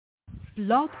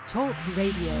Blog Talk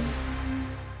Radio.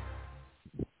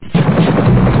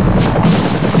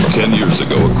 10 years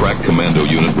ago, a crack commando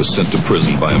unit was sent to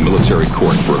prison by a military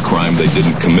court for a crime they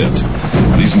didn't commit.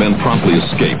 These men promptly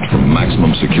escaped from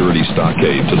maximum security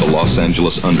stockade to the Los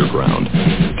Angeles underground.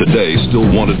 Today,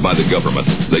 still wanted by the government,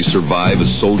 they survive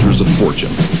as soldiers of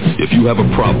fortune. If you have a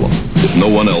problem, if no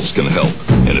one else can help,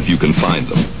 and if you can find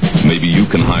them, maybe you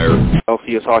can hire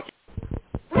LCS Hockey.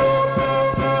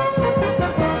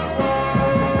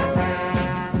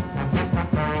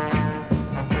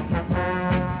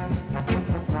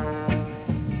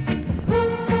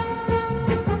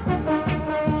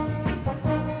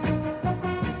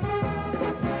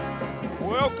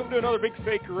 Welcome to another Big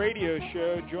Fake Radio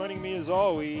show. Joining me as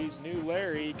always, new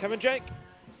Larry, Kevin Jank.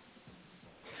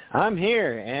 I'm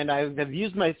here, and I've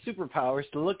used my superpowers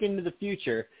to look into the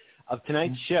future of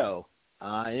tonight's show.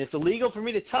 And it's illegal for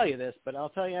me to tell you this, but I'll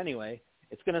tell you anyway.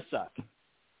 It's going to suck.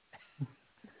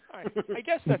 I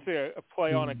guess that's a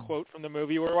play on a quote from the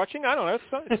movie we're watching. I don't know.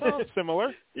 It sounds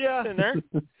similar. Yeah. In there.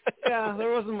 Yeah,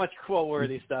 there wasn't much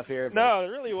quote-worthy stuff here. No,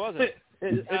 there really wasn't.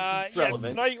 It's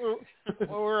relevant. Tonight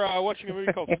we're watching a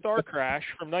movie called Starcrash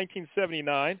from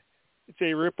 1979. It's a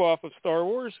ripoff of Star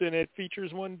Wars, and it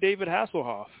features one David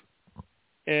Hasselhoff.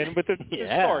 But the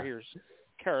star here is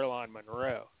Caroline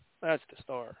Munro. That's the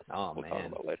star. Oh, we'll talk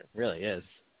about later. It really is.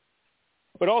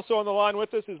 But also on the line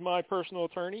with us is my personal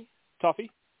attorney, Tuffy.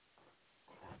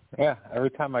 Yeah, every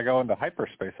time I go into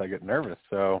hyperspace, I get nervous,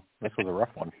 so this was a rough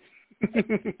one.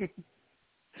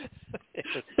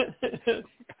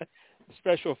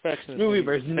 Special effects in this movie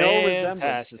bears no resemblance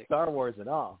fantastic. to Star Wars at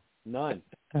all. None.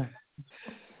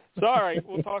 So, all right,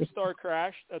 we'll talk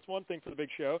Starcrash. That's one thing for the big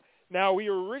show. Now, we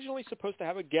were originally supposed to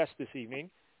have a guest this evening.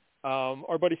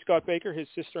 Our buddy Scott Baker, his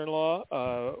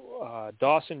sister-in-law,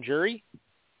 Dawson Jury,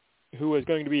 who was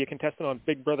going to be a contestant on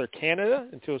Big Brother Canada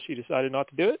until she decided not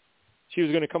to do it. She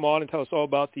was going to come on and tell us all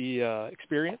about the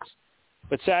experience.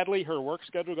 But sadly, her work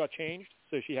schedule got changed,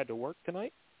 so she had to work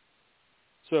tonight.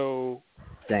 So,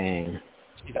 dang.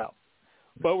 She's out.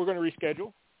 But we're going to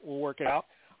reschedule. We'll work it out.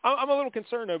 I'm a little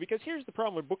concerned, though, because here's the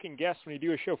problem with booking guests when you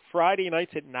do a show Friday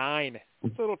nights at 9.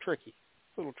 It's a little tricky.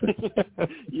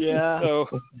 Yeah. So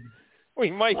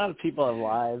we might. A lot of people have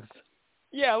lives.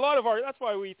 Yeah, that's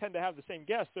why we tend to have the same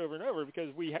guests over and over,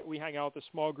 because we hang out with a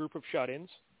small group of shut-ins,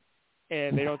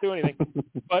 and they don't do anything.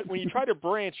 But when you try to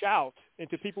branch out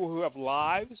into people who have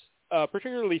lives,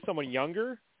 particularly someone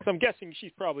younger, because I'm guessing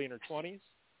she's probably in her 20s,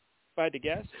 if I had to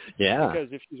guess. Yeah. Because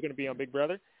if she's going to be on Big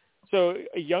Brother. So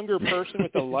a younger person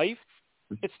with a life,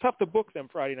 it's tough to book them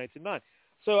Friday nights at 9.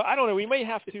 So I don't know. We may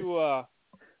have to,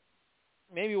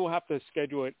 maybe we'll have to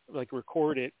schedule it, like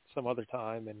record it some other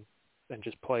time and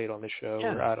just play it on the show.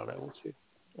 Yeah. Or I don't know.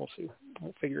 We'll see.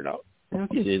 We'll figure it out. We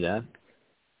can do that.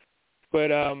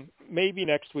 But maybe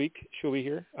next week she'll be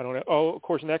here. I don't know. Oh, of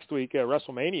course, next week,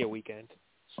 WrestleMania weekend.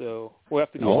 So we'll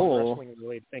have to do some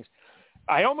wrestling-related things.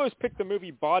 I almost picked the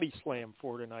movie Body Slam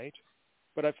for tonight,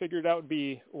 but I figured that would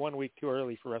be 1 week too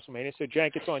early for WrestleMania. So,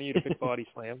 Jank, it's on you to pick Body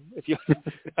Slam if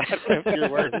your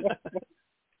word.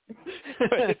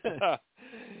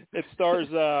 It stars.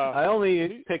 I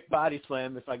only pick Body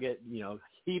Slam if I get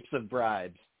heaps of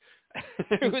bribes.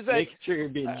 Make sure you're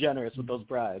being generous with those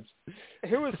bribes.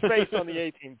 Who was face on the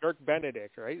A-Team? Dirk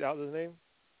Benedict, right? That was his name?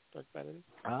 Dirk Benedict?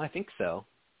 I think so.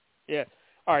 Yeah.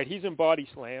 All right, he's in Body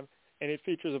Slam, and it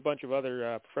features a bunch of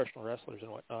other professional wrestlers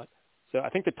and whatnot. So I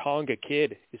think the Tonga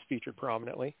Kid is featured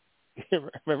prominently.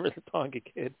 Remember the Tonga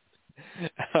Kid?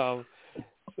 So,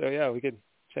 yeah, we could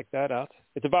check that out.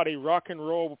 It's about a rock and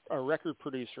roll record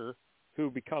producer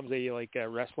who becomes a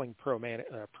wrestling pro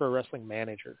wrestling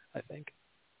manager, I think.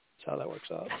 That's how that works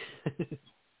out.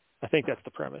 I think that's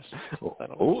the premise.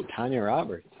 Oh, Tanya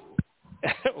Roberts.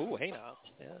 Oh, hey now.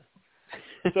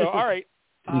 Yeah. So, all right.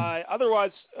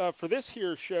 Otherwise, for this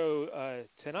here show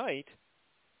tonight,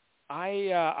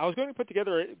 I was going to put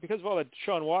together, because of all that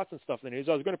Sean Watson stuff in the news,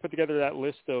 I was going to put together that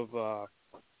list of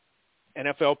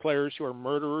NFL players who are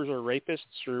murderers or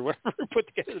rapists or whatever. Put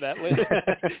together that list.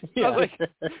 Yeah. I was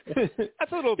like,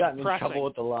 that's a little Gotten depressing. in trouble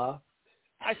with the law.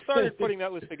 I started putting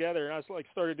that list together, and I was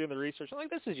started doing the research. I'm like,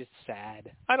 this is just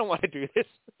sad. I don't want to do this.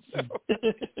 So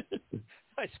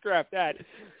I scrapped that.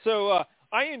 So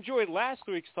I enjoyed last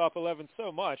week's Top 11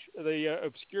 so much, the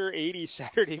obscure 80s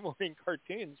Saturday morning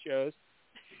cartoon shows.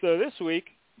 So this week,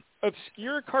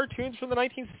 obscure cartoons from the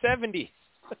 1970s.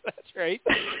 That's right.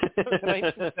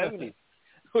 The 1970s.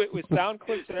 With sound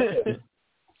clips and everything.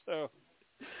 So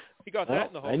we got that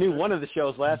in the whole I knew search. one of the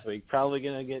shows last week. Probably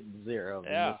going to get 0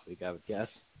 this week, I would guess.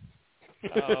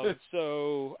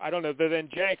 So I don't know. But then,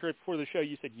 Jank, right before the show,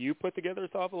 you said you put together a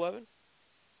top 11?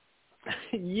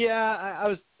 Yeah, I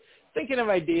was thinking of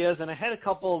ideas, and I had a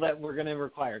couple that were going to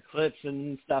require clips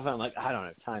and stuff. I'm like, I don't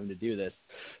have time to do this.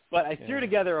 But I threw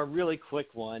together a really quick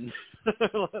one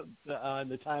on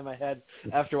the time I had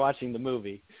after watching the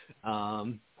movie.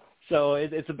 So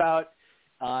it's about,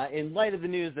 in light of the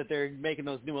news that they're making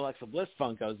those new Alexa Bliss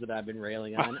Funkos that I've been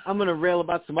railing on, I'm going to rail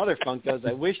about some other Funkos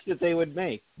I wish that they would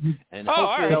make. And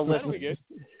hopefully they'll listen. That'll be good.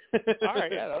 All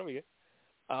right, yeah, that'll be good.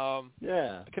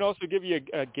 Yeah. I can also give you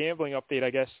a gambling update, I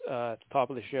guess, at the top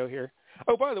of the show here.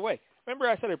 Oh, by the way, remember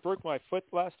I said I broke my foot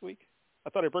last week? I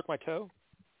thought I broke my toe.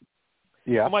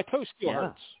 Yeah. Well, my toe still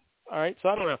hurts. All right, so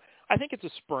I don't know. I think it's a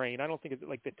sprain. I don't think it's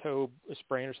like the toe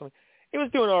sprain or something. It was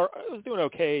doing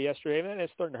okay yesterday, and then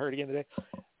it's starting to hurt again today.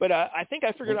 But I think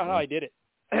I figured out how I did it.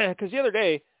 Because the other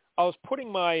day I was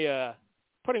putting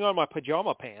on my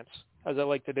pajama pants, as I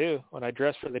like to do when I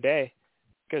dress for the day.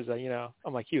 Because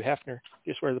I'm like Hugh Hefner,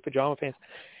 just wear the pajama pants,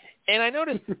 and I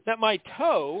noticed that my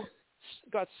toe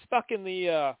got stuck in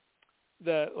the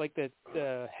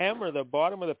hem or the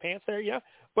bottom of the pants there,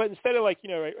 But instead of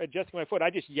adjusting my foot, I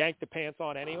just yanked the pants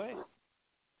on anyway,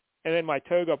 and then my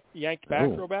toe got yanked back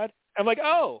real bad. I'm like,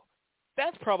 oh,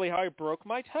 that's probably how I broke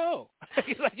my toe.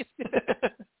 Because I just did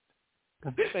that.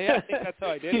 So yeah, I think that's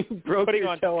how I did it. You broke Putting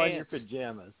your on toe pants. on your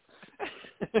pajamas.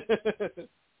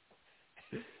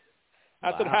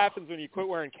 That's what happens when you quit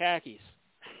wearing khakis.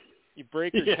 You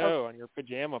break your toe on your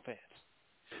pajama pants.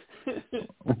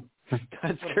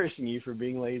 God's cursing you for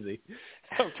being lazy.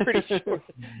 I'm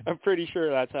pretty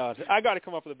sure that's how it is. I got to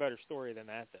come up with a better story than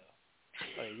that, though.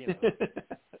 Like,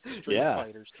 street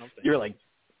fight or something. You're like,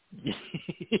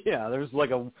 there was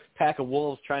like a pack of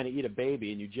wolves trying to eat a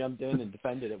baby, and you jumped in and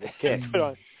defended it with kicks.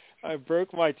 I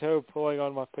broke my toe pulling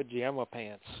on my pajama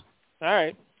pants. All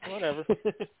right, whatever.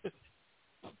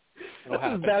 That's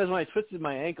as bad as when I twisted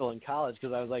my ankle in college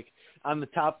because I was like on the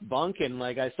top bunk and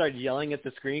like I started yelling at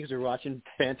the screen because we were watching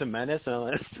Phantom Menace and I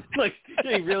was like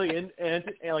getting really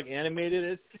like animated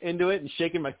it into it and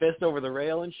shaking my fist over the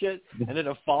rail and shit. Ended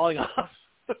up falling off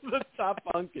the top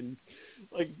bunk and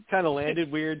like kind of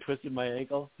landed weird, twisted my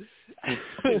ankle.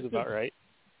 Seems about right.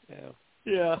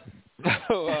 Yeah.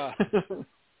 So,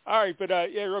 all right, but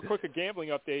real quick, a gambling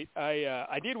update.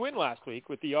 I did win last week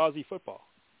with the Aussie football.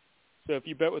 So if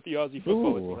you bet with the Aussie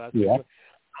football with me last week,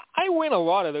 I win a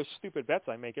lot of those stupid bets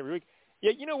I make every week.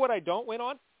 Yeah, you know what I don't win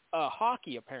on?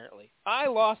 Hockey, apparently. I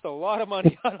lost a lot of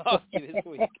money on hockey this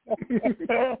week.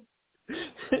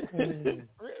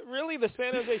 Really? The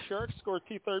San Jose Sharks scored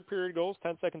 2 third-period goals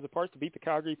 10 seconds apart to beat the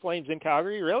Calgary Flames in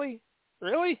Calgary? Really?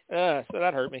 So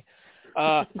that hurt me.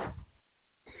 I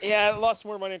lost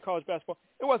more money in college basketball.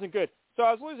 It wasn't good. So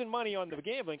I was losing money on the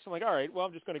gambling, so I'm like, all right, well,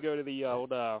 I'm just going to go to the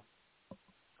old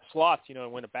slots,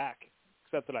 and win it back.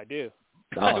 Because that's what I do.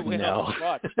 I win on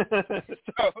slots.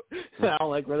 I don't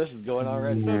like where this is going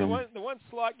already. So the one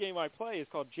slot game I play is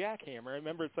called Jackhammer. I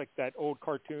remember it's like that old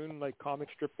cartoon, like comic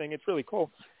strip thing. It's really cool,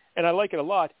 and I like it a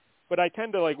lot. But I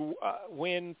tend to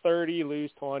win 30,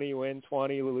 lose 20, win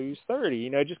 20, lose 30.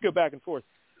 Just go back and forth.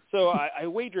 So I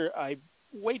wager a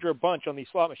bunch on these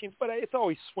slot machines, but it's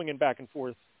always swinging back and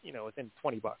forth. Within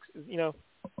 $20.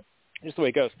 Just the way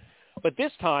it goes. But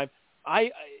this time,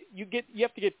 you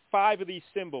have to get 5 of these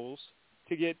symbols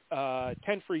to get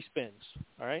 10 free spins.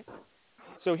 All right.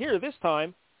 So here this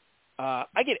time, I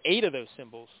get 8 of those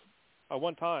symbols at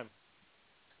one time.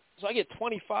 So I get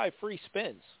 25 free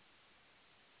spins.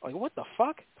 Like, what the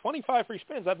fuck? 25 free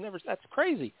spins? That's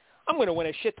crazy. I'm going to win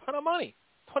a shit ton of money.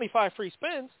 25 free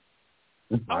spins.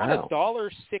 I won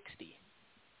 $1.60.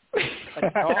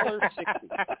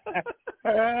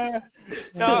 $1.60.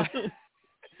 Now,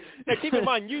 keep in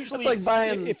mind, usually it's like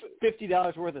buying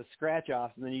 $50 worth of scratch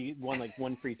offs, and then you won like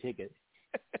 1 free ticket.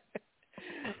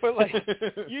 But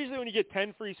usually when you get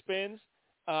 10 free spins,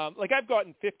 I've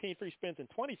gotten 15 free spins and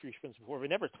 20 free spins before, but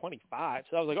never 25.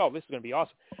 So I was like, oh, this is going to be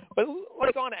awesome. But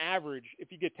on average,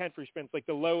 if you get 10 free spins,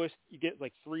 the lowest you get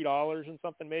 $3 and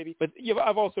something maybe. But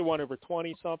I've also won over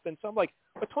 20 something. So I'm like,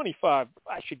 but 25,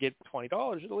 I should get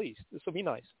 $20 at least. This will be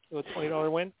nice. A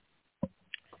 $20 win.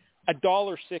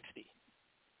 $1.60.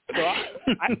 So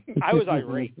I was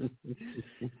irate. All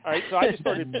right, so I just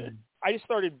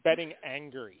started betting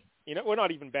angry. We're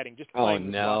not even betting, just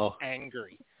playing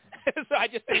angry. So I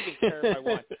just didn't even care if I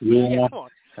won. Yeah, come on.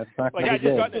 That's not I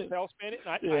just got in a tailspin, and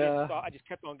I didn't stop. I just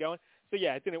kept on going. So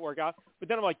yeah, it didn't work out. But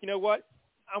then I'm like, you know what?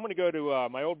 I'm going to go to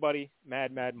my old buddy,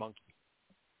 Mad Monkey.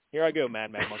 Here I go,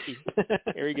 Mad Monkey.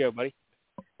 Here you go, buddy.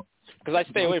 Because I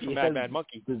stay away from Mad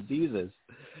Monkey. Diseases.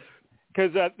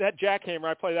 Because that jackhammer,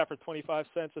 I play that for 25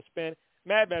 cents a spin.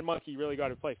 Mad Monkey really got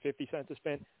to play 50 cents a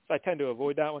spin, so I tend to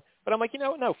avoid that one. But I'm like,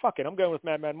 no, fuck it. I'm going with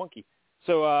Mad Monkey.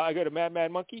 So I go to Mad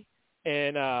Monkey,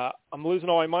 and I'm losing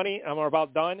all my money. I'm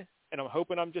about done, and I'm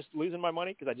hoping I'm just losing my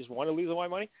money because I just want to lose all my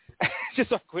money. Just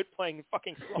so I quit playing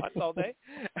fucking slots all day.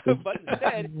 But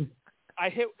instead, I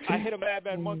hit a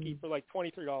Madman Monkey for like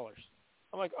 $23.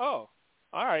 I'm like, oh,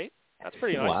 all right, that's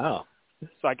pretty nice. Wow.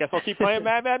 So I guess I'll keep playing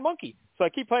Madman Monkey. So I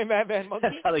keep playing Madman Monkey.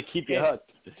 That's how they keep you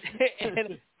hooked.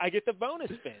 And I get the bonus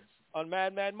spins on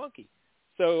Madman Monkey.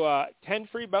 So 10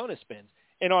 free bonus spins.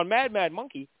 And on Madman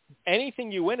Monkey,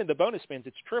 anything you win in the bonus spins,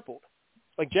 it's tripled.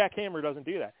 Like Jackhammer doesn't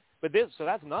do that. But so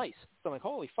that's nice. So I'm like,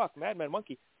 holy fuck, Madman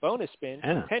Monkey, bonus spin,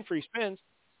 10 free spins.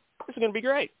 This is going to be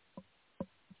great.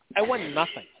 I won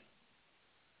nothing.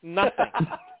 Nothing.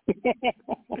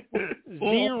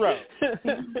 Zero.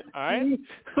 All right?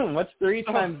 What's 3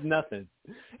 times nothing?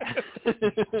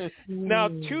 Now,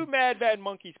 to Madman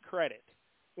Monkey's credit,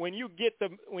 when you get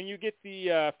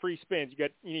the free spins,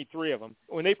 you need 3 of them.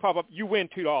 When they pop up, you win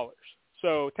 $2.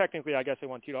 So technically, I guess I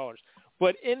won $2.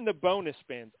 But in the bonus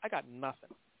spins, I got nothing.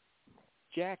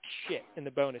 Jack shit in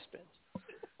the bonus spins.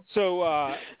 So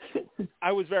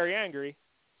I was very angry.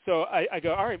 So I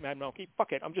go, all right, Mad Monkey,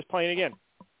 fuck it. I'm just playing again.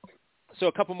 So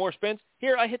a couple more spins.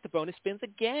 Here, I hit the bonus spins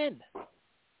again.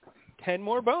 10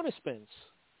 more bonus spins.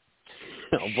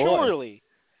 Oh, boy. Surely,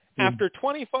 after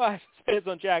 25 spins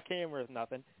on Jackhammer with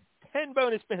nothing, 10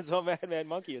 bonus spins on Mad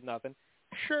Monkey with nothing,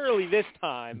 surely this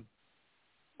time,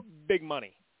 big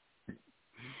money.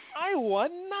 I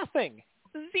won nothing.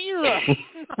 Zero.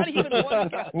 Not even one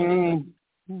calculation.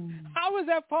 How is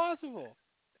that possible?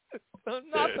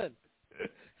 Nothing.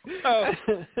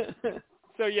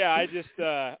 So yeah, I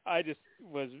just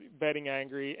was betting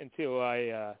angry until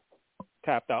I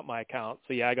tapped out my account.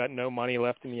 So yeah, I got no money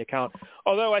left in the account.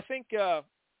 Although I think I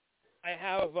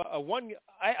have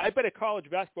I bet a college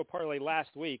basketball parlay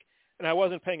last week, and I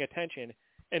wasn't paying attention,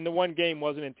 and the one game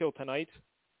wasn't until tonight.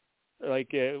 Like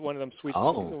one of them Sweet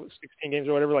 16 games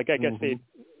or whatever. Like I guess they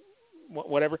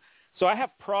whatever. So I have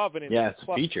Providence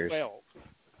plus features. 12.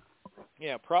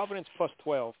 Yeah, Providence plus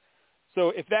 12. So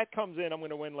if that comes in, I'm going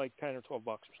to win like 10 or $12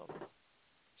 or something.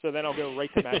 So then I'll go right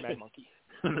to Mad Monkey.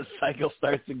 The cycle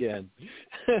starts again.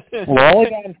 We're only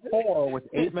down 4 with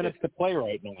 8 minutes to play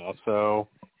right now, so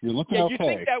you're looking okay. Yeah, you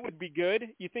think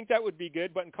that would be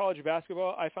good. But in college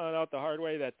basketball, I found out the hard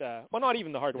way that, well, not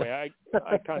even the hard way.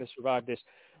 I kind of survived this.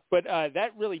 But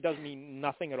that really does mean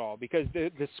nothing at all because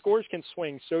the scores can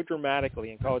swing so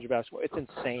dramatically in college basketball. It's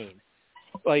insane.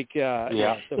 Like,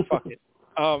 so fuck it.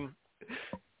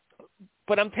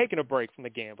 But I'm taking a break from the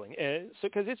gambling, and so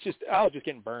because I was just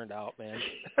getting burned out, man.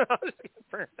 I was getting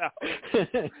burned out.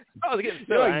 I was getting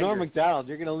so You're like angry. Norm Macdonald.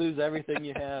 You're gonna lose everything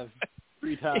you have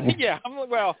 3 times. Yeah, I'm like,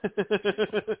 well,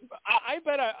 I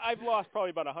bet I've lost probably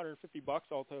about $150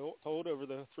 all told over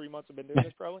the 3 months I've been doing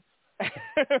this, probably.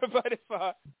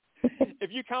 But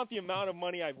if you count the amount of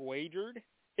money I've wagered,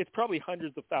 it's probably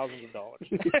hundreds of thousands of dollars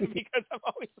because I'm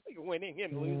always like winning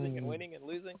and losing and winning and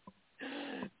losing.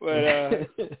 But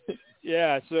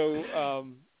yeah, so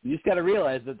you just got to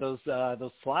realize that those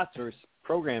slots are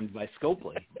programmed by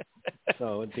Scopely,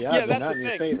 so the odds are not in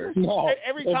your favor. No,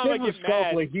 every time I get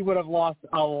mad, Scopely, he would have lost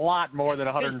a lot more than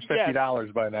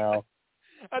 $150 by now.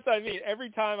 That's what I mean. Every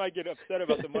time I get upset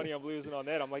about the money I'm losing on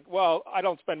that, I'm like, well, I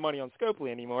don't spend money on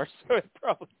Scopely anymore, so it's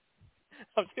probably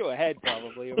I'm still ahead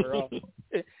probably overall.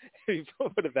 If you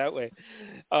put it that way.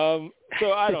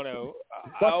 So I don't know.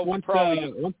 Once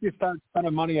you start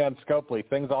spending money on Scopely,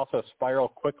 things also spiral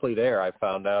quickly there, I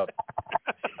found out.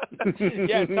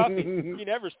 Yeah, Tuffy, he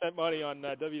never spent money on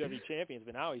WWE Champions,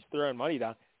 but now he's throwing money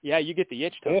down. Yeah, you get the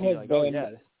itch, Tuffy. You're like, oh,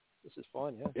 yeah, this is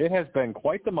fun, yeah. It has been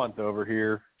quite the month over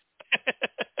here.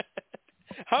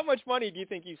 How much money do you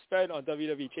think you spent on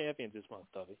WWE Champions this month,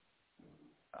 Tuffy?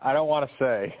 I don't want to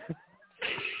say.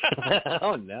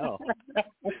 Oh, no.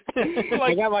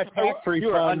 I got my tax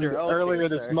refund earlier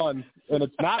this month, and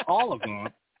it's not all of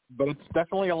that, but it's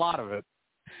definitely a lot of it.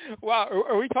 Wow.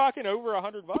 Are we talking over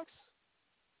 $100?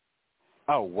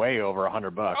 Oh, way over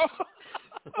 $100.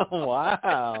 Oh,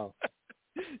 wow.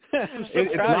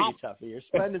 It's not Tuffy. You're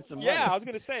spending some money. Yeah, I was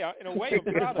going to say, in a way,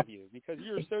 I'm proud of you because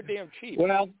you're so damn cheap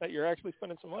that you're actually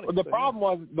spending some money. Well, the problem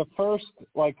was the first,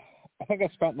 I think I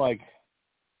spent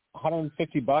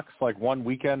 $150 one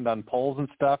weekend on polls and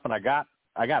stuff, and I got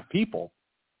people.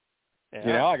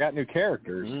 Yeah. I got new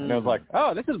characters, and it was like,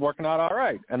 oh, this is working out all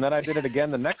right. And then I did it again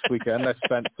the next weekend. I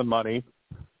spent some money,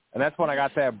 and that's when I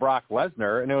got that Brock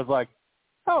Lesnar, and it was like,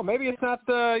 oh, maybe it's not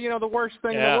the worst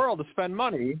thing in the world to spend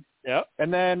money. Yep.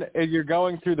 And then as you're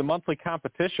going through the monthly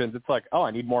competitions, it's like, oh,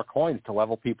 I need more coins to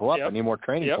level people up. Yep. I need more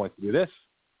training points to do this.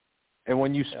 And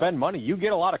when you spend money, you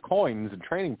get a lot of coins and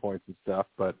training points and stuff.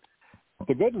 But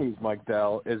the good news, Mike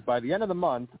Dell, is by the end of the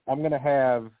month, I'm going to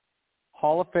have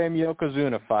Hall of Fame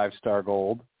Yokozuna 5-star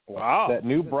gold. Wow. That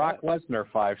new Brock Lesnar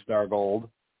 5-star gold.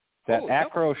 That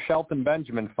Acro Shelton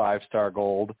Benjamin 5-star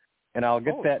gold. And I'll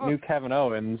get that new Kevin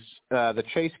Owens, the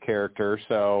Chase character.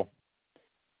 So,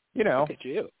 you know, look at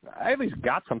you. I at least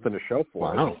got something to show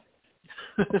for it.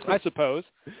 I suppose.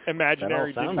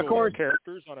 Imaginary digital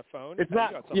characters on a phone. It's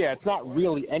not. Yeah, it's not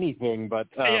really anything, but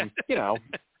you know.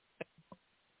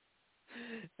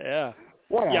 Yeah.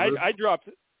 Whatever. Yeah,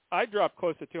 I dropped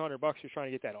close to $200 just trying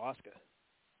to get that Oscar.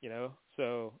 You know,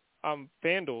 so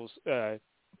FanDuel's.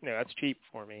 You know, that's cheap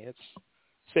for me. It's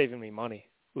saving me money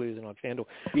losing on FanDuel.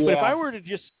 Yeah. But if I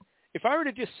were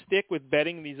to just stick with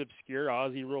betting these obscure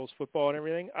Aussie rules football and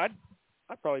everything, I'd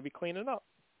probably be cleaning up.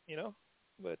 You know,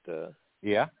 but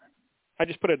yeah. I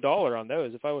just put $1 on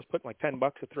those. If I was putting like $10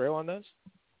 a throw on those,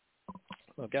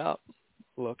 look out.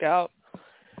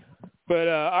 But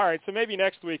all right, so maybe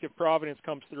next week if Providence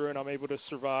comes through and I'm able to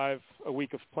survive a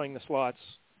week of playing the slots,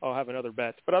 I'll have another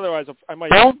bet. But otherwise, I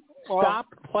might stop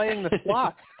playing the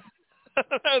slots.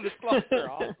 The slots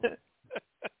are awesome.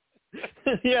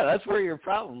 Yeah, that's where your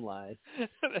problem lies.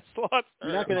 The slots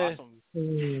are awesome.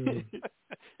 You're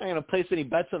not gonna place any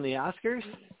bets on the Oscars?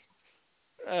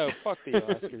 Oh, fuck the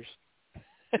Oscars.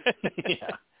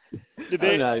 Yeah.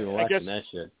 I'm not even watching that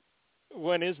shit.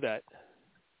 When is that?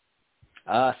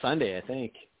 Sunday, I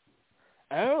think.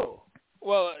 Oh.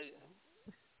 Well,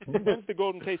 when's the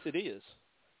Golden Quesadillas?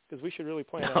 Because we should really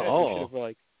plan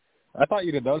ahead. I thought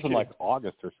you did those in like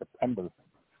August or September.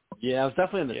 Yeah, it was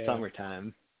definitely in the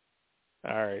summertime.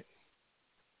 All right.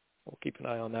 We'll keep an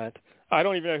eye on that. I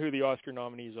don't even know who the Oscar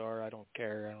nominees are. I don't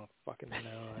care. I don't fucking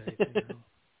know.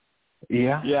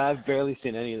 Yeah. Yeah, I've barely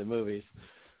seen any of the movies.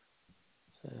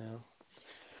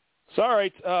 So, all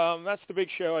right. That's the big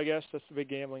show, I guess. That's the big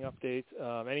gambling update.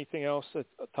 Anything else to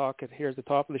talk here at the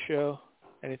top of the show?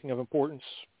 Anything of importance?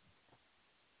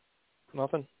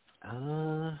 Nothing?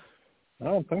 I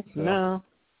don't think so. No.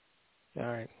 All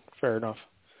right. Fair enough.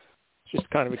 It's just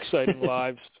kind of exciting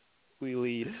lives we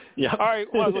lead. Yeah. All right.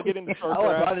 Well, we'll get into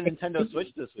Starcraft. I bought a Nintendo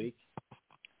Switch this week.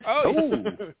 Oh.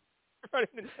 Right,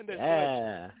 Nintendo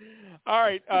Switch. All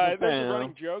right. There's a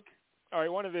running joke. All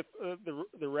right. One of the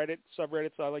Reddit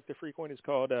subreddits I like to frequent is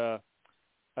called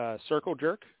Circle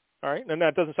Jerk. All right. And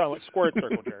that doesn't sound like Squirt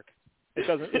Circle Jerk. It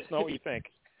doesn't. It's not what you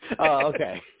think. Oh,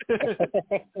 okay.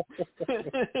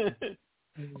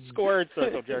 Squirt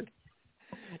Circle Jerk.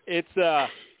 It's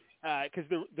because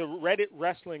the Reddit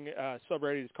wrestling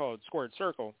subreddit is called Squared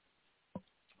Circle.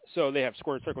 So they have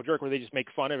Squared Circle Jerk where they just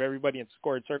make fun of everybody in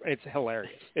Squared Circle. It's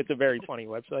hilarious. It's a very funny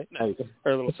website. Nice.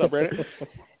 Or a little subreddit.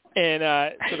 And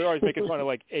so they're always making fun of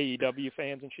like AEW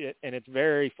fans and shit, and it's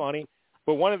very funny.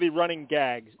 But one of the running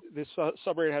gags, this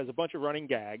subreddit has a bunch of running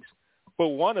gags, but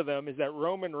one of them is that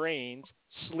Roman Reigns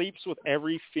sleeps with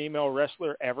every female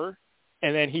wrestler ever,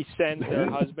 and then he sends their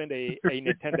husband a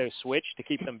Nintendo Switch to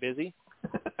keep them busy.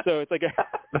 So it's like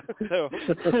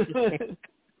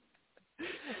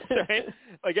right?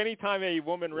 Like anytime a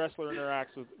woman wrestler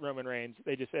interacts with Roman Reigns,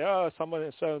 they just say, "Oh,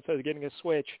 someone so-and-so is getting a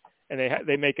Switch," and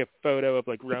they make a photo of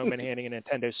like Roman handing a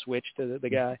Nintendo Switch to the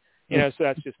guy. You know, so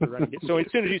that's just the running. So as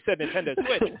soon as you said Nintendo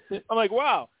Switch, I'm like,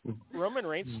 wow, Roman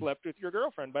Reigns slept with your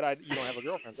girlfriend, but you don't have a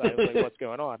girlfriend. So I was like, what's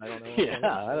going on? I don't know.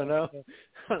 I don't know.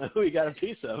 I don't know who he got a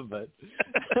piece of, but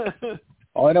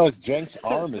all I know is Jenk's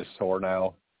arm is sore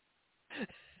now.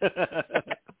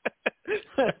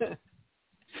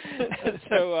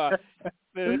 So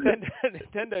the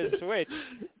Nintendo Switch,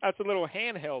 that's a little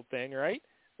handheld thing, right?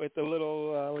 With the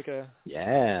little like a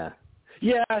yeah.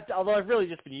 Although I've really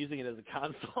just been using it as a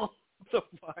console so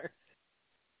far.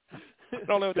 I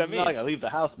don't know what that means. It's not like I leave the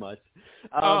house much.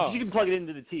 You can plug it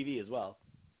into the TV as well.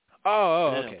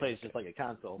 And then okay. It plays just like a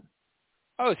console.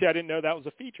 Oh, see, I didn't know that was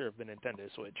a feature of the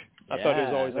Nintendo Switch. I thought it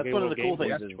was always like a little game. That's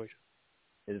one of the cool things.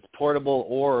 It's portable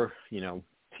or,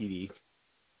 TV.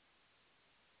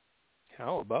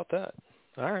 How about that?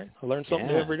 All right. I learn something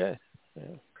new every day.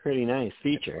 Yeah. Pretty nice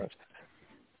feature.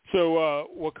 So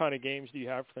what kind of games do you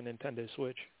have for the Nintendo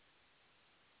Switch?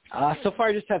 So far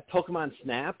I just have Pokemon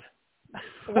Snap.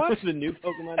 What's the new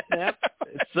Pokemon Snap?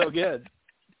 It's so good.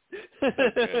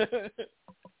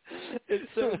 It's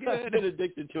so good. I've been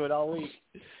addicted to it all week.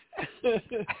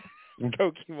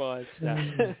 Pokemon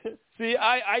Snap. See,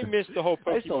 I missed the whole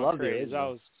Pokemon craze.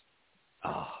 That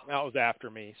was after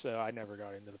me, so I never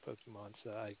got into the Pokemon,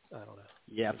 so I don't know.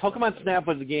 Yeah, Pokemon Snap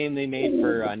was a game they made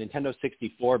for Nintendo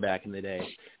 64 back in the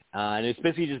day. And it's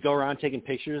basically just go around taking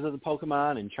pictures of the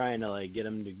Pokemon and trying to get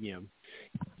them to,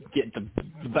 get the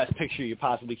best picture you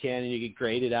possibly can, and you get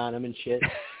graded on them and shit.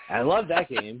 I love that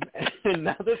game. And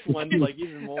now this one's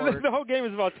even more. The whole game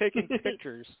is about taking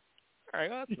pictures. All right,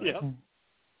 well, that's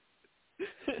nice.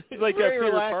 He's like Peter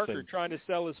relaxing. Parker trying to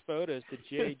sell his photos to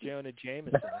J. Jonah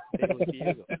Jameson. Daily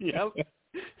Bugle. Yep.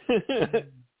 That's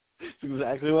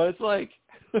exactly what it's like.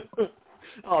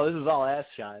 Oh, this is all ass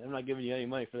shot. I'm not giving you any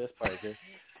money for this, Parker.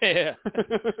 Yeah.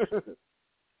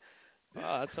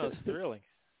 Wow, that sounds thrilling.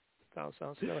 Sounds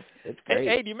thrilling. It's great.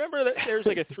 Hey, do you remember that there was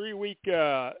like a 3-week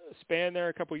span there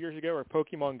a couple of years ago where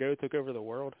Pokemon Go took over the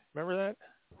world? Remember that?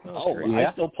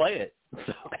 I still play it.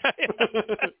 So.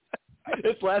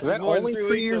 It's lasted that more only than 3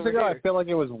 3 weeks years over ago? here. I feel like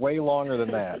it was way longer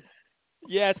than that.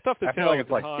 Yeah, it's tough to I tell. feel like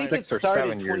it's like time. 6 or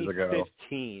 7 years ago.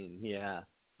 2015, yeah.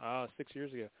 Oh, 6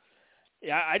 years ago.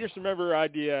 Yeah, I just remember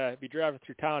I'd be driving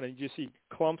through town and you just see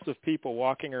clumps of people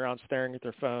walking around staring at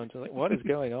their phones. And like, what is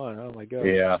going on? Oh, my God.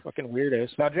 Yeah. Fucking weirdos.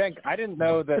 Now, Jenk, I didn't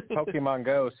know that Pokemon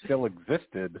Go still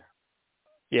existed.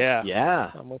 Yeah.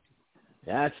 Yeah.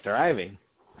 Yeah, it's thriving.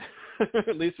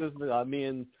 At least with me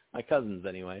and my cousins,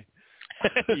 anyway.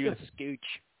 You and Scooch.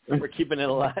 We're keeping it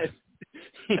alive.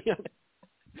 There's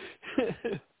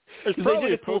They probably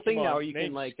did a a cool thing Pokemon now where you named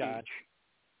can, like, Scooch.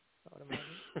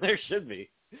 there should be.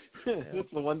 That's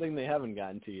the one thing they haven't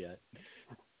gotten to yet.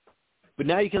 But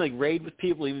now you can, like, raid with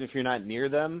people even if you're not near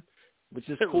them, which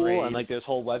is cool. Raid. And, like, there's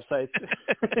whole websites.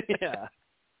 Yeah.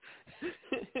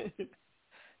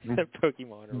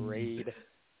 Pokemon raid.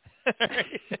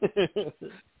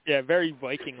 Yeah, very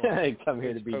Viking-like. I come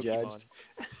here to be Pokemon. judged.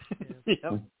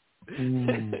 Yep.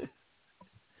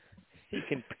 You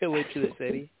can pillage the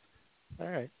city. All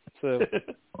right. So,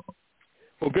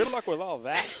 well, good luck with all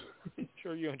that. I'm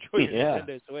sure you enjoy your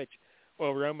Nintendo Switch.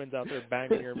 Well, Roman's out there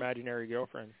banging your imaginary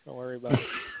girlfriend. Don't worry about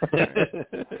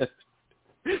it.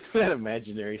 That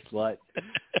imaginary slut.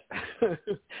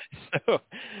 So,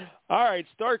 all right,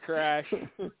 Starcrash,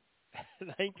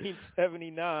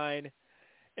 1979.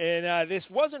 And this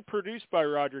wasn't produced by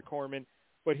Roger Corman,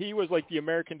 but he was like the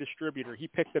American distributor. He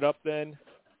picked it up then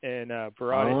and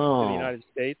brought it to the United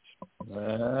States.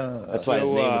 That's why his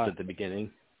name was at the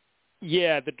beginning.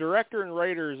 Yeah, the director and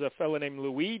writer is a fellow named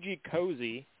Luigi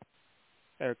Cozzi,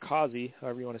 or Cozzi,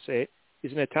 however you want to say it.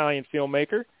 He's an Italian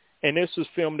filmmaker, and this was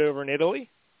filmed over in Italy.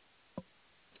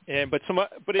 But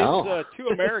it's two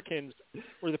Americans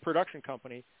were the production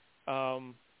company.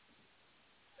 So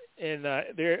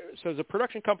there's a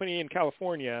production company in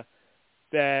California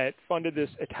that funded this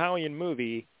Italian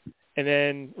movie, and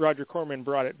then Roger Corman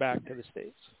brought it back to the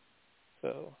States.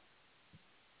 So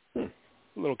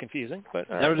a little confusing, but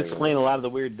that would explain a lot of the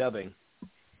weird dubbing.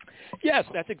 Yes,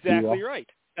 that's exactly right.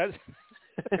 There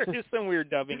is some weird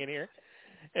dubbing in here,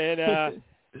 and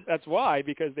that's why,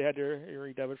 because they had to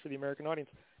redub it for the American audience.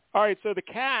 All right, so the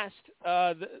cast,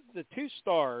 the two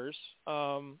stars.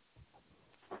 Well,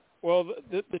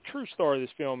 the true star of this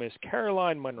film is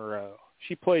Caroline Munro.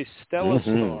 She plays Stella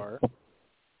Star.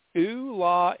 Ooh,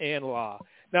 la, and la.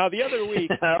 Now, the other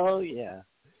week, oh yeah,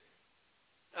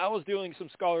 I was doing some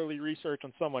scholarly research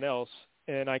on someone else,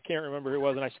 and I can't remember who it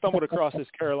was, and I stumbled across this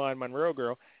Caroline Munro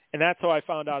girl, and that's how I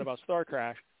found out about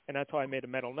Starcrash, and that's how I made a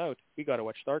mental note. We got to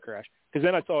watch Starcrash, because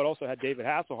then I saw it also had David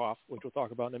Hasselhoff, which we'll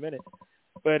talk about in a minute.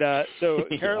 But so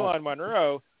Caroline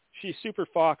Munro, she's super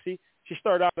foxy. She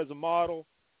started out as a model,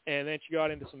 and then she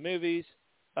got into some movies.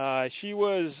 She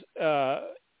was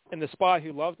in The Spy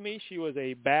Who Loved Me. She was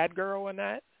a bad girl in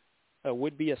that, a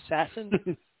would-be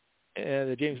assassin.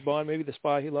 The James Bond movie, The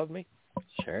Spy Who Loved Me.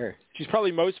 Sure. She's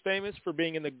probably most famous for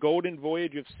being in The Golden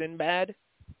Voyage of Sinbad.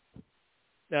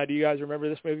 Now, do you guys remember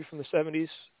this movie from the 70s?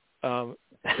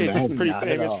 It's pretty not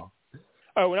famous. At all.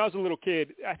 Oh, when I was a little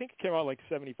kid, I think it came out like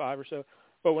 75 or so.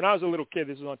 But when I was a little kid,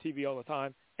 this was on TV all the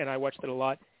time, and I watched it a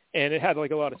lot. And it had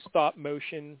like a lot of stop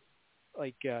motion,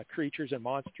 like creatures and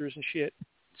monsters and shit.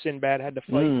 Sinbad had to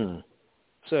fight.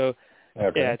 So,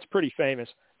 yeah, it's pretty famous.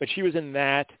 But she was in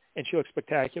that, and she looked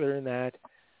spectacular in that.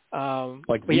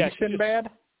 Like the Sinbad?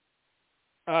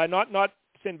 Not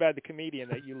Sinbad the comedian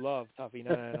that you love, Tuffy.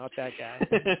 No, not that guy.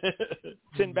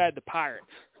 Sinbad the pirate,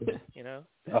 you know?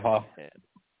 Uh-huh. Yeah.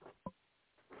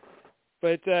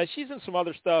 But she's in some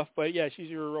other stuff. But, yeah, she's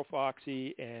real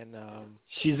foxy. And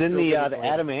she's in the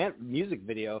Adam Ant music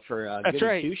video for That's Goody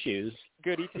right. Two Shoes.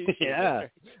 Goody Two Shoes. Yeah.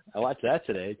 Right. I watched that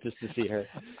today just to see her.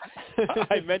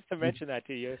 I meant to mention that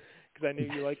to you because I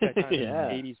knew you liked that kind of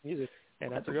 80s music.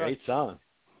 And that's a great song.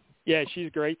 Yeah, she's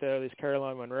great, though, this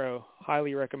Caroline Munro.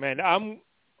 Highly recommend. I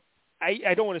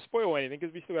don't want to spoil anything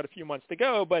because we still got a few months to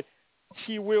go, but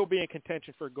she will be in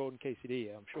contention for a Golden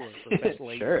Quesadilla, I'm sure, for Best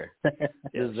Lady. Sure.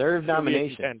 Deserved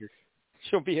nomination.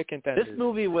 She'll be a contender. This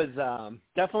movie was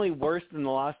definitely worse than The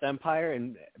Lost Empire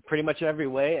in pretty much every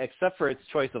way, except for its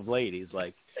choice of ladies.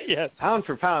 Like, yes. Pound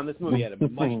for pound, this movie had a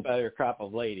much better crop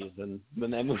of ladies than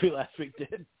that movie last week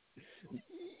did.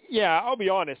 Yeah, I'll be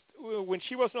honest. When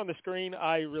she wasn't on the screen,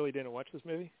 I really didn't watch this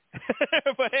movie.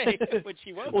 But hey, when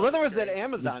she was well, on then there was the that screen,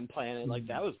 Amazon Planet. Like,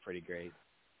 that was pretty great.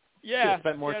 yeah,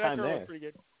 spent more that time girl there. was pretty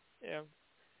good. Yeah.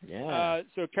 Yeah.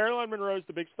 So Caroline Munro's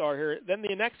the big star here. Then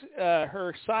the next,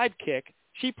 her sidekick,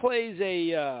 she plays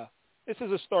a. This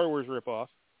is a Star Wars ripoff,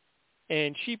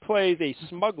 and she plays a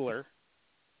smuggler,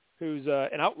 who's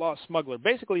an outlaw smuggler.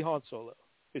 Basically, Han Solo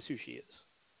is who she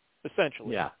is,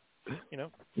 essentially. Yeah. You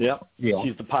know. Yep. Yeah.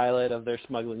 She's the pilot of their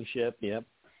smuggling ship. Yep.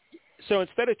 So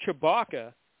instead of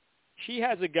Chewbacca, she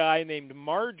has a guy named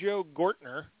Marjo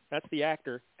Gortner. That's the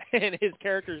actor, and his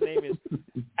character's name is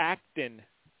Acton.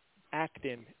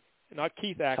 Not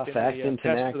Keith Acton, Tough Acton, the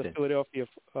test for the Philadelphia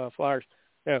Flyers.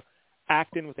 No,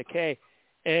 Acton with a K.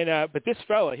 And but this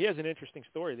fella, he has an interesting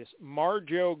story. This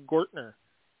Marjo Gortner.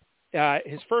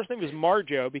 His first name is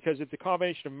Marjo because it's a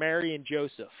combination of Mary and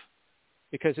Joseph,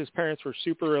 because his parents were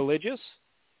super religious,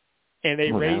 and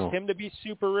they raised him to be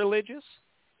super religious.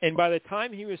 And by the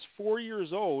time he was 4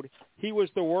 years old, he was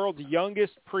the world's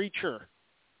youngest preacher.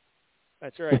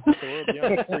 That's right, the world's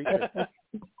youngest preacher.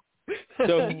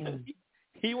 So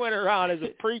he went around as a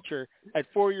preacher at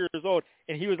 4 years old,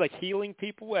 and he was like healing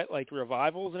people at like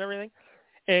revivals and everything.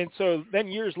 And so then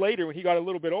years later, when he got a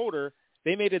little bit older,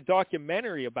 they made a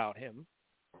documentary about him.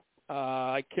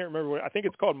 I can't remember what. I think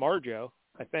it's called Marjo.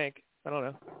 I don't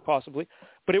know, possibly.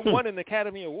 But it won an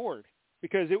Academy Award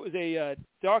because it was a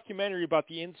documentary about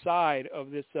the inside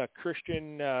of this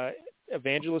Christian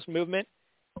evangelist movement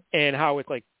and how it's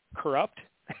like corrupt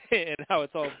and how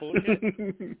it's all bullshit.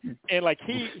 And like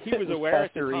he was aware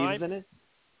at the Pastor time. Reeves in it?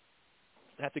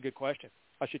 That's a good question.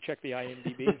 I should check the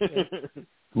IMDb.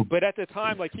 But at the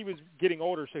time, like he was getting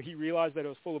older, so he realized that it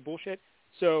was full of bullshit.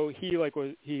 So he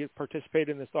participated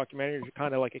in this documentary to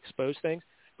kind of like expose things.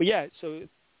 But yeah, so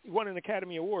he won an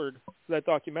Academy Award for that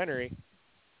documentary,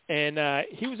 and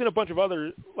he was in a bunch of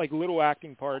other like little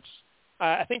acting parts.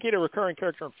 I think he had a recurring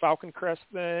character on Falcon Crest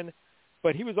then,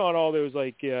 but he was on all those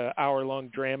like hour-long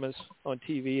dramas on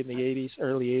TV in the '80s,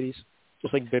 early '80s,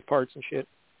 just like bit parts and shit.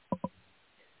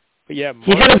 But yeah,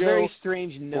 he had a very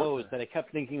strange nose that I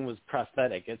kept thinking was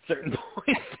prosthetic at certain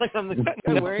points. Like I'm the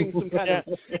guy wearing some kind of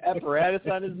apparatus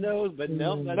on his nose, but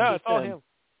no, it's all him.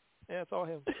 Yeah, it's all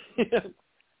him.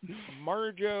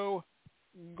 Marjo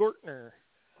Gortner.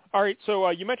 All right, so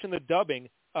you mentioned the dubbing.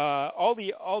 All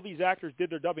these actors did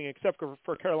their dubbing except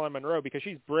for Caroline Munro because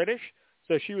she's British,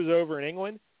 so she was over in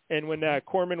England. And when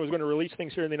Corman was going to release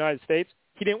things here in the United States,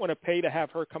 he didn't want to pay to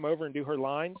have her come over and do her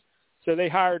lines. So they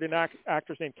hired an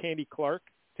actress named Candy Clark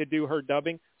to do her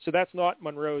dubbing. So that's not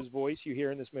Monroe's voice you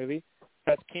hear in this movie.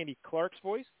 That's Candy Clark's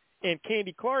voice. And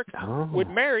Candy Clark would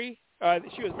marry,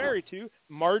 she was married to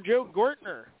Marjo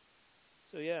Gortner.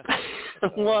 So yeah.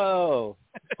 Whoa.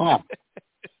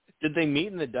 Did they meet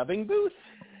in the dubbing booth?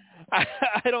 I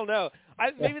don't know.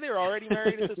 Maybe they were already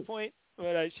married at this point,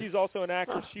 but she's also an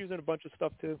actress. She was in a bunch of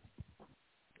stuff too.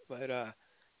 But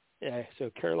yeah, so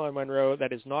Caroline Munro,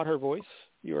 that is not her voice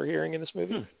you are hearing in this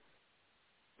movie.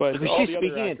 But was she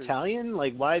speaking Italian?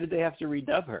 Like, why did they have to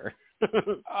redub her?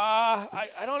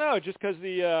 I don't know. Just because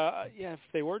if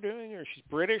they were doing, or she's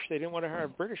British, they didn't want to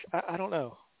have British. I don't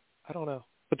know.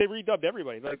 But they redubbed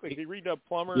everybody. Like they redubbed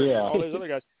Plummer and all those other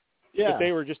guys. Yeah. But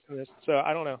they were just in this. So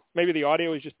I don't know. Maybe the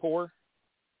audio is just poor.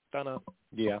 Don't know.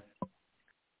 Yeah.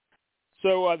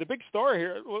 So the big star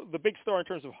here, the big star in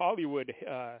terms of Hollywood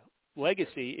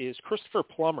legacy is Christopher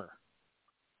Plummer.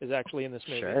 Is actually in this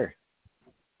movie. Sure.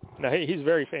 Now, he's a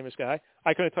very famous guy.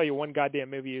 I couldn't tell you one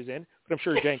goddamn movie he was in, but I'm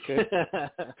sure Jen could.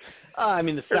 I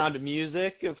mean, The Sound of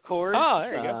Music, of course. Oh,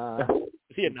 there you go.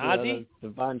 Is he a Nazi? The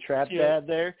Von Trapp dad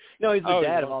there? No, he's the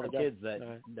dad of all the kids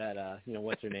that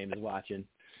what's her name is watching.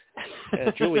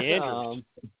 Julie Andrews.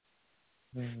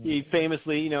 He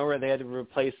famously, where they had to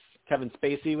replace Kevin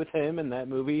Spacey with him in that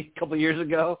movie a couple of years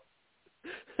ago.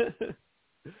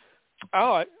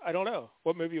 I don't know.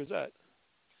 What movie was that?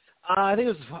 I think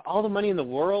it was All the Money in the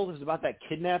World. It was about that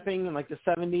kidnapping in like the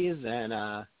 70s, and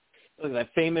look at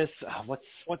that famous what's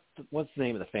the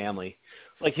name of the family?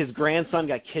 Like his grandson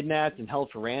got kidnapped and held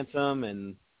for ransom,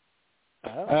 and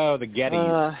the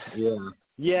Gettys.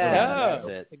 That's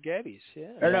it. The Gettys.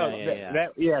 Yeah. Or no,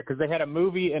 because they had a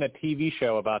movie and a TV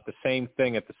show about the same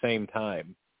thing at the same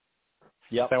time.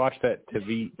 Yep. So I watched that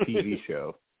TV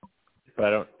show,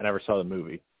 but I never saw the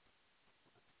movie.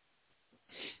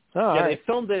 Oh, yeah, they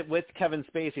filmed it with Kevin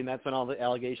Spacey, and that's when all the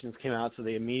allegations came out, so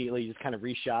they immediately just kind of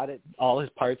reshot it, all his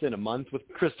parts in a month with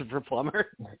Christopher Plummer.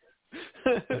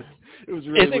 It was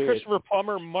really Isn't weird. Christopher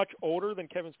Plummer much older than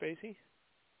Kevin Spacey?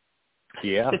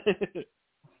 Yeah.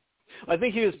 I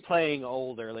think he was playing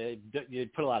older.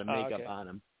 You'd put a lot of makeup on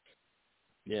him.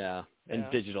 Yeah, and Yeah.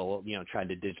 digital, tried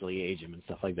to digitally age him and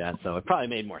stuff like that. So it probably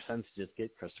made more sense to just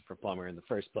get Christopher Plummer in the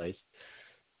first place.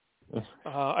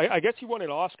 I guess he won an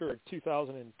Oscar in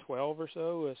 2012 or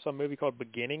so, some movie called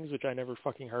Beginnings, which I never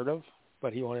fucking heard of,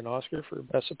 but he won an Oscar for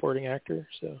Best Supporting Actor.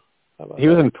 So how about He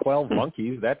was that? in 12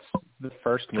 Monkeys. That's the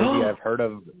first movie I've heard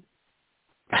of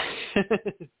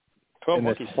 12 in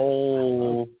this Monkeys.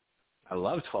 whole... I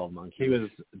love 12 Monkeys. He was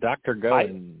Dr.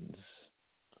 Goins.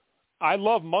 I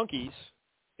love monkeys,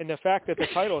 and the fact that the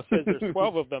title says there's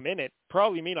 12 of them in it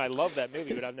probably mean I love that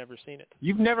movie, but I've never seen it.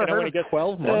 You've never heard of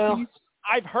 12 Monkeys?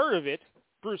 I've heard of it,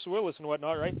 Bruce Willis and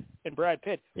whatnot, right? And Brad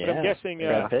Pitt. But I'm guessing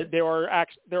Brad Pitt. there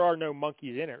are no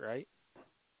monkeys in it, right?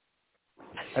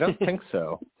 I don't think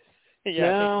so.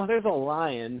 Yeah. No, there's a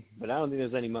lion, but I don't think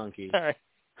there's any monkeys. All right.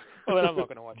 Well, then I'm not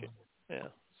going to watch it. Yeah.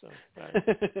 So. All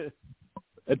right.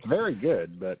 It's very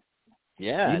good, but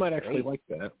yeah, you might actually like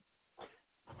that.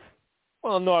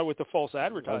 Well, not with the false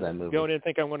advertising. Going in and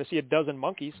think I'm going to see a dozen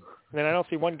monkeys, and then I don't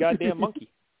see one goddamn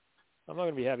monkey. I'm not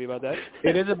going to be happy about that.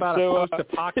 It is about a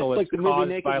post-apocalypse like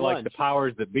caused by like the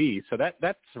powers that be, so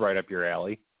that's right up your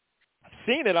alley. I've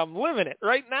seen it. I'm living it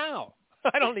right now.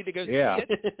 I don't need to go see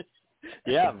it.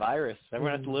 Yeah, virus.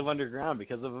 Everyone has to live underground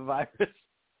because of a virus.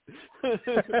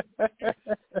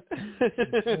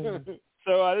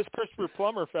 So this Christopher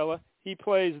Plummer fella, he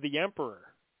plays the Emperor,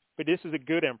 but this is a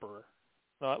good Emperor,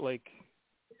 not like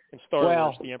in Star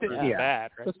Wars the Emperor is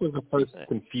bad. Right? This was the first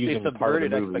confusing part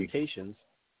of the movie. Expectations.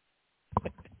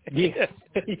 Yeah.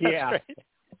 Right.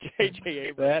 J.J.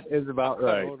 Abrams. That is about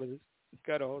right.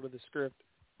 Got a hold of the script.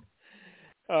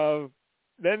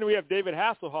 Then we have David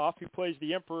Hasselhoff, who plays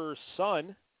the Emperor's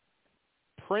son,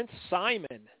 Prince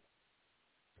Simon.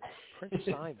 Prince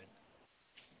Simon.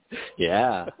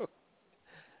 Yeah.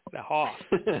 The Hoff.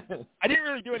 I didn't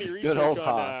really do any research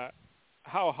on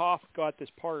how Hoff got this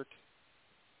part,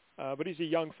 but he's a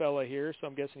young fella here, so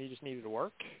I'm guessing he just needed to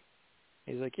work.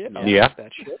 He's like,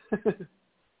 that shit.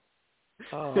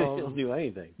 He'll do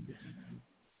anything.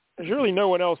 There's really no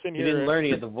one else in here. He didn't learn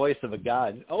he had the voice of a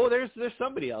god. Oh, there's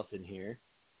somebody else in here.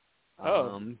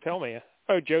 Tell me.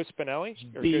 Oh, Joe Spinelli?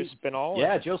 Or Joe Spinell?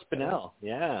 Yeah, Joe Spinell.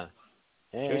 Yeah.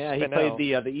 Yeah, he played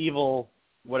the evil,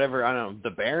 whatever, I don't know,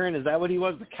 the Baron? Is that what he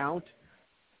was? The Count?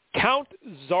 Count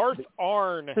Zarth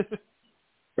Arn.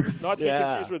 Not to be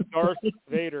confused with Darth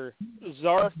Vader.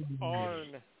 Zarth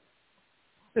Arn.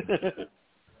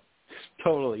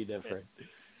 Totally different.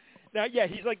 Now, yeah,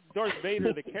 he's like Darth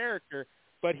Vader, the character,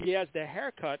 but he has the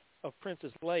haircut of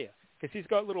Princess Leia because he's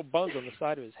got little buns on the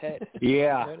side of his head.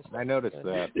 Yeah, I noticed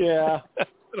that. Yeah. That's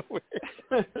a little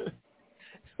weird.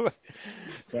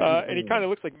 And he kind of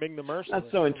looks like Ming the Merciless.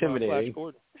 That's so intimidating. Flash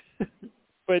Gordon.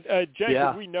 But, Jen,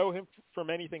 would we know him from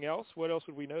anything else? What else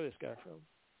would we know this guy from?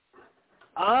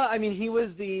 I mean, he was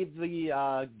the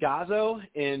Gazzo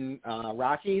in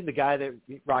Rocky, the guy that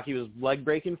Rocky was leg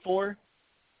breaking for.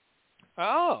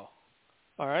 Oh,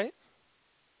 all right.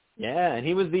 Yeah, and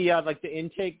he was the like the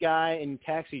intake guy and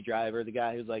Taxi Driver, the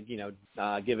guy who's like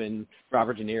giving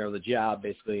Robert De Niro the job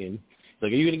basically, and he's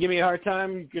like, "Are you gonna give me a hard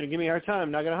time? You're gonna give me a hard time.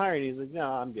 I'm not gonna hire you." He's like,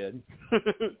 "No, I'm good." He's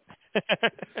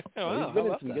been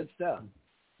in some good stuff.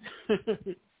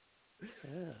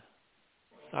 Yeah.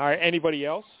 All right. Anybody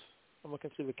else? I'm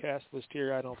looking through the cast list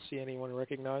here. I don't see anyone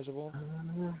recognizable.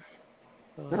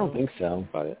 I don't think so.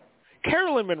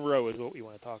 Carolyn Monroe is what we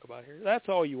want to talk about here. That's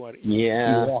all you want to eat.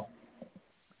 Yeah.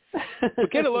 But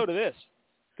get a load of this.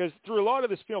 Because through a lot of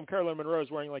this film, Carolyn Monroe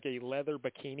is wearing like a leather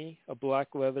bikini, a black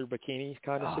leather bikini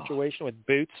kind of situation with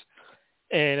boots.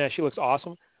 And she looks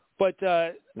awesome. But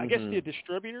I guess the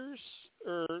distributors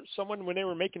or someone, when they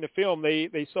were making the film,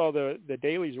 they saw the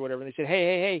dailies or whatever, and they said,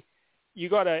 hey, you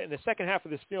got to, in the second half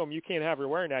of this film, you can't have her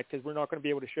wearing that because we're not going to be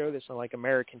able to show this on like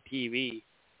American TV.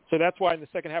 So that's why in the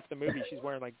second half of the movie, she's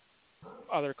wearing like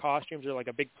other costumes or like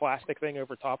a big plastic thing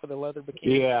over top of the leather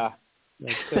bikini. Yeah.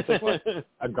 So it's like,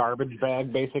 a garbage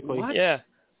bag, basically. What? Yeah.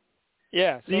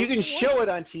 Yeah. So you can show it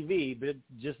on TV, but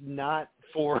just not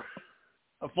for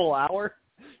a full hour?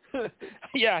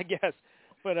 Yeah, I guess.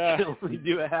 But we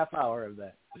do a half hour of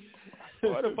that.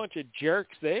 What a bunch of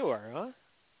jerks they were, huh?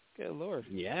 Good Lord.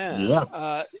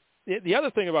 Yeah. The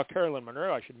other thing about Carolyn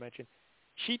Monroe I should mention,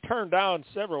 she turned down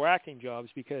several acting jobs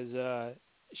because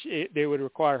they would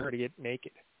require her to get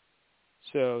naked.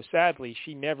 So sadly,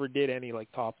 she never did any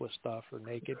like topless stuff or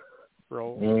naked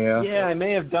roles. Yeah, I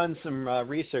may have done some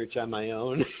research on my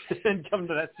own and come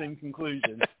to that same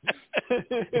conclusion.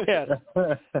 Yeah,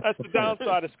 that's the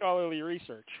downside of scholarly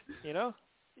research. You know,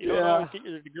 you don't always get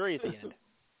your degree at the end.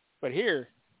 But here,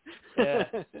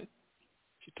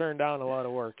 she turned down a lot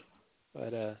of work.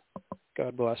 But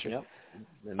God bless her. Yep.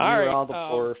 And we were all the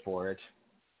poorer for it.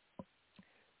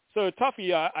 So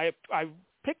Tuffy, I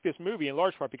picked this movie in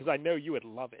large part because I know you would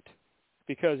love it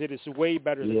because it is way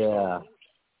better than Star Wars.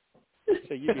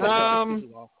 So you'd be like, this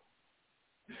is awful.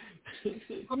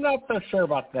 I'm not so sure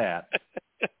about that.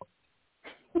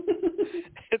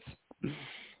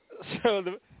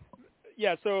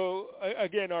 So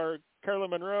again, our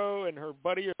Carolyn Monroe and her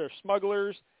buddy are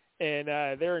smugglers, and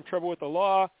they're in trouble with the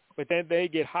law. But then they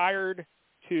get hired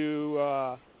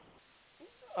to,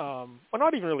 well,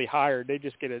 not even really hired. They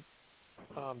just get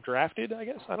drafted, I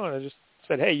guess. I don't know. Just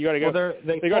said, hey, you got to go. Well,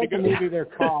 they got to go. Maybe they're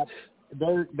caught.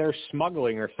 They're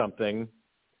smuggling or something,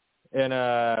 and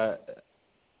I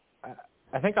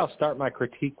think I'll start my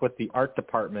critique with the art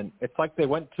department. It's like they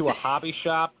went to a hobby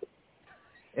shop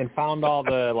and found all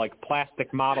the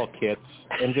plastic model kits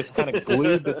and just kind of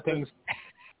glued the things.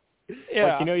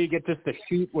 Yeah. Like, you get just the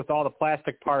sheet with all the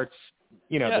plastic parts,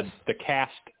 Yes. the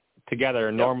cast together.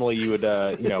 And normally you would,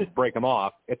 break them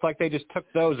off. It's like they just took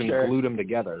those and glued them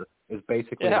together is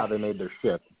basically how they made their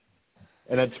ship.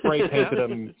 And then spray painted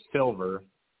them silver.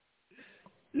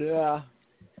 Yeah.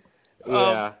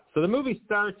 Yeah. So the movie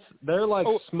starts, they're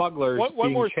smugglers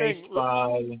being chased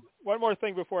by... One more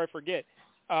thing before I forget.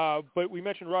 But we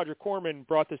mentioned Roger Corman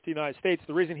brought this to the United States.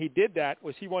 The reason he did that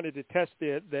was he wanted to test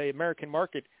the American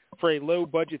market for a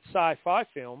low-budget sci-fi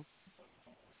film.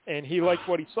 And he liked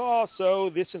what he saw, so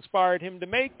this inspired him to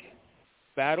make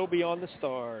Battle Beyond the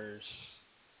Stars.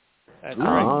 That's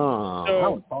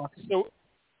right. So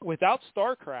without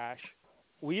Starcrash,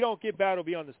 we don't get Battle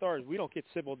Beyond the Stars. We don't get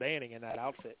Sybil Danning in that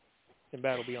outfit in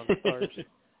Battle Beyond the Stars.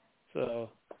 So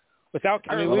without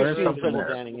Carolyn, we've seen Sybil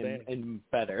Danning and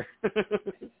better.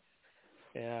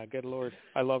 Yeah, good Lord.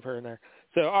 I love her in there.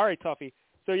 So, all right, Tuffy.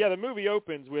 So, yeah, the movie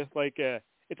opens with,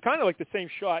 it's kind of like the same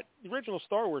shot, the original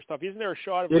Star Wars stuff. Isn't there a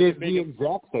shot of it is the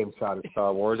exact same shot of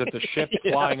Star Wars. It's a ship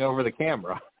flying over the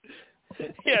camera.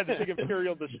 Yeah, the big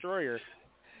Imperial destroyer.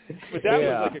 But that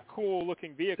was like a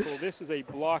cool-looking vehicle. This is a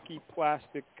blocky,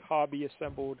 plastic,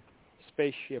 hobby-assembled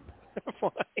spaceship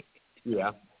flying.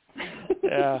 Yeah.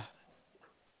 Yeah.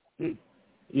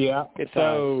 Yeah.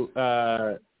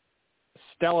 So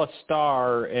Stella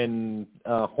Star and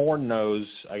Hornnose,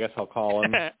 I guess I'll call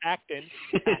him.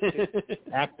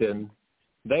 Acton.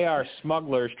 They are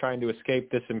smugglers trying to escape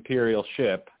this Imperial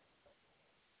ship.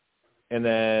 And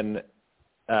then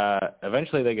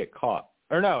eventually they get caught.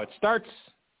 Or no, it starts...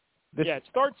 it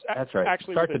starts that's right.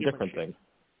 Actually, it starts with a different thing.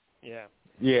 Yeah.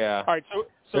 Yeah. All right, so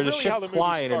there's really a ship how the movie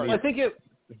flying starts... I think it...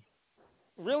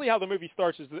 Really how the movie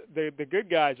starts is the good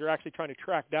guys are actually trying to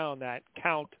track down that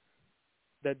Count,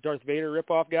 that Darth Vader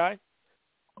ripoff guy.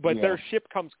 But their ship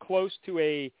comes close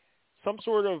to some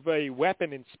sort of a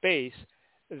weapon in space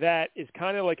that is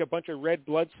kind of like a bunch of red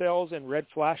blood cells and red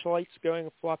flashlights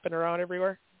flopping around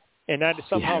everywhere. And that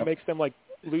somehow makes them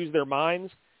lose their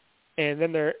minds. And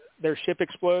then their ship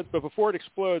explodes. But before it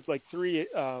explodes, three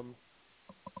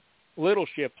little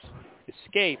ships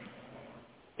escape.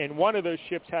 And one of those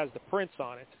ships has the prince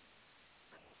on it.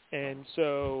 And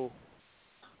so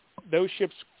those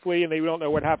ships flee, and they don't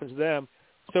know what happens to them.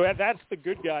 So that's the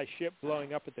good guy ship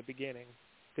blowing up at the beginning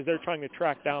because they're trying to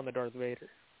track down the Darth Vader.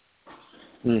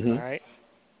 Mm-hmm. All right?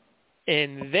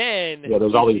 And then... Yeah,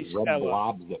 there's all these red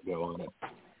blobs that go on it.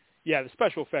 Yeah, the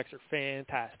special effects are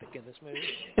fantastic in this movie.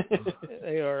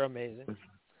 They are amazing.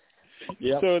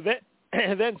 Yep. So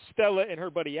then Stella and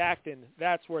her buddy Acton,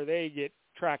 that's where they get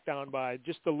tracked down by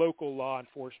just the local law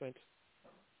enforcement.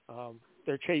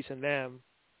 They're chasing them,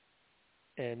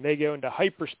 and they go into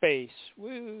hyperspace.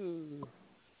 Woo!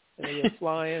 And they go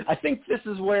flying. I think this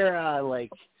is where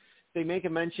they make a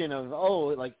mention of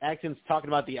Acton's talking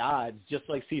about the odds, just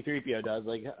like C-3PO does,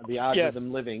 the odds of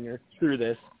them living through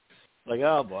this.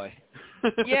 Oh boy.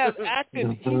 Yeah,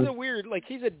 Acton, he's a weird,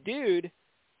 he's a dude,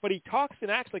 but he talks and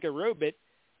acts like a robot,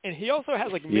 and he also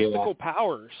has mystical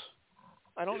powers.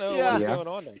 I don't know what's going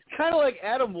on there. Kind of like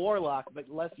Adam Warlock, but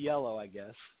less yellow, I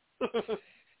guess.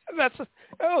 That's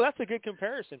a good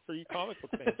comparison for you comic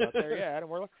book fans out there. Yeah, Adam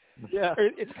Warlock. Yeah.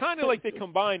 It's kind of like they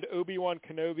combined Obi-Wan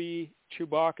Kenobi,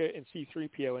 Chewbacca, and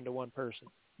C-3PO into one person.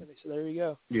 And they said, there you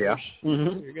go. Yeah.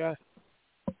 There's your guy.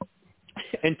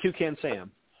 And Toucan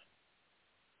Sam.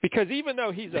 Because even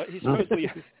though he's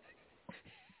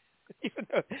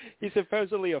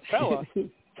supposedly a fella,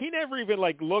 he never even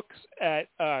looks at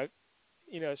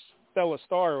Stella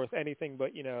Star with anything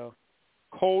but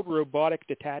cold robotic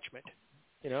detachment.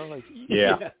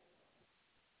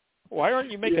 Why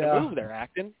aren't you making a move there,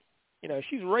 Acton?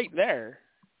 She's right there,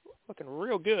 looking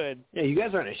real good. Yeah, you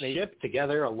guys are on a ship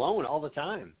together alone all the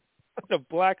time. The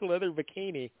black leather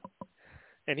bikini.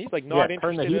 And he's not interested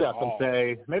turn the heat at up all. and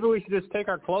say, maybe we should just take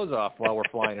our clothes off while we're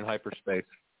flying in hyperspace.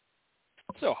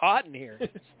 It's so hot in here,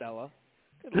 Stella.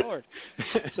 Good Lord.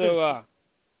 So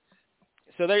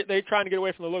they're trying to get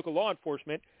away from the local law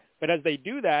enforcement, but as they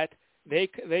do that,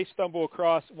 they stumble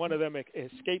across one of them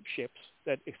escape ships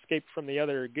that escaped from the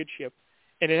other good ship,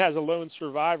 and it has a lone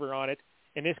survivor on it,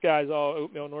 and this guy's all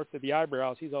oatmeal north of the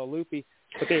eyebrows. He's all loopy,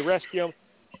 but they rescue him.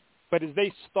 But as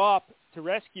they stop to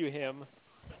rescue him,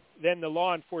 then the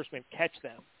law enforcement catch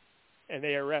them, and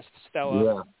they arrest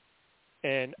Stella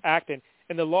and Acton.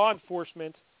 And the law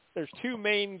enforcement, there's two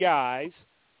main guys.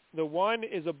 The one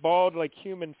is a bald, like,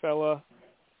 human fella.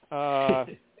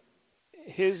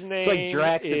 His name it's like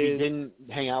Drax is... if he didn't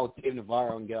hang out with Dave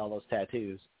Navarro and get all those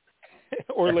tattoos.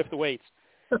 or lift the weights.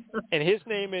 And his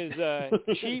name is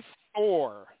Chief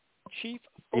Thor. Chief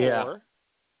Thor,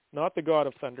 not the God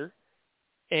of Thunder.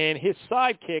 And his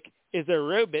sidekick is a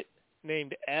robot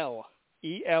named L.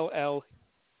 E-L-L-E-L-L-E.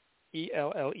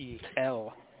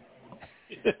 L.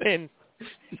 And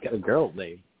he's got a girl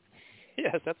name.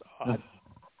 Yes, that's odd.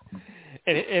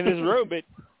 And this robot,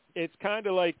 it's kind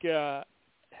of like,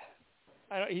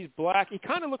 he's black. He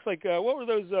kind of looks like, what were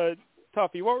those,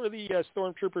 Tuffy, what were the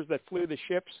stormtroopers that flew the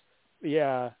ships? They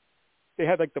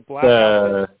had like the black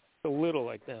outfits. A little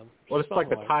like them. Well, it's like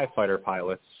the TIE fighter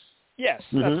pilots. Yes,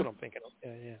 that's what I'm thinking of.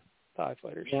 Yeah, TIE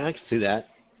fighters. Yeah, I can see that.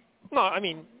 No, I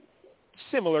mean,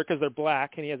 similar because they're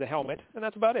black and he has a helmet, and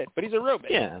that's about it. But he's a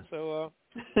robot. Yeah. So,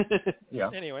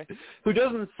 anyway. Who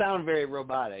doesn't sound very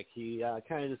robotic. He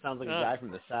kind of just sounds like a guy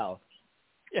from the South.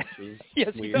 Yeah.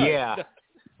 Yes, he does. Yeah.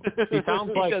 He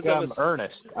sounds like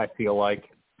Ernest, I feel like.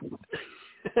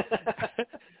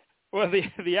 Well,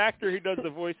 the actor who does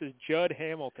the voice is Judd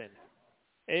Hamilton.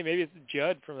 Hey, maybe it's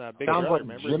Judd from that Big Sounds Brother.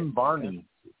 like Remember? Jim Barney.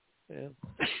 Yeah.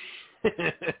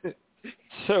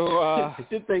 So I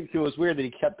did think it was weird that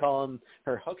he kept calling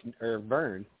her Hook or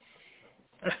Vern.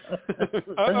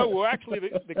 Well, actually,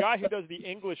 the guy who does the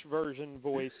English version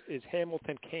voice is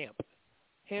Hamilton Camp.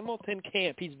 Hamilton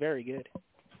Camp. He's very good.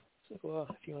 So,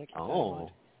 if you want to keep that in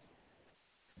mind.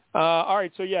 All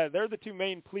right, so they're the two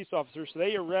main police officers. So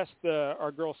they arrest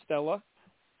our girl Stella,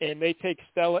 and they take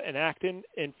Stella and Acton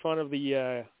in front of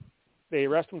they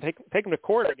arrest them, take them to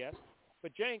court, I guess.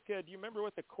 But Jank, do you remember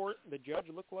what the judge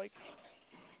looked like?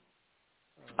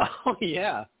 Oh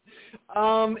yeah,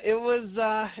 it was.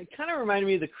 It kind of reminded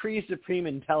me of the Kree Supreme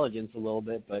Intelligence a little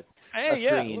bit, but a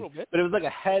little bit. But it was like a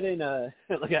head in a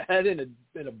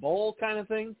bowl kind of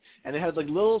thing, and it had like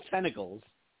little tentacles.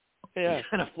 Yeah,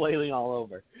 kind of flailing all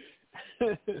over.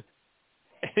 and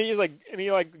he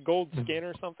like gold skin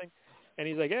or something, and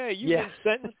he's like, "Hey, you've been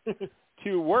sentenced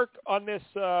to work on this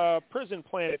prison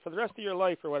planet for the rest of your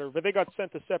life or whatever." But they got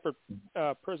sent to separate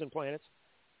prison planets.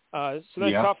 So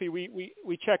then, Coffee,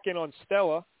 we check in on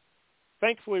Stella.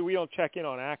 Thankfully, we don't check in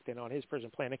on Acton on his prison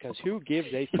planet because who gives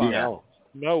a fuck?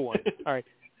 No one. All right.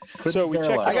 So we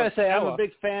check. I gotta say, I'm a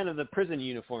big fan of the prison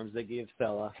uniforms they gave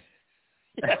Stella.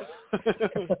 Yes.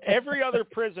 Every other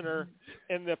prisoner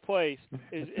in the place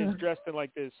is dressed in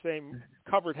like this same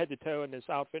covered head to toe in this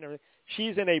outfit and everything.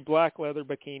 She's in a black leather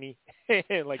bikini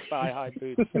and like thigh-high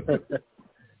boots.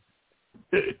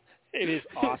 It is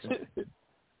awesome.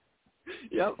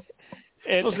 Yep.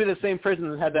 It's supposed to be the same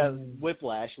person that had that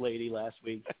whiplash lady last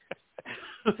week.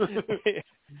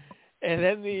 And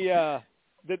then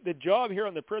the job here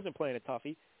on the prison planet,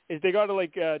 Tuffy, is they got to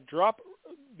like drop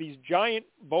these giant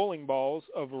bowling balls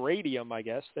of radium, I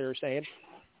guess they were saying.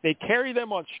 They carry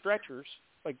them on stretchers,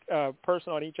 like a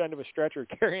person on each end of a stretcher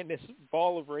carrying this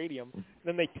ball of radium.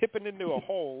 Then they tip it into a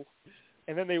hole,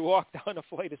 and then they walk down a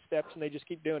flight of steps, and they just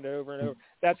keep doing it over and over.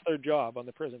 That's their job on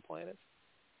the prison planet.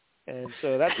 And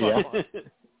so that's not fun.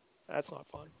 That's not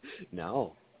fun.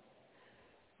 No.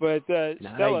 But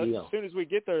Stella, ideal. as soon as we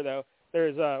get there, though,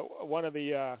 there's one of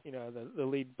the the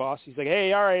lead boss. He's like,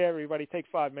 "Hey, all right, everybody, take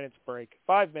 5 minutes break.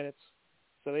 5 minutes."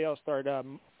 So they all start,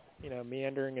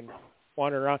 meandering and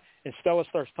wandering around. And Stella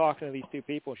starts talking to these two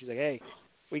people. She's like, "Hey,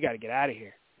 we got to get out of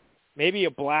here. Maybe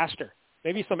a blaster,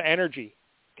 maybe some energy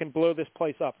can blow this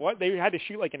place up." What? They had to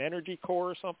shoot like an energy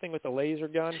core or something with a laser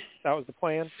gun? That was the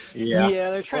plan? Yeah,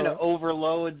 they're trying to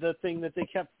overload the thing that they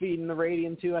kept feeding the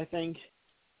radium to, I think,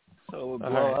 so it would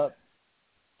blow up.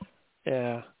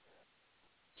 Yeah.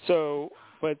 So,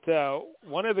 but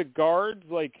one of the guards,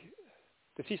 like,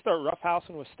 does he start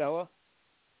roughhousing with Stella?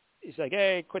 He's like,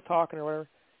 "Hey, quit talking," or whatever.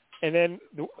 And then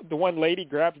the one lady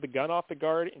grabs the gun off the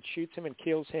guard and shoots him and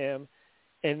kills him.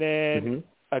 And then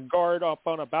a guard up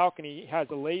on a balcony has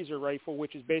a laser rifle,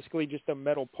 which is basically just a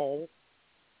metal pole.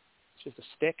 It's just a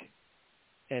stick.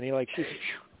 And he, like, shoots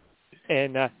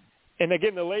it. And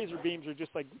again, the laser beams are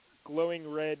just, like,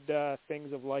 glowing red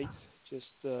things of light. Just,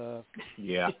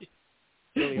 yeah.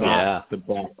 Really yeah, the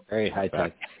ball. Very high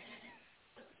tech.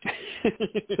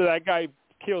 So that guy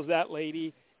kills that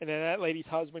lady, and then that lady's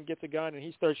husband gets a gun, and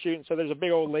he starts shooting. So there's a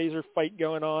big old laser fight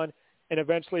going on, and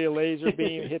eventually a laser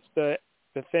beam hits the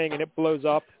thing, and it blows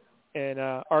up, and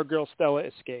our girl Stella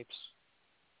escapes.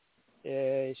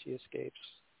 Yay, she escapes.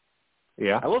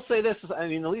 Yeah. I will say this, I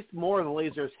mean, at least more of the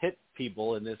lasers hit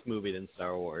people in this movie than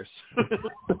Star Wars.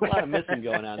 A lot of missing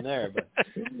going on there, but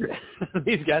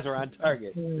these guys are on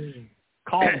target.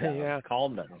 Calm down. Yeah.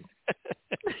 Calm down.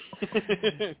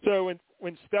 So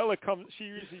when Stella comes,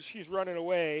 she's running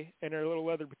away in her little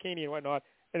leather bikini and whatnot,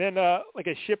 and then like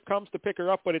a ship comes to pick her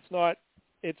up, but it's not.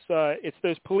 It's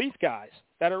those police guys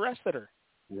that arrested her.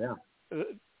 Yeah.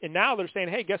 And now they're saying,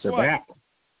 hey, guess They're what? back.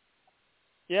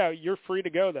 Yeah, you're free to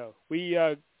go, though. We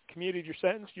commuted your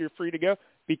sentence. You're free to go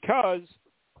because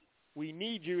we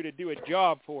need you to do a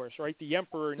job for us, right? The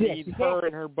Emperor needs her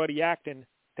and her buddy Acton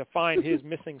to find his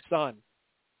missing son.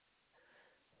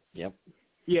 Yep.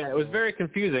 Yeah, it was very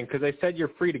confusing because they said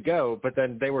you're free to go, but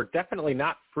then they were definitely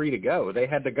not free to go. They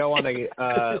had to go on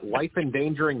a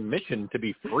life-endangering mission to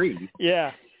be free.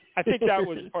 Yeah, I think that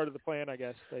was part of the plan, I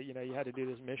guess, that, you had to do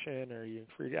this mission or you're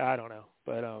free. I don't know.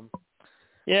 But,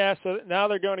 yeah, so now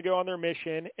they're going to go on their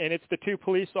mission, and it's the two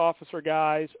police officer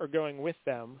guys are going with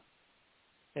them.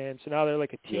 And so now they're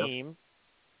like a team. Yep.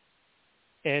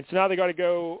 And so now they got to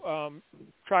go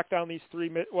track down these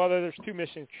there's two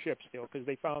missing ships still because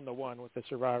they found the one with the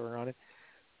survivor on it.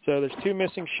 So there's two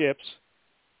missing ships.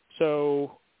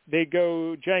 So they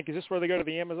go, Jank, is this where they go to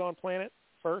the Amazon planet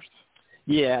first?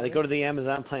 Yeah, they go to the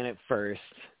Amazon planet first.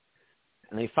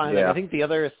 And they find I think the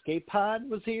other escape pod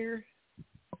was here.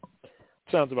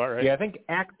 Sounds about right. Yeah, I think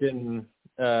Acton,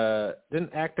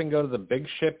 didn't Acton go to the big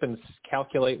ship and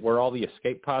calculate where all the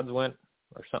escape pods went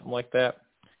or something like that?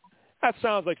 That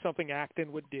sounds like something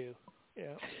Acton would do.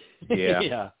 Yeah. Yeah.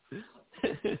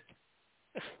 Yeah.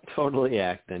 Totally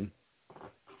Acton.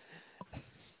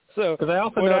 So, because I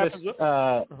also noticed,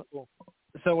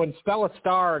 so when Stella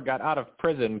Starr got out of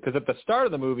prison, because at the start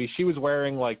of the movie she was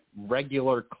wearing like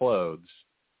regular clothes.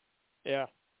 Yeah.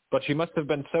 But she must have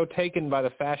been so taken by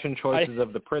the fashion choices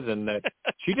of the prison that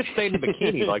she just stayed in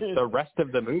bikini like the rest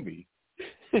of the movie.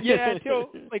 Yeah,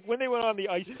 until like when they went on the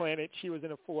ice planet, she was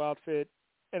in a full outfit.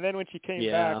 And then when she came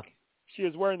back, she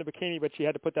was wearing the bikini, but she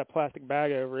had to put that plastic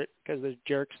bag over it because there's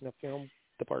jerks in the film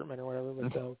department or whatever.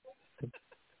 But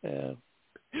yeah,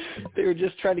 they were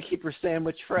just trying to keep her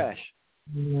sandwich fresh.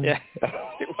 Yeah,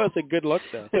 it was a good look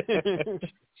though.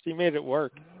 She made it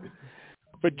work.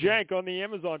 But Jank, on the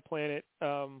Amazon planet,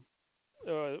 tell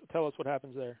us what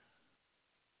happens there.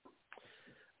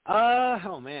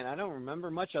 Oh man, I don't remember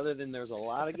much other than there's a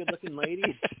lot of good-looking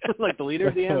ladies. Like the leader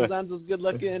of the Amazons was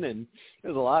good-looking, and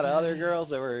there's a lot of other girls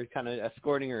that were kind of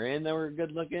escorting her in that were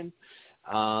good-looking.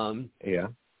 Yeah.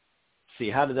 See,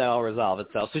 how did that all resolve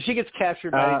itself? So she gets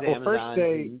captured by these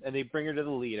Amazons, and they bring her to the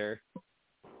leader.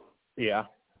 Yeah.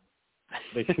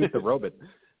 They shoot the robot.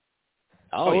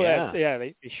 Oh yeah. Yeah,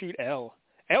 they shoot Elle.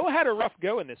 Elle had a rough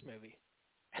go in this movie.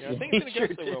 Things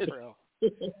didn't go so well for Elle.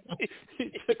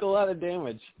 He took a lot of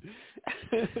damage.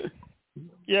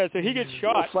 Yeah, so he gets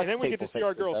shot, and then we get to see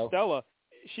our girl Stella.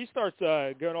 She starts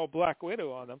going all Black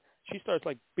Widow on them. She starts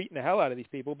like beating the hell out of these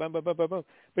people, boom, boom, boom, boom, boom.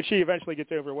 But she eventually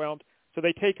gets overwhelmed. So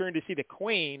they take her in to see the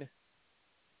Queen,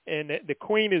 and the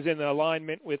Queen is in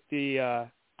alignment with the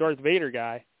Darth Vader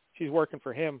guy. She's working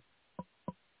for him.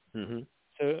 Mm-hmm.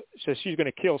 So she's going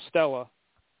to kill Stella.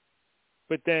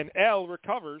 But then Elle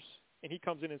recovers, and he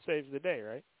comes in and saves the day,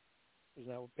 right? Isn't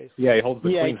that what basically? Yeah, he holds the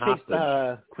Queen he takes,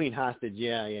 hostage. Queen hostage.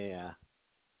 Yeah.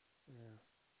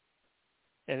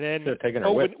 And then should have taken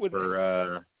her whip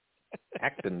for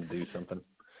Acton to do something.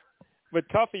 But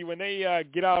Tuffy, when they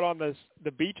get out on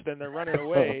the beach, then they're running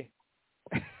away.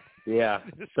 Yeah,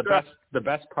 the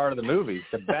best part of the movie,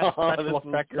 the best special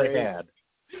effect they had.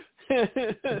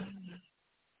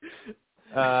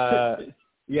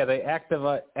 Yeah, they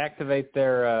activate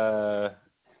their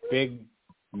big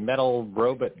metal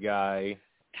robot guy.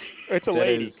 It's a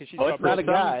lady because she's it's not a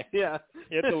guy. Yeah,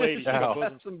 it's a lady. She's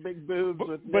got some big boobs.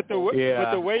 But the way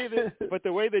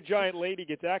the giant lady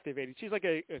gets activated, she's like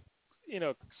a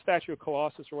statue of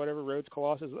Colossus or whatever, Rhodes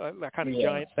Colossus, that kind of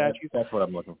giant statue. That's what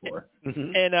I'm looking for.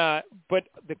 And but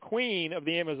the Queen of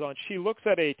the Amazon, she looks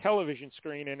at a television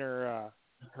screen in her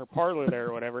parlor there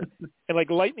or whatever, and like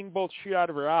lightning bolts shoot out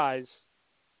of her eyes,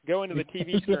 go into the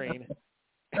TV screen.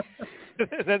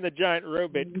 And then the giant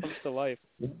robot comes to life.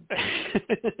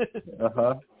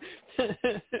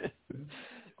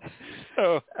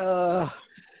 So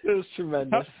it was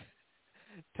tremendous.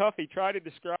 Tuffy, try to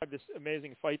describe this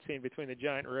amazing fight scene between the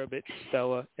giant robot,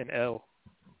 Stella, and Elle.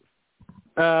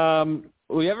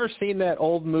 We ever seen that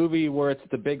old movie where it's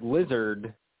the big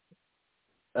lizard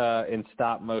in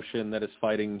stop motion that is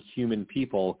fighting human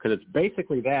people, because it's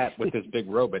basically that with this big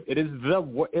robot.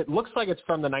 It looks like it's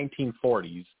from the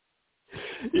 1940s.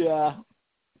 Yeah.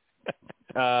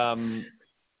 I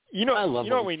love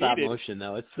what we stop needed? motion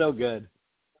though. It's so good.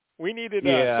 We needed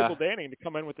Sybil Danning to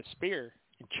come in with a spear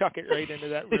and chuck it right into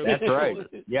that robot. That's right.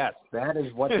 Yes, that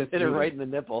is what this Hit is. it right in the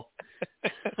nipple.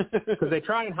 Because they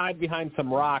try and hide behind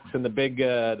some rocks, and the big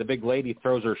lady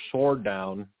throws her sword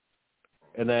down,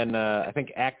 and then I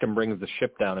think Acton brings the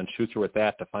ship down and shoots her with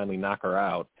that to finally knock her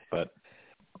out. But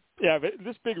but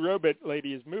this big robot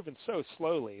lady is moving so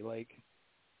slowly, like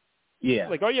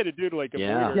all you had to do to avoid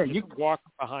her, you walk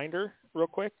behind her real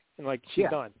quick, and she's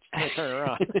done. She's gonna turn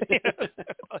around.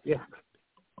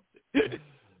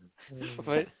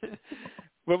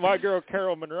 But my girl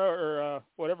Carol Monroe, or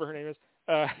whatever her name is,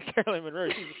 Carolyn Monroe,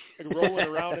 she's rolling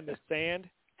around in the sand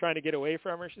trying to get away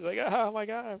from her. She's like, "Oh my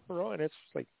God, I'm rolling." It's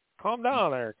just calm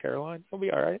down there, Caroline. You'll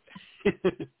be all right.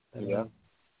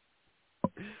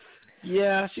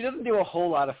 Yeah, she doesn't do a whole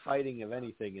lot of fighting of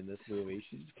anything in this movie.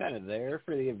 She's just kind of there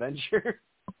for the adventure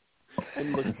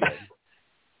and looks good.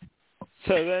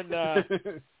 So then,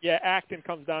 Acton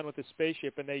comes down with the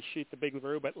spaceship, and they shoot the big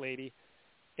robot lady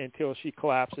until she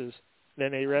collapses.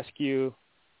 Then they rescue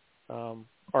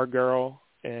our girl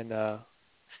and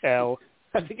Elle.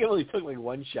 I think it only took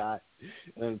one shot,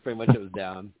 and then pretty much it was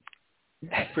down.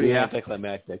 Pretty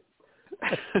anticlimactic.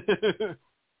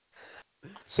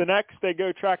 So next, they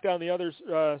go track down the other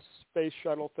space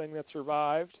shuttle thing that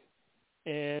survived,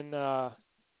 and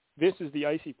this is the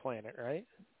icy planet, right?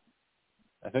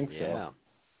 I think so. Yeah.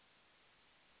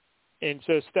 And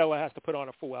so Stella has to put on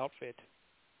a full outfit.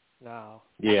 No.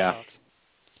 Yeah.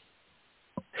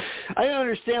 I don't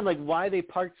understand why they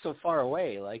parked so far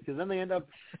away. Because then they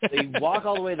walk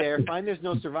all the way there, find there's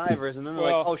no survivors, and then they're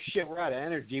oh shit, we're out of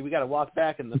energy. We got to walk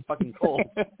back in the fucking cold.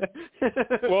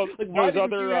 Well, why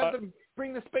didn't you have them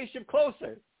bring the spaceship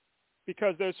closer?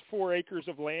 Because those 4 acres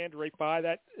of land right by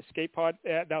that escape pod,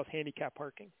 that was handicap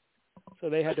parking. So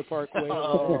they had to park way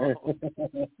over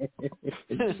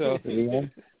there. So,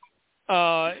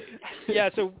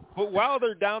 but while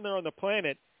they're down there on the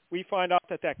planet, we find out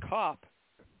that cop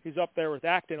who's up there with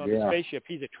Acton on the spaceship,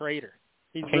 he's a traitor.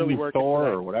 He's King really working Thor for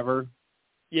that. Or whatever.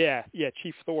 Yeah,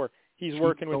 Chief Thor. He's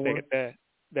working with the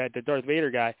Darth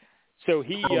Vader guy. So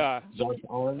he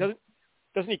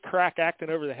doesn't he crack Acton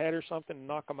over the head or something and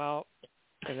knock him out?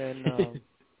 And then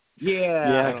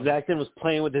because Acton was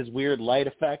playing with his weird light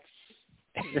effects.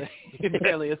 He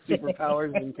apparently has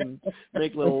superpowers and can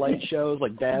make little light shows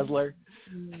like Dazzler.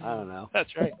 I don't know.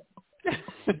 That's right.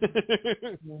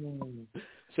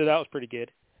 So that was pretty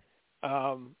good.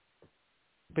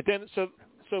 But then, so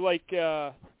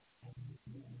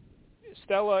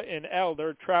Stella and Elle,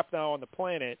 they're trapped now on the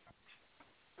planet,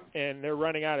 and they're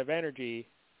running out of energy.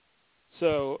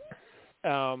 So,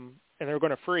 and they're going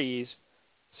to freeze.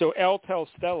 So Elle tells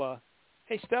Stella,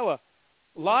 "Hey, Stella,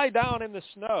 lie down in the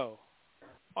snow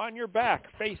on your back,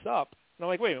 face up." And I'm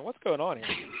like, wait a minute, what's going on here?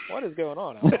 What is going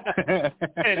on?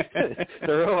 The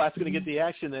robot's going to get the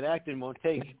action that Acton won't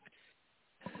take.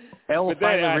 Elle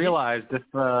finally realized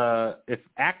if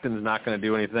Acton's not going to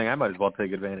do anything, I might as well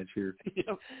take advantage here.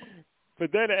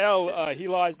 But then Elle, he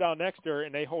lies down next to her,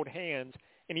 and they hold hands,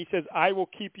 and he says, "I will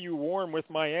keep you warm with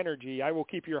my energy. I will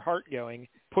keep your heart going,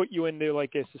 put you into a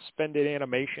suspended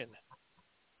animation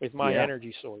with my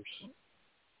energy source."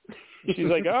 She's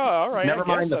like, "Oh, all right." Never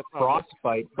mind the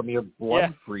frostbite from your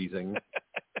blood freezing.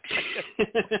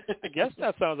 I guess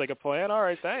that sounds like a plan. All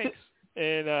right, thanks.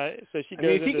 And so she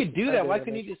goes. If he could do that, why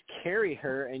couldn't he just carry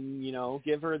her and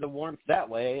give her the warmth that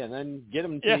way, and then get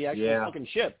him to the actual fucking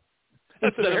ship?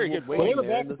 That's a very good way. They were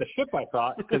back at the ship, I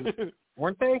thought,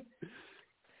 weren't they?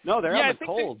 No, they're out in the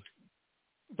cold.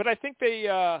 But I think they,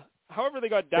 however, they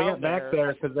got down there. They got back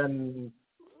there because then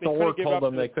Thor told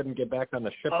them they couldn't get back on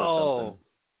the ship or something.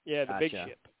 Yeah, the big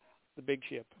ship. The big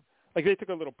ship. They took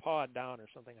a little pod down or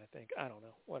something, I think. I don't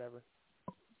know. Whatever.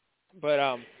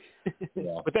 But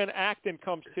but then Acton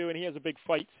comes to, and he has a big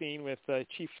fight scene with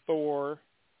Chief Thor.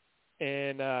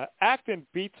 And Acton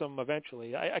beats him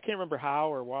eventually. I can't remember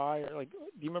how or why. Or do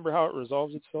you remember how it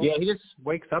resolves itself? Yeah, he just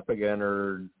wakes up again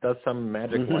or does some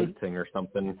magic light thing or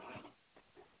something.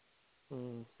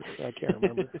 I can't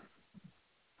remember.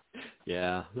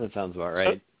 Yeah, that sounds about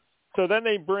right. So then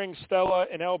they bring Stella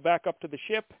and Elle back up to the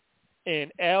ship, and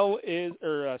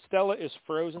Stella is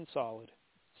frozen solid.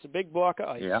 It's a big block of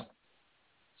ice. Yeah.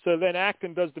 So then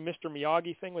Acton does the Mr.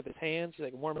 Miyagi thing with his hands.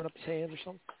 He's warming up his hands or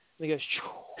something. And he goes,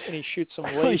 and he shoots some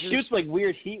lasers. He shoots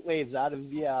weird heat waves out of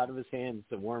his hands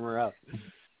to warm her up.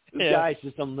 This guy's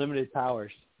just unlimited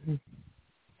powers.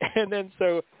 And then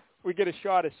so we get a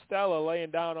shot of Stella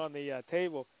laying down on the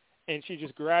table, and she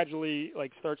just gradually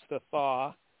like starts to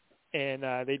thaw, and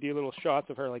they do little shots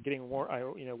of her like getting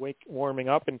warming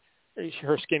up, and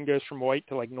her skin goes from white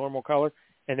to like normal color,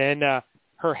 and then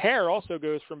her hair also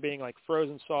goes from being like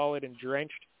frozen solid and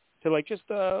drenched to like just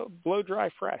blow dry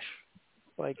fresh,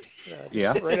 like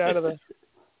right out of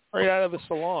the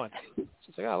salon. So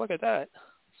it's like, oh, look at that.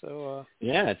 So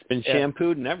it's been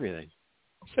shampooed and everything.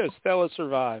 So Stella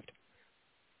survived.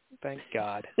 Thank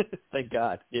God. Thank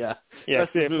God. Yeah. Yeah.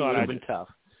 If not, would have been tough.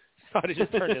 I'd have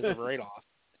just turned this right off.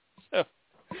 So,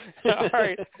 all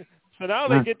right. So now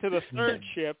they get to the third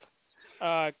ship.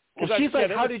 She's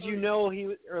like, how did you know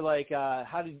he, or like,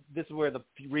 this is where the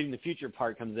reading the future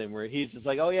part comes in, where he's just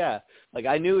like, oh yeah, like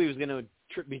I knew he was going to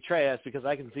betray us because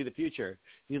I can see the future.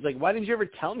 And he's like, why didn't you ever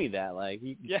tell me that? Like,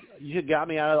 you had got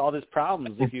me out of all these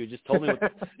problems if you had just told me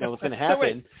what's going to happen. So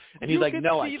wait, and he's like,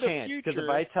 no, I can't, because if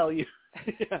I tell you.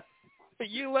 But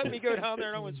you let me go down there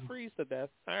and almost freeze to death.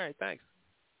 All right, thanks.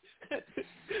 But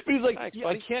he's like, thanks,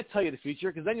 I can't tell you the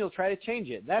future because then you'll try to change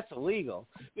it. That's illegal.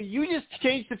 But you just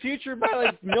changed the future by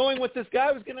like knowing what this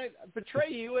guy was going to betray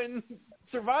you and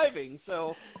surviving.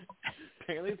 So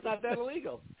apparently it's not that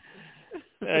illegal.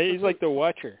 He's like the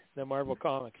Watcher, the Marvel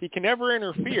Comics. He can never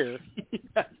interfere,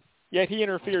 yet he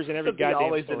interferes in every goddamn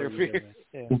always story. Interferes.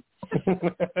 Yeah.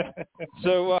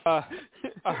 So, all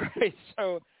right.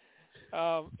 So,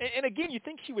 and again, you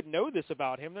think she would know this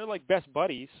about him. They're like best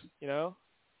buddies, you know.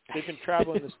 They've been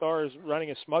traveling the stars running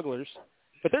as smugglers.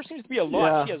 But there seems to be a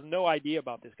lot. She has no idea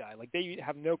about this guy. Like, they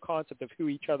have no concept of who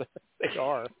each other they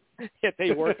are, yet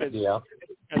they work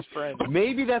as friends.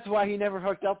 Maybe that's why he never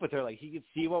hooked up with her. Like, he could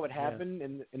see what would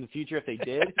happen in the future if they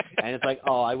did. And it's like,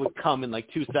 oh, I would come in like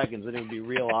 2 seconds, and it would be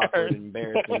real awkward and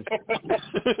embarrassing.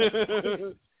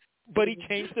 But he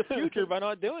changed the future by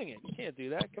not doing it. You can't do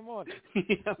that. Come on.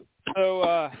 Yeah.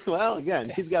 So, well,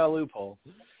 again, he's got a loophole.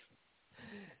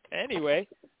 Anyway,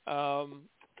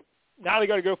 now they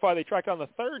got to go find. They track down the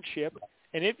third ship,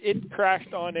 and it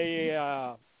crashed on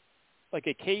a like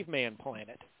a caveman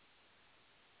planet.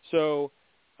 So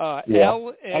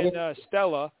Elle and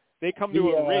Stella, they come to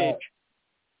a ridge.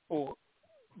 Oh,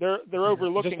 they're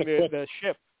overlooking the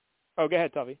ship. Oh, go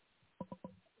ahead, Tubby.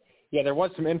 Yeah, there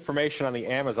was some information on the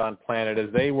Amazon planet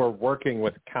as they were working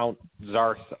with Count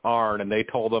Zarth Arn, and they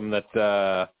told them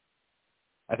that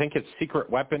I think his secret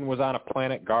weapon was on a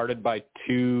planet guarded by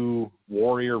 2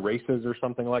 warrior races or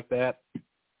something like that.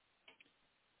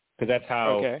 Because that's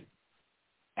how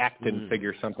Acton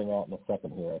figures something out in a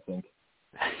second here, I think.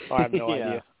 Oh, I have no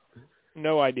idea.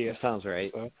 No idea. That sounds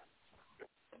right.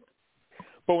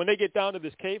 But when they get down to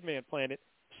this caveman planet,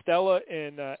 Stella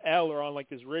and Elle are on like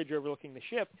this ridge overlooking the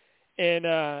ship. And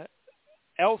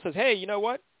Elle says, hey, you know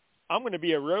what? I'm going to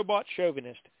be a robot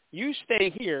chauvinist. You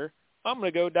stay here. I'm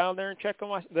going to go down there and check on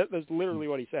my... That's literally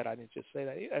what he said. I didn't just say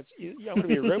that. I'm going to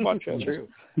be a robot chauvinist.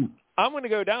 I'm going to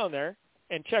go down there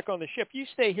and check on the ship. You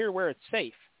stay here where it's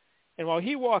safe. And while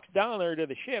he walks down there to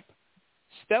the ship,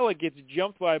 Stella gets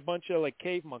jumped by a bunch of like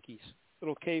cave monkeys.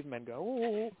 Little cavemen go,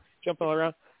 ooh, jumping all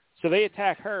around. So they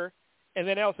attack her. And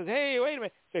then Elle says, hey, wait a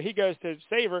minute. So he goes to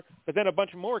save her. But then a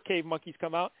bunch of more cave monkeys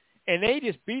come out. And they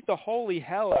just beat the holy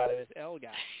hell out of this Elle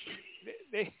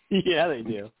guy. Yeah, they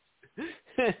do.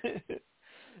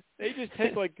 They just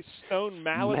take like stone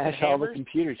mallets and mash hammers. all the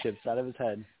computer chips out of his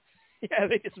head. Yeah,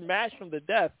 they just mash him to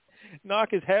death,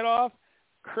 knock his head off,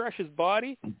 crush his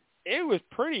body. It was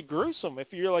pretty gruesome if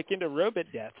you're like into robot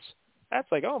deaths.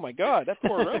 That's like, oh my God, that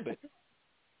poor robot.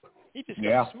 He just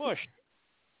got smushed.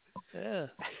 Yeah.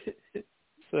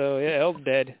 So yeah, Elle's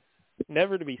dead,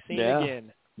 never to be seen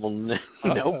again. Well,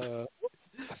 nope.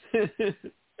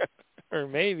 Or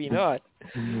maybe not.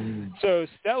 So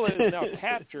Stella is now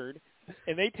captured,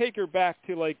 and they take her back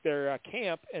to like their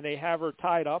camp, and they have her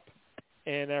tied up,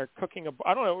 and they're cooking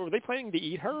I don't know. Were they planning to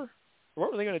eat her?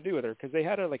 What were they going to do with her? Because they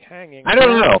had her like hanging. I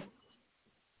don't know.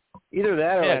 Either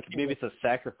that, or like maybe it's a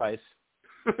sacrifice.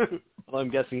 Well, I'm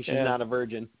guessing she's not a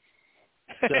virgin.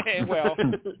 So. Well,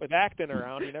 with Acton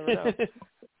around, you never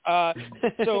know.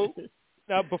 So.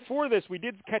 Now, before this, we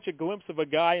did catch a glimpse of a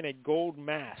guy in a gold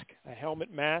mask, a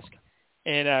helmet mask,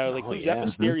 and who's that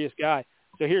mysterious guy?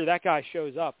 So here, that guy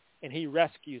shows up, and he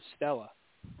rescues Stella,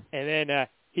 and then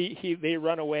they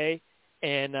run away,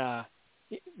 and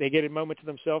they get a moment to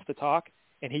themselves to talk,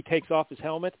 and he takes off his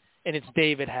helmet, and it's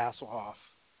David Hasselhoff.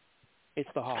 It's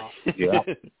the Hoff.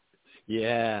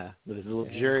 Yeah, with his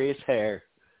luxurious hair.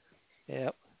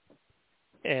 Yep.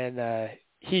 And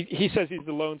he says he's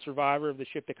the lone survivor of the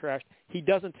ship that crashed. He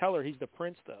doesn't tell her he's the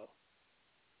prince, though.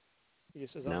 He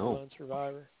just says, I'm the lone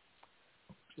survivor.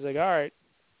 She's like, all right.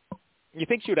 You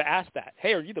think she would have asked that?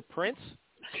 Hey, are you the prince?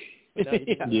 But no, he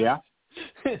didn't. Yeah.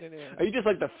 Are you just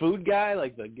like the food guy,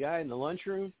 like the guy in the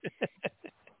lunchroom?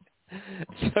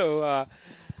 So,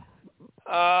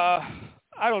 I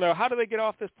don't know. How do they get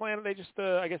off this planet? They just,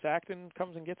 I guess Acton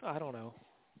comes and gets. I don't know.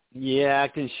 Yeah,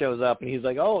 Acton shows up and he's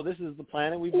like, "Oh, this is the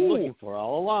planet we've been looking for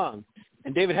all along."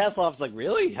 And David Hasselhoff's like,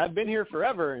 "Really? I've been here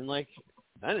forever." And like,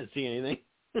 I didn't see anything.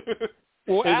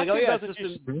 Well, so he's like, "Oh yeah, doesn't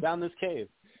it's just down this cave."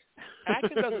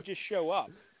 Acton doesn't just show up.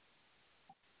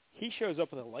 He shows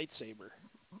up with a lightsaber.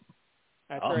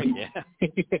 That's right. Yeah.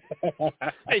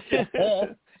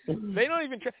 They don't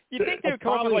even try. You think they would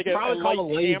come up with like a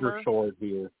laser hammer? sword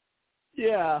here.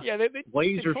 Yeah. Yeah, they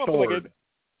Laser come sword. Up with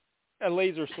like a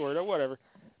laser sword or whatever.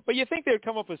 But you think they would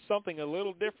come up with something a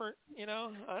little different, you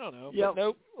know? I don't know. Yep. But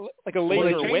nope, like a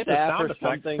laser they whip. changed the sound or effects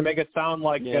something. to make it sound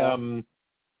like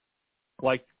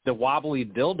the wobbly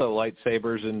dildo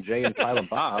lightsabers in Jay and Silent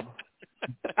Bob.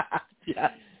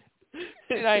 Yeah.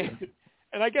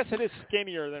 And I guess it is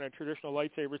skinnier than a traditional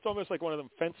lightsaber. It's almost like one of them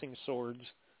fencing swords,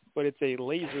 but it's a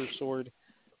laser sword.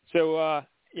 So,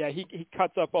 he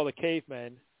cuts up all the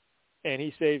cavemen, and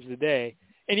he saves the day.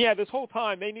 And, this whole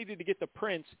time they needed to get the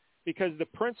prince because the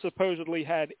prince supposedly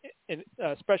had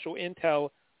special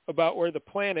intel about where the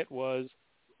planet was,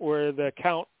 where the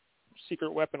Count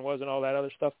secret weapon was, and all that other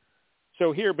stuff.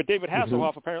 So here, but David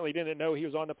Hasselhoff apparently didn't know he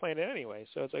was on the planet anyway.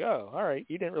 So it's like, oh, all right,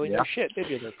 you didn't really know shit, did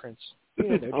you, there, Prince?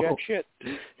 You didn't know jack shit.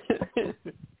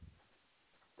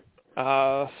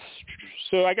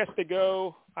 So I guess they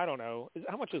go. I don't know.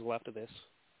 How much is left of this?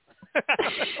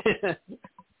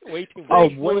 Way too much. Oh,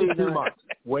 way too much.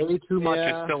 Way too much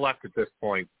is still left at this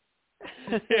point.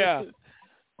 Yeah.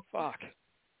 Fuck.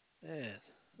 Man,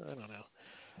 I don't know.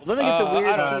 Well, then they get the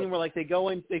weird scene where like they go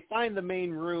in, they find the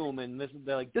main room, and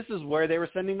they're like, this is where they were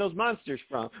sending those monsters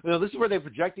from. No, this is where they're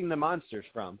projecting the monsters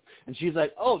from. And she's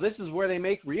like, oh, this is where they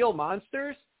make real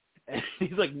monsters? And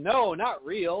he's like, no, not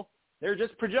real. They're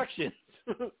just projections.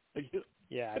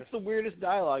 Yeah, that's the weirdest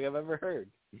dialogue I've ever heard.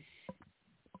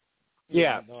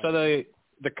 Yeah, so the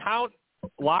Count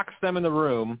locks them in the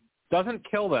room, doesn't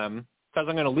kill them, says,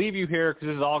 I'm going to leave you here because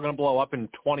this is all going to blow up in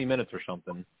 20 minutes or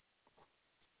something.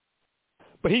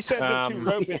 But he sends in 2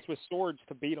 robots with swords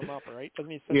to beat them up, right? Doesn't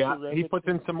he send 2 robots? He puts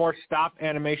in some more stop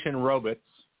animation robots.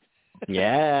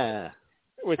 Yeah.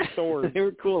 With swords. They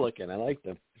were cool looking. I liked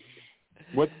them.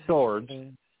 With swords.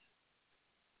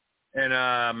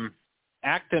 And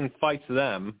Acton fights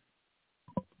them.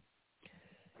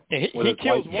 And he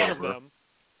kills one of them.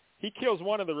 He kills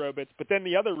one of the robots, but then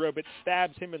the other robot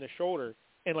stabs him in the shoulder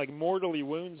and like mortally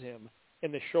wounds him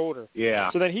in the shoulder.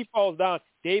 Yeah. So then he falls down.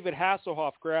 David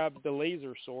Hasselhoff grabs the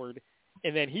laser sword,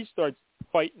 and then he starts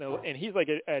fighting. And he's like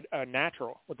a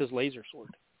natural with his laser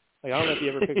sword. Like I don't know if you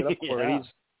ever picked it up before. Yeah.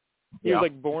 He was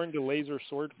like born to laser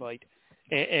sword fight,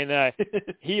 and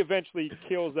he eventually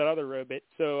kills that other robot.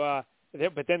 So,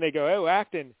 but then they go, "Oh,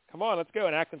 Acton, come on, let's go."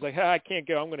 And Acton's like, I can't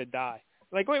go. I'm going to die.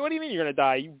 I'm like, wait, what do you mean you're going to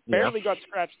die? You barely got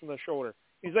scratched in the shoulder.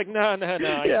 He's like, no, I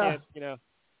can't.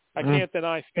 I can't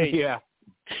deny fate. Yeah.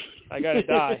 I got to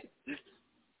die.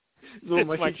 So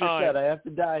my teacher said I have to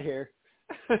die here.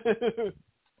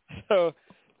 So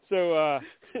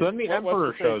then the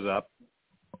Emperor shows up.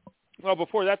 Well,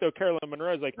 before that, though, Carolyn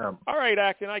Monroe's like, all right,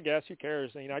 Acton, I guess. Who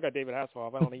cares? I got David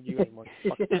Hasselhoff. I don't need you anymore.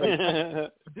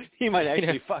 He might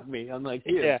actually fuck me, unlike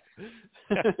you. Yeah.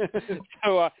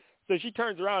 So she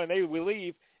turns around, and we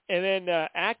leave. And then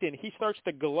Acton, he starts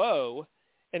to glow.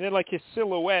 And then, like, his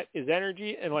silhouette is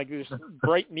energy, and, like, there's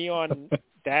bright neon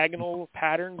diagonal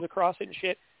patterns across it and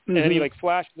shit. And then he, like,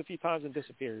 flashes a few times and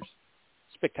disappears.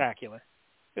 Spectacular.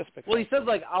 Just spectacular. Well, he says,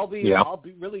 like, I'll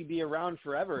really be around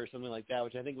forever or something like that,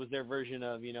 which I think was their version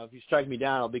of, if you strike me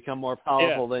down, I'll become more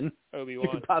powerful than Obi-Wan.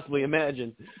 you could possibly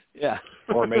imagine. Yeah.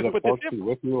 Or maybe the Force be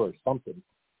with you or something.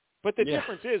 But the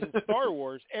difference is, in Star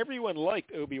Wars, everyone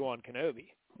liked Obi-Wan Kenobi.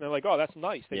 And they're like, oh, that's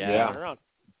nice. They can run around.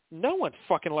 No one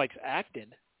fucking likes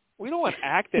Acton. We don't want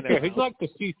Acton around. He's like the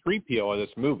C-3PO of this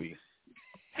movie.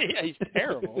 Yeah, he's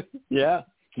terrible. Yeah.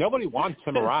 Nobody wants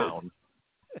him around.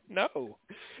 No.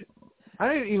 I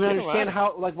don't even understand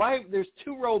how, like, why there's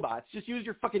 2 robots. Just use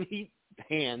your fucking heat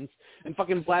hands and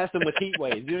fucking blast them with heat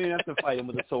waves. You don't even have to fight him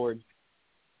with a sword.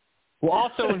 Well,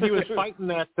 also, when he was fighting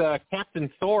that Captain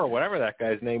Thor, whatever that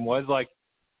guy's name was, like,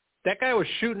 that guy was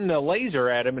shooting a laser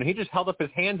at him, and he just held up his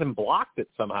hands and blocked it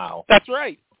somehow. That's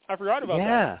right. I forgot about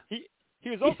that. He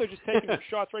was also just taking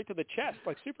shots right to the chest,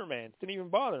 like Superman. Didn't even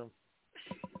bother him.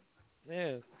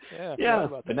 Yeah.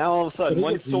 But now all of a sudden,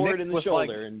 one sword in the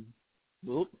shoulder, and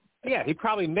whoop. Yeah, he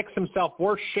probably nicks himself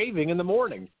worse shaving in the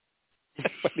morning.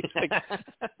 But he's like,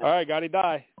 all right, gotta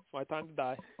die. It's my time to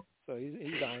die. So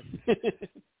he's dying.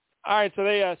 All right, so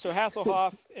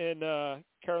Hasselhoff and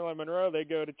Caroline Munro, they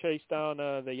go to chase down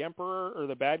the Emperor, or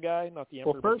the bad guy, not the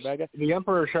Emperor, Well, first, but the bad guy. the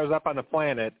Emperor shows up on the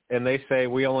planet, and they say,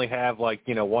 we only have,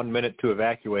 1 minute to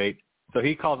evacuate. So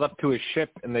he calls up to his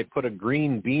ship, and they put a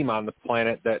green beam on the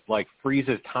planet that,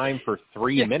 freezes time for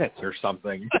 3 minutes or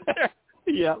something.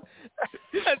 Yeah.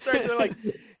 That's right. They're like,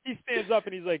 he stands up,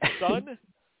 and he's like, son,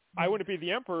 I wouldn't be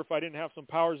the Emperor if I didn't have some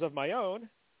powers of my own.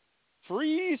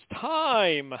 Freeze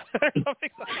time. Or something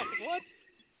like, what?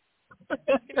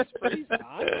 Freeze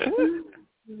time?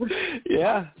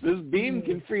 Yeah, this beam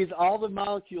can freeze all the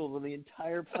molecules on the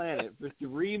entire planet for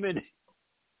 3 minutes.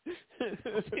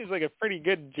 Seems like a pretty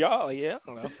good job. Yeah, I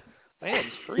don't know. Man,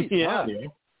 it's freeze time. Yeah.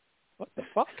 What the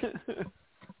fuck?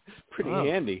 Pretty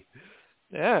handy.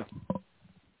 Yeah.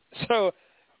 So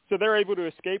they're able to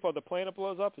escape while the planet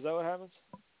blows up? Is that what happens?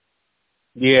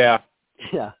 Yeah.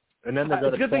 Yeah. And then they go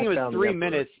It's a good thing it track was down 3 the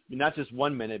Emperor. minutes, not just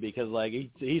 1 minute, because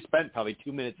he spent probably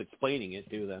 2 minutes explaining it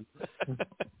to them.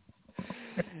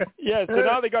 Yeah. So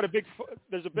now they got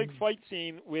there's a big fight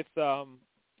scene with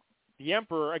the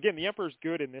Emperor. Again, the Emperor's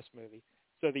good in this movie.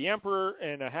 So the Emperor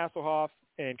and Hasselhoff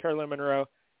and Caroline Munro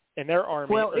and their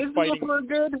army are is fighting. the Emperor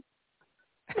good?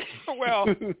 Well,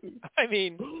 I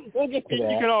mean, We'll get to you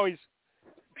that. can always.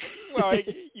 Well,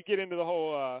 you get into the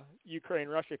whole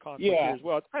Ukraine-Russia conflict here as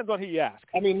well. It depends on who you ask.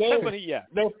 I mean, Depends on who you ask.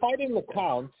 they're fighting the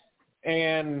Count,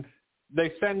 and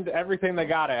they send everything they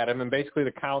got at him, and basically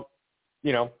the Count,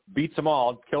 beats them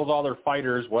all, kills all their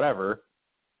fighters, whatever.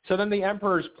 So then the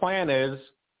Emperor's plan is,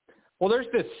 well, there's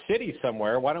this city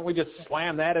somewhere. Why don't we just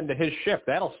slam that into his ship?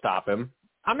 That'll stop him.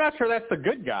 I'm not sure that's the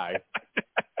good guy.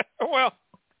 Well,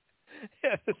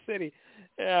 yeah, the city.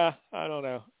 Yeah, I don't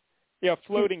know. Yeah,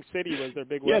 floating city was their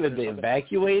big weapon. Yeah, did they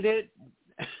evacuate it?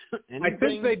 I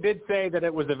think they did say that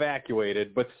it was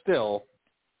evacuated, but still,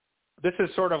 this is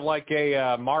sort of like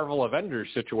a Marvel Avengers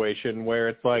situation where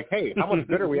it's like, hey, how much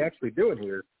good are we actually doing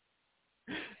here?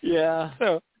 Yeah.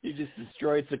 So You just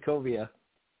destroyed Sokovia.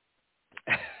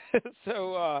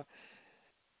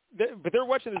 But they're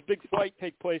watching this big fight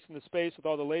take place in the space with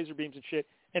all the laser beams and shit.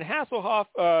 And Hasselhoff,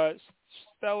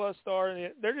 Stella, Star,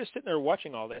 they're just sitting there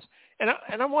watching all this. And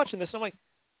I'm watching this, and I'm like,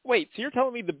 wait, so you're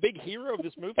telling me the big hero of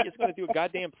this movie is going to do a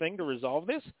goddamn thing to resolve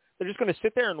this? They're just going to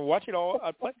sit there and watch it all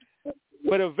play?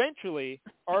 But eventually,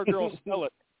 our girl Stella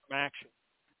takes some action.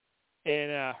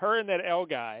 And her and that L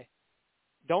guy,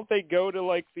 don't they go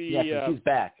to the... Yeah, she's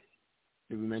back.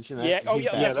 Did we mention that? Yeah,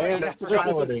 Yeah, they end up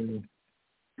piloting.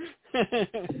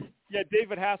 Yeah,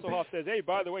 David Hasselhoff says, hey,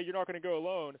 by the way, you're not going to go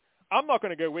alone. I'm not going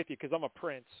to go with you because I'm a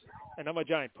prince, and I'm a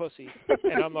giant pussy,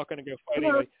 and I'm not going to go fight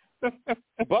anybody.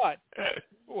 But,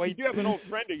 well, you do have an old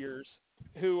friend of yours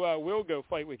who will go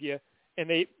fight with you, and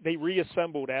they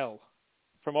reassembled L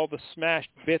from all the smashed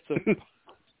bits of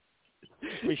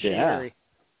machinery. Yeah.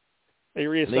 They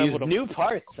reassembled him. New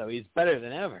parts, so he's better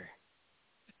than ever.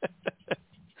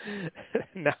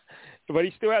 No, but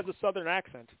he still has a southern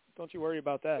accent. Don't you worry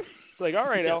about that. It's like, all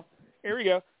right, Elle, here we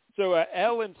go. So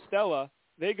Elle and Stella,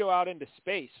 they go out into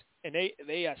space, and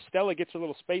Stella gets her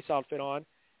little space outfit on,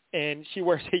 and she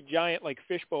wears a giant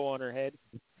fishbowl on her head.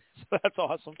 So that's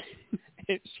awesome.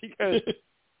 And she goes,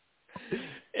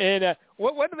 and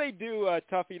what do they do,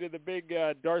 Tuffy, to the big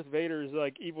Darth Vader's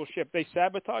evil ship? They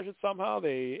sabotage it somehow.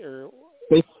 They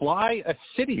fly a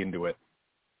city into it.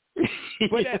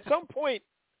 But at some point,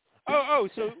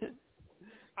 so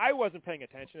I wasn't paying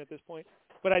attention at this point,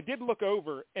 but I did look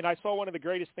over, and I saw one of the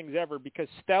greatest things ever because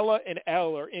Stella and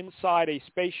Elle are inside a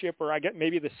spaceship, or I guess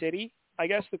maybe the city, I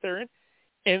guess, that they're in,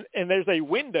 and there's a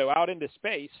window out into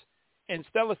space, and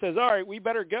Stella says, all right, we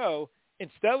better go, and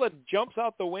Stella jumps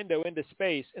out the window into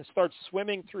space and starts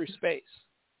swimming through space.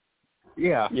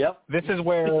 Yeah. Yep. This is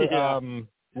where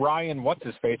Ryan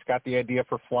What's-His-Face got the idea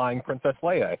for flying Princess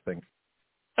Leia, I think.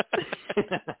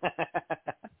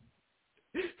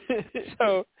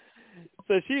 So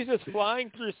she's just flying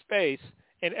through space,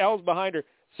 and Elle's behind her.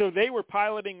 So they were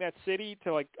piloting that city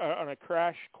to on a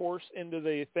crash course into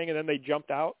the thing, and then they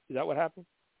jumped out. Is that what happened?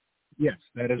 Yes,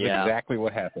 that is exactly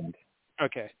what happened.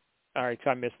 Okay, all right.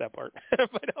 So I missed that part,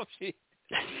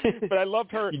 but I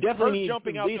loved her. You definitely need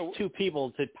jumping at out least two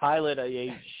people to pilot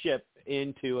a ship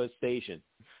into a station.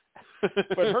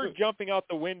 But her jumping out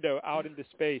the window out into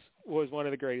space was one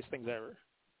of the greatest things ever.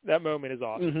 That moment is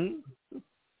awesome. Mm-hmm.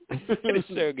 It is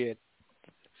so good.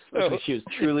 So she was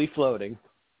truly floating.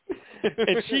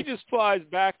 And she just flies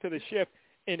back to the ship,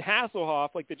 and Hasselhoff,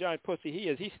 like the giant pussy he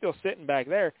is, he's still sitting back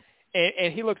there,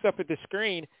 and he looks up at the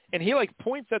screen, and he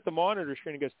points at the monitor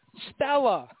screen and goes,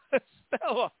 Stella!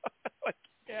 Stella!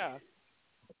 Yeah.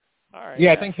 All right.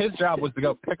 Yeah, I think his job was to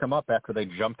go pick him up after they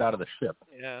jumped out of the ship.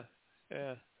 Yeah.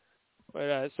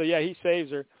 But so he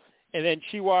saves her, and then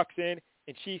she walks in,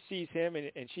 and she sees him,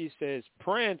 and she says,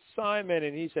 Prince, Simon,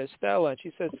 and he says, Stella, and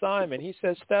she says, Simon, he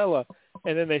says, Stella,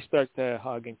 and then they start to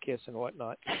hug and kiss and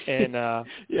whatnot. And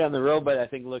yeah, and the robot, I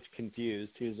think, looks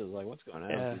confused. He was just like, what's going on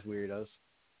with these weirdos?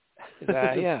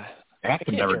 Yeah.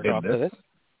 Acton never did this.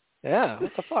 Yeah,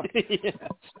 what the fuck? Yeah.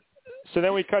 So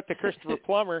then we cut to Christopher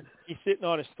Plummer. He's sitting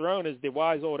on his throne as the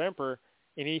wise old emperor,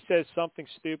 and he says something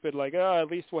stupid like,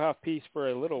 at least we'll have peace for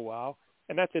a little while.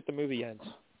 And that's it. The movie ends.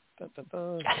 Dun, dun,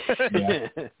 dun. Yeah.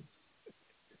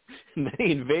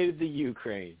 They invaded the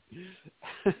Ukraine.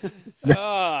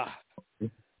 I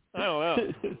don't know.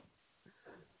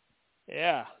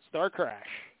 Yeah, Starcrash.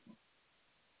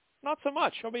 Not so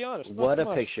much, I'll be honest. What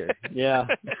a picture. Yeah.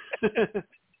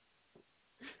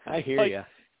 I hear you.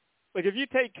 Like, if you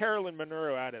take Carolyn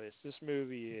Monroe out of this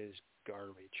movie is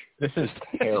garbage. This is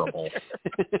terrible.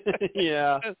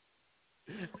 Yeah.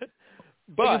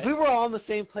 But if we were all in the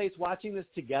same place watching this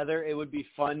together, it would be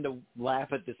fun to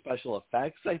laugh at the special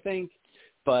effects, I think.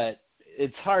 But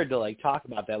it's hard to, like, talk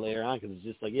about that later on because it's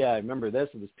just like, yeah, I remember this.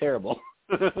 It was terrible.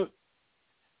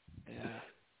 Yeah.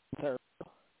 Terrible.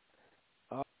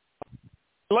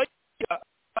 Like,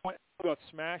 got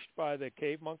smashed by the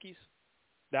cave monkeys.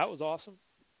 That was awesome.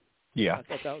 Yeah. I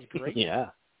thought that was great.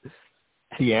 Yeah.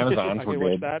 The Amazons were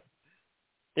good. That.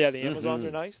 Yeah, the Amazons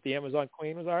are nice. The Amazon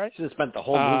Queen was all right. Should have spent the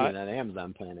whole movie on that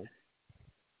Amazon planet.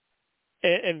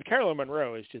 And Carolyn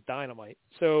Monroe is just dynamite.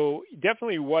 So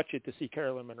definitely watch it to see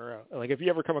Carolyn Monroe. Like, if you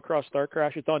ever come across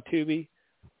Starcrash, it's on Tubi.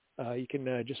 You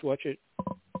can just watch it.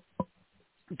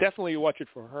 Definitely watch it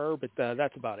for her, but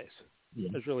that's about it. Yeah.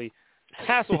 There's really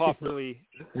Hasselhoff really.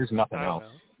 There's nothing else.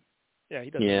 Yeah, he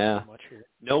doesn't do much here.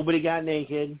 Nobody got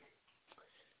naked.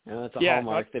 That's a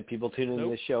hallmark that people tune into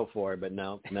the show for, but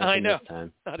no, nothing this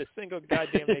time. Not a single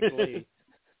goddamn naked lady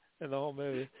in the whole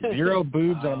movie. Zero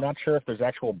boobs, and I'm not sure if there's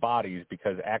actual bodies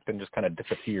because Acton just kind of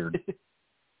disappeared.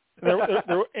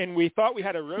 And we thought we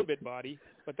had a robot body,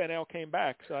 but then Elle came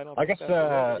back, so I don't. I guess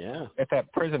at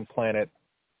that prison planet,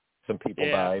 some people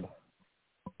died.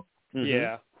 Mm-hmm.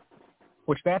 Yeah.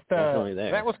 Which that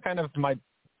was kind of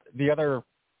the other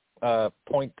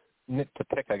point nit to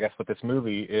pick, I guess, with this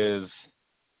movie is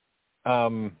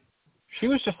she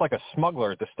was just like a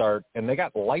smuggler at the start, and they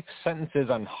got life sentences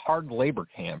on hard labor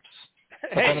camps.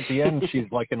 But then at the end, she's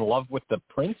like in love with the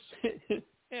prince.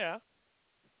 Yeah.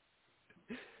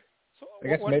 So I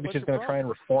guess maybe she's going to try and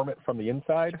reform it from the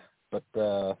inside, but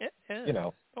you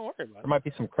know, don't worry about there might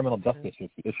be some criminal justice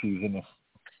issues in this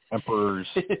emperor's.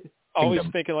 Always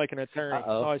thinking like an attorney.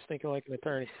 Always thinking like an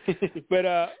attorney.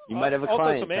 But you might have a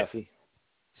client, Tuffy.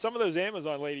 Some of those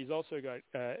Amazon ladies also got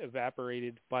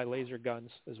evaporated by laser guns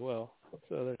as well.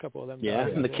 So there are a couple of them. Yeah,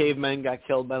 and the cavemen got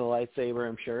killed by the lightsaber,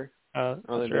 I'm sure. That's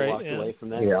they walked away from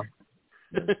that. Yeah.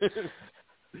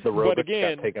 The robots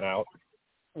got taken out.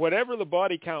 Whatever the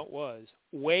body count was,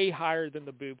 way higher than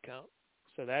the boob count.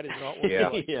 So that is not what we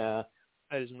like. Yeah.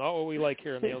 That is not what we like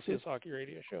here on the LCS Hockey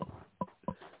Radio Show.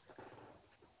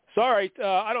 So, all right,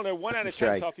 I don't know, 1 out of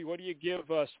 10, Tuffy, what do you give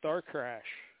Starcrash?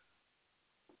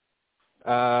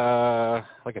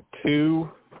 Like a 2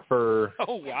 for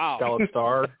Solid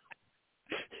Star.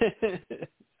 A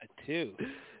 2.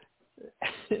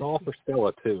 All for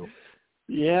Stella, 2.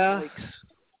 Yeah.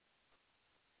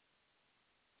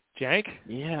 Jank?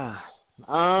 Yeah.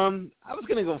 I was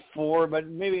going to go 4, but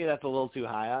maybe that's a little too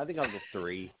high. I think I'll go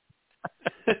 3.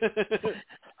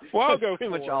 Well, I'll go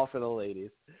pretty 4. much all for the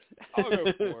ladies. I'll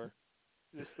go 4.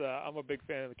 I'm a big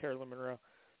fan of the Carolyn Monroe.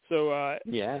 So,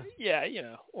 yeah, you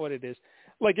know what it is.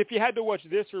 Like, if you had to watch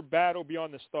this or Battle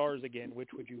Beyond the Stars again, which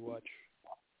would you watch?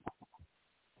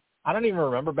 I don't even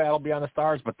remember Battle Beyond the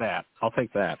Stars, but I'll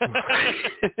take that.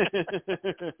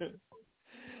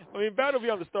 I mean, Battle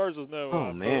Beyond the Stars was no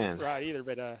ride either,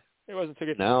 but it wasn't too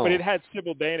good. No. But it had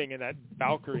Sybil Danning in that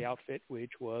Valkyrie outfit,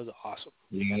 which was awesome.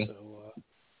 Yeah. So,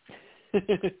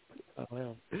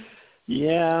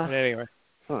 yeah. But anyway.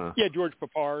 Huh. Yeah, George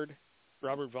Papard,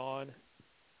 Robert Vaughn.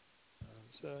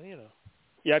 So, you know.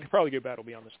 Yeah, I'd probably go Battle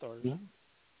Beyond the Stars. Yeah.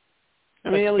 I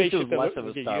mean, at least it was less of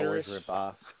a Star Wars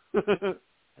ripoff.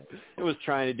 It was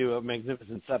trying to do a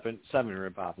Magnificent Seven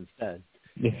ripoff instead.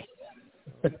 Yeah.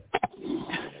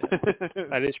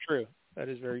 That is true. That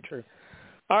is very true.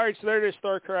 All right, so there it is,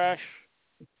 Starcrash.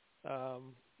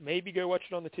 Maybe go watch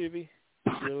it on the Tubi.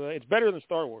 It's better than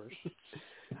Star Wars.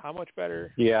 How much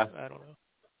better? Yeah. I don't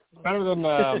know. Better than,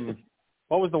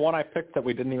 what was the one I picked that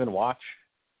we didn't even watch?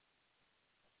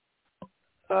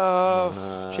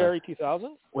 Cherry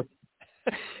 2000?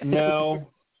 No,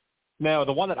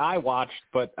 the one that I watched,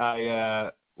 but I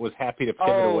was happy to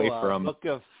pivot away from. Book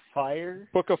of Fire?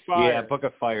 Book of Fire. Yeah, Book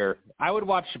of Fire. I would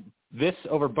watch this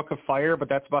over Book of Fire, but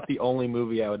that's about the only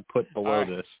movie I would put below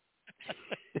this.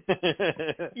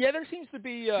 Yeah, there seems to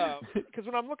be, because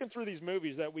when I'm looking through these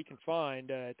movies that we can find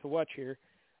to watch here,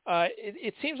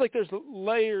 it seems like there's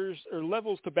layers or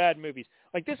levels to bad movies.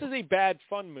 Like, this is a bad,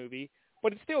 fun movie,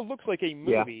 but it still looks like a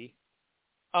movie.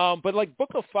 Yeah. But, like,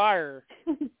 Book of Fire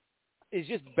is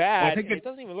just bad, and it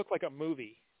doesn't even look like a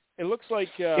movie. It looks like...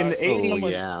 in the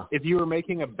 80s, if you were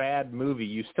making a bad movie,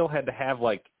 you still had to have,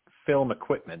 like, film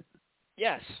equipment.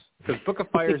 Yes. Because Book of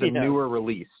Fire is a newer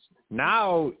release.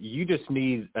 Now, you just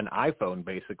need an iPhone,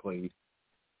 basically.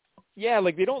 Yeah,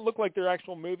 like, they don't look like they're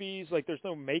actual movies. Like, there's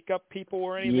no makeup people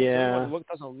or anything. Yeah. So it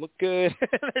doesn't look good.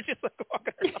 They're just, like,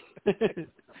 walking around.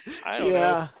 I don't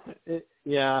know.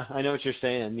 Yeah, I know what you're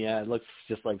saying. Yeah, it looks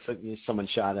just like someone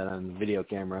shot it on video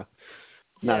camera.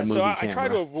 Not a movie camera. I try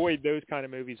to avoid those kind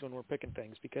of movies when we're picking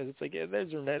things because it's like,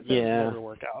 those never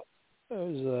work out.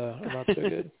 Those are not so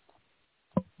good.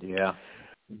 Yeah.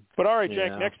 But all right,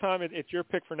 Jake, next time it's your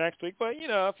pick for next week. But,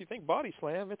 if you think Body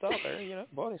Slam, it's out there.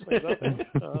 Body Slam's out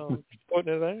there.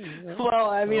 Putting it there. Well,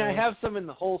 I mean, I have some in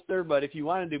the holster, but if you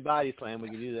want to do Body Slam, we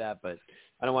can do that. But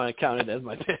I don't want to count it as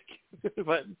my pick.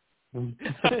 But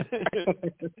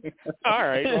all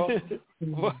right. Well,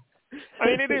 I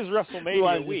mean, it is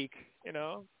WrestleMania week,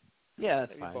 Yeah,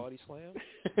 that's maybe fine. Body Slam.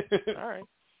 All right.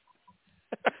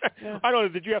 I don't know.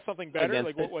 Did you have something better?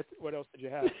 Like, what else did you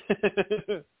have?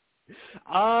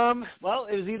 Well,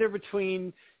 it was either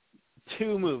between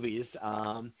two movies.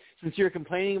 Since you were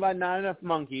complaining about not enough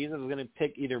monkeys, I was going to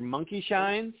pick either Monkey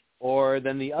Shines or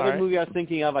then the other movie I was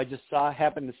thinking of. I just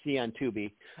happened to see on Tubi.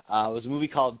 It was a movie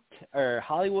called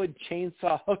Hollywood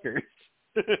Chainsaw Hookers.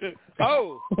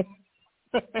 Oh,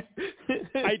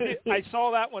 I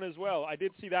saw that one as well. I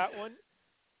did see that one.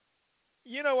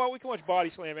 You know what? We can watch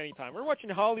Body Slam anytime. We're watching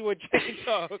Hollywood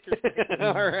Chainsaw Hookers.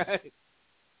 All right.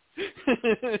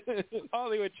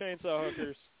 Hollywood Chainsaw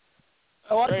Hookers.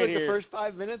 I watched the first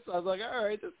 5 minutes. I was like, all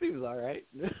right, this seems all right.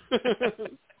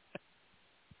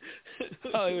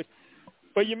 Hollywood.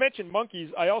 But you mentioned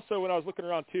monkeys. I also, when I was looking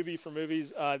around Tubi for movies,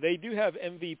 they do have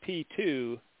MVP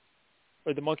 2,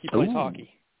 where the monkey plays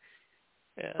hockey.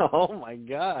 Yeah. Oh, my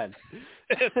God.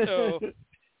 So,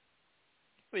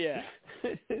 yeah.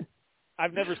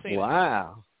 I've never seen it.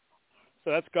 Wow. So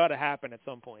that's got to happen at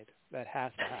some point. That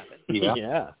has to happen.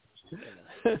 Yeah.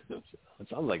 It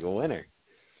sounds like a winner.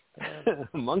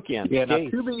 Monkey on skates. Now,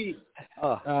 Tubi,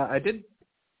 I did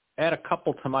add a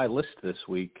couple to my list this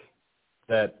week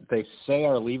that they say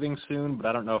are leaving soon, but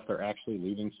I don't know if they're actually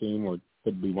leaving soon or it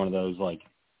could be one of those, like,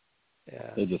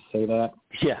 they just say that.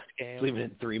 Yeah, leaving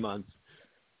it in 3 months.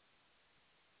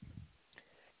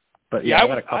 But, I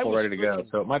got a couple ready to go,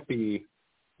 so it might be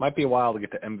a while to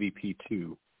get to MVP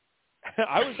 2.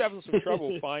 I was having some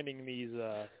trouble finding these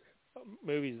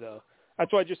movies, though.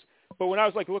 That's why but when I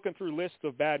was, like, looking through lists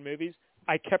of bad movies,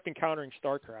 I kept encountering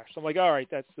Starcrash. So I'm like, all right,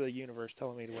 that's the universe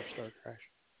telling me to watch Starcrash.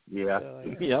 Yeah.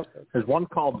 So, yep. There's one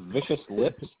called Vicious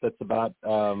Lips that's about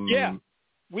a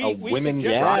women's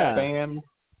rock band.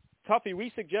 Tuffy,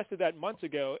 we suggested that months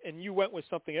ago, and you went with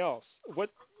something else.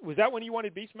 What was that when you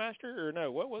wanted Beastmaster, or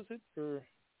no? What was it? Or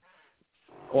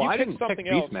well, I didn't pick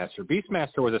Beastmaster.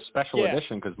 Beastmaster was a special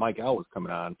edition because Mike L was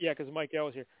coming on. Yeah, because Mike L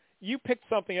was here. You picked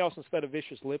something else instead of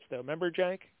Vicious Lips, though. Remember,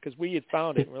 Jank? Because we had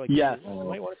found it, and we're like, yes. I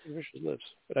might want to see Vicious Lips,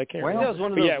 but I can't remember. That was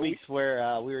one of those weeks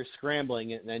where we were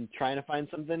scrambling it and then trying to find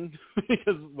something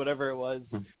because whatever it was,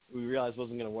 we realized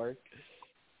wasn't going to work.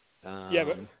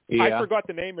 I forgot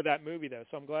the name of that movie, though,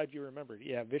 so I'm glad you remembered.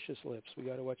 Yeah, Vicious Lips. We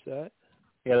got to watch that.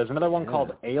 Yeah, there's another one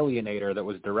called Alienator that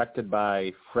was directed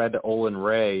by Fred Olin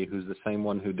Ray, who's the same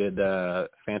one who did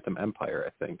Phantom Empire,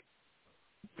 I think.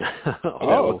 It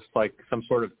looks like some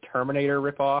sort of Terminator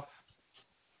ripoff.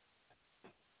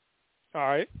 All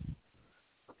right.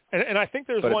 And I think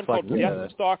there's one called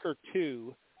Deathstalker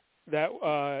 2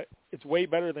 that it's way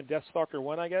better than Deathstalker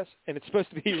 1, I guess, and it's supposed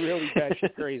to be really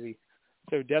batshit crazy.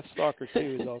 So Deathstalker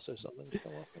 2 is also something to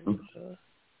come up with.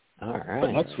 All right.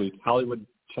 But next week, Hollywood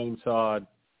Chainsaw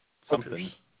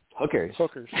something. Hookers.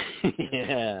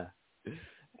 Yeah.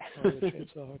 Hollywood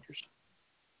Chainsaw Hookers.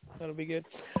 That'll be good.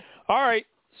 All right.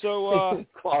 So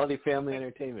quality family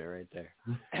entertainment right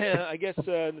there. I guess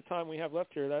the time we have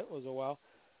left here, that was a while.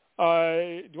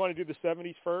 Do you want to do the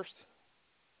 70s first?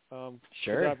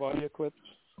 Sure. Have audio clips.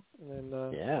 And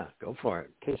then, go for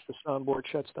it. In case the soundboard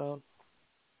shuts down.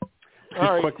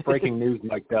 All right. Quick breaking news,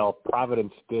 Mike Bell.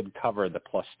 Providence did cover the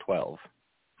 +12.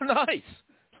 Nice.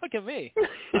 Look at me.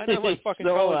 I know my fucking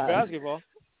college basketball.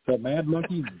 So Mad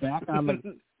Monkey's back on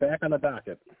the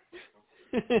docket.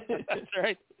 That's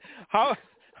right. How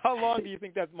how long do you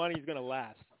think that money's going to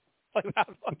last? Like, how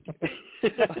long do you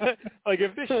think, like,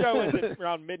 if this show ends at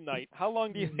around midnight, how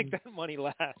long do you think that money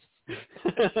lasts?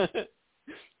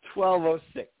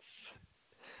 12:06.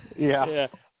 Yeah.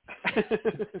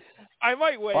 I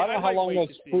might wait. Well, I don't know how long those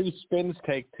to free spins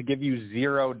take to give you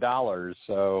 $0.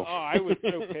 So. Oh, I was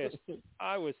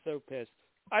so pissed.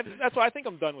 That's why I think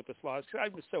I'm done with this law. I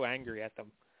was so angry at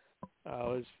them. I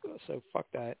was so fuck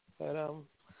that. But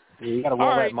you got to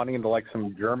roll that money into like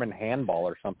some German handball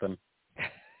or something.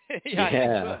 I think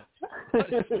so. I'll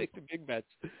just take the big bets.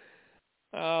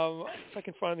 If I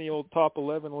can find the old top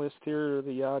 11 list here, or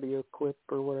the audio clip,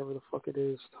 or whatever the fuck it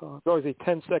is. There's always a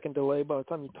 10-second delay by the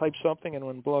time you type something, and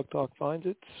when Blog Talk finds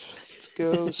it,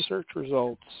 goes search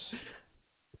results.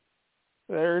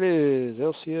 There it is,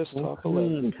 LCS top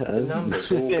 11. The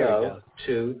numbers all go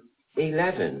to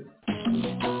 11. 1,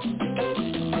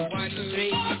 2, 3,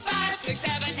 4, 5, 6,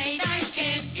 7, 8, 9,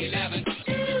 10, 11.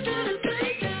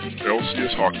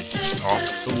 LCS Hockey's top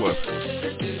 11.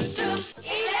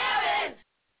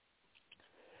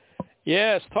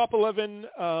 Yes, top 11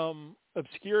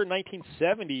 obscure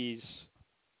 1970s.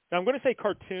 Now, I'm going to say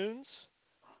cartoons,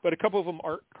 but a couple of them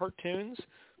aren't cartoons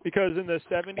because in the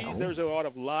 70s, there's a lot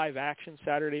of live-action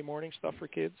Saturday morning stuff for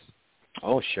kids.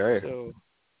 Oh, sure. So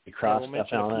we'll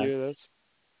mention a few of those.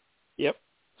 Yep.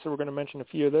 So we're going to mention a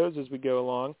few of those as we go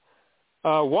along.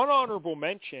 One honorable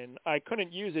mention, I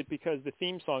couldn't use it because the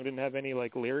theme song didn't have any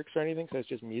like lyrics or anything, so it's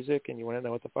just music, and you want to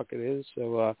know what the fuck it is.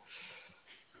 So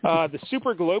the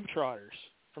Super Globetrotters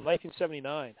from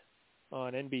 1979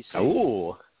 on NBC.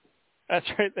 Oh. That's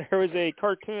right. There was a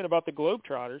cartoon about the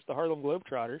Globetrotters, the Harlem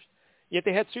Globetrotters, yet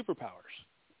they had superpowers.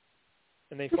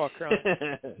 And they fought crime.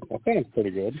 That sounds pretty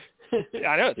good. Yeah,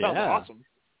 I know. It sounds awesome.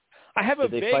 I have a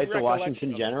Did vague they fight the recollection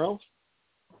Washington of Generals?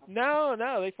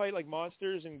 No, they fight like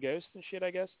monsters and ghosts and shit, I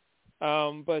guess.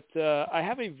 But I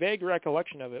have a vague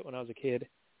recollection of it when I was a kid.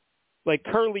 Like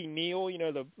Curly Neal, you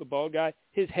know, the bald guy,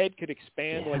 his head could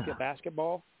expand like a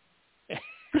basketball.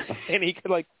 And he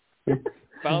could like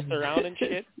bounce around and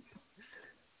shit.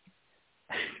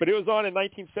 But it was on in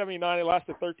 1979. It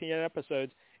lasted 13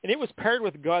 episodes. And it was paired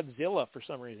with Godzilla for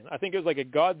some reason. I think it was like a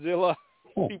Godzilla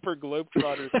Super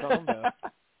Globetrotters combo.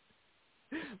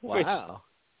 Wow.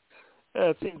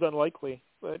 It seems unlikely.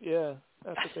 But yeah,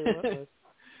 that's what they went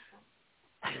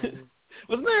with.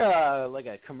 Wasn't there like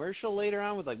a commercial later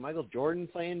on with like Michael Jordan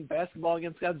playing basketball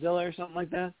against Godzilla or something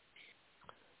like that?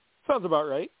 Sounds about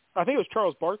right. I think it was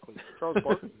Charles Barkley. Wasn't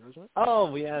it?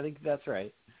 Oh, yeah, I think that's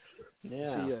right.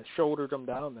 Yeah. He shouldered him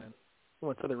down then.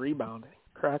 Went for the rebound.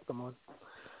 Cracked him one.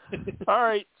 All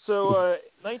right, so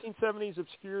 1970s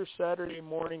obscure Saturday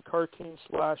morning cartoon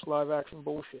 / live action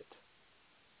bullshit.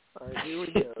 All right, here we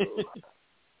go.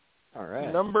 All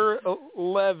right. Number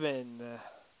 11.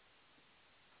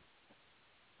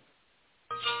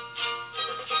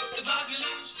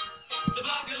 The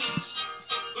Bugaloos,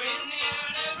 we're in the air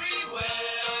and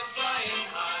everywhere, flying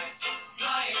high,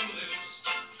 flying loose,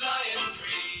 flying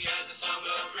free as the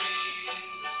summer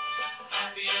breeze,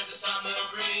 happy as the summer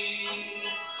breeze.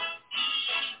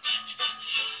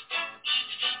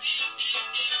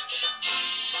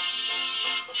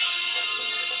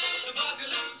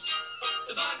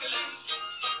 The Bugaloos,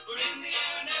 we're in the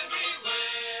air and everywhere.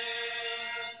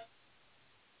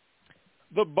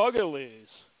 The Bugaloos,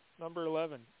 number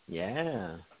 11.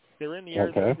 Yeah. They're in the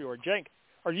air everywhere. Jank,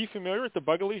 are you familiar with the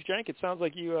Bugaloos, Jank? It sounds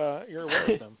like you're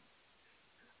aware of them.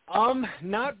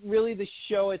 Not really the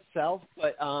show itself,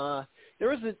 but there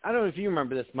was I don't know if you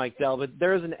remember this, Mike Dell, but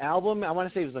there was an album, I want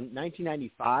to say it was in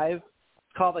 1995,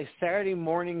 called like Saturday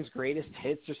Morning's Greatest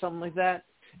Hits or something like that.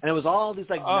 And it was all these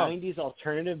like 90s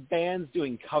alternative bands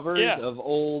doing covers of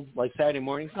old like Saturday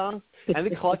morning songs. And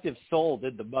the Collective Soul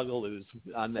did the Bugaloos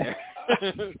on there.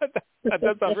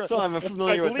 So I'm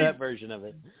familiar with that version of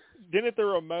it. Didn't the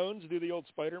Ramones do the old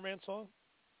Spider-Man song?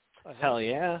 Hell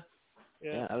yeah.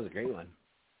 Yeah, that was a great one.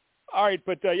 All right,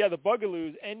 but the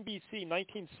Bugaloos, NBC,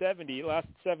 1970,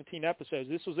 lasted 17 episodes.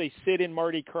 This was a Sid and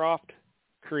Marty Krofft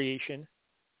creation,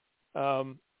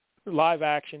 live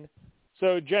action.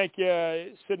 So, Jank,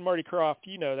 Sid and Marty Krofft,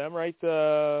 you know them, right?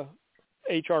 The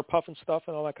HR puffing stuff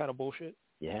and all that kind of bullshit.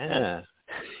 Yeah.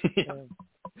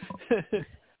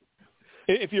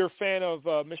 If you're a fan of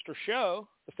Mr. Show,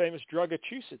 the famous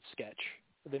Drugachusetts sketch,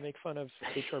 where they make fun of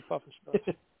HR puffing stuff.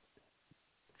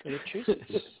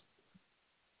 Drugachusetts.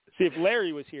 See, if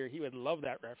Larry was here, he would love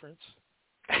that reference.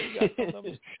 You guys don't know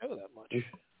Mr. Show that much.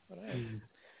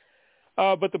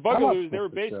 But the Bugaloos,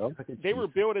 they were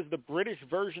billed as the British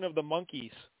version of the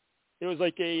Monkees. It was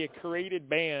like a created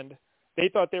band. They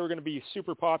thought they were going to be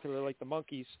super popular like the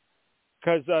Monkees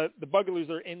because the Bugaloos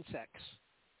are insects.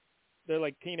 They're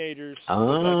like teenagers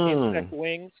with insect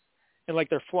wings, and like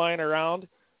they're flying around.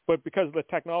 But because of the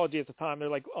technology at the time, they're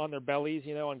like on their bellies,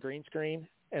 on green screen,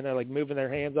 and they're like moving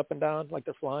their hands up and down like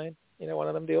they're flying. One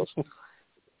of them deals.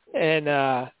 And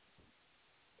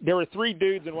there were 3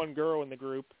 dudes and 1 girl in the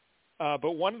group.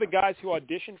 But one of the guys who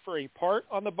auditioned for a part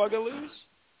on the Bugaloos,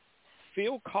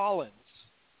 Phil Collins.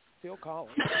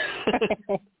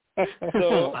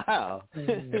 So wow.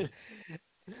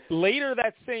 Later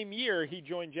that same year, he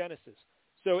joined Genesis.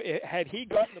 So had he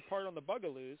gotten the part on the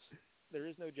Bugaloos, there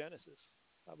is no Genesis.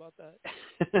 How about that?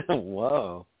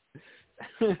 Whoa.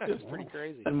 That's pretty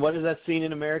crazy. And what is that scene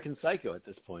in American Psycho at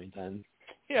this point, then?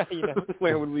 Yeah,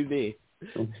 Where would we be?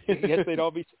 I guess they'd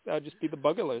all be just be the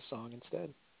Bugaloos song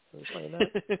instead.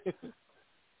 That.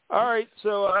 All right,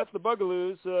 so that's the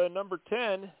Bugaloos. Number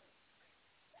 10.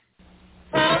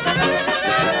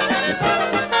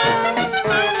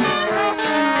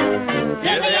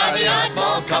 Yeah, they are the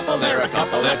oddball couple. They're a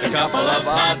couple that's a couple of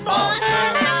oddballs.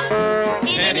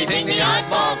 Anything the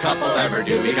oddball couple ever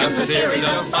do becomes a series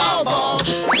of foul balls.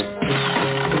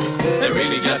 They're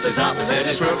really just as opposite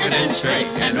as crooked and straight.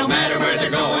 And no matter where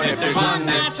they're going, if there's one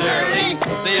that's early,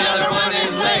 the other one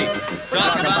is late.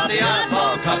 Talk about the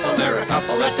oddball couple. They're a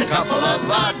couple that's a couple of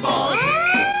oddballs.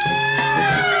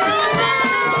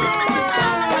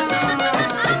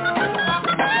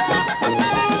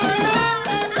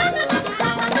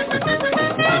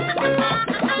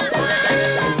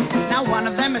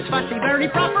 Is fussy, very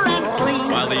proper and clean,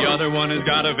 while the other one has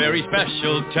got a very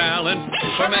special talent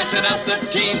for messing up the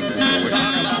team. We're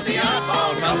talking about the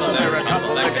oddball couple. They're a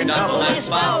couple that can double as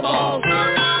foul balls.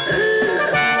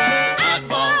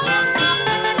 Oddball.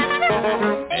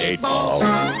 8 ball.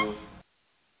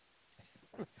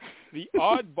 The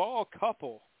Oddball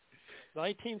Couple.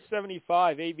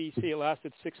 1975, ABC. It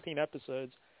lasted 16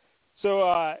 episodes.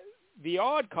 So the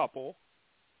Odd Couple,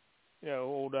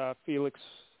 old Felix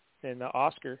and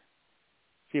Oscar,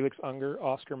 Felix Unger,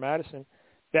 Oscar Madison.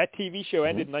 That TV show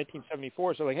ended in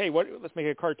 1974. So hey, let's make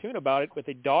a cartoon about it with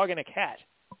a dog and a cat.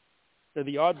 They're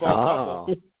the oddball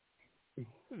couple.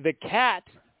 The cat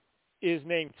is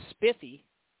named Spiffy,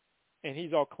 and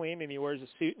he's all clean and he wears a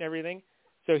suit and everything.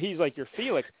 So he's like your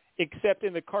Felix, except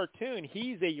in the cartoon,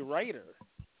 he's a writer.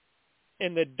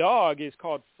 And the dog is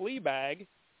called Fleabag.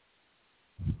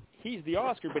 He's the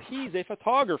Oscar, but he's a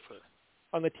photographer.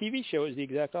 On the TV show, is the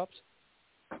exact opposite.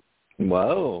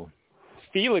 Whoa.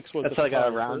 Felix was That's the like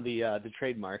photographer. around the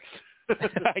trademarks.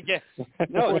 I guess.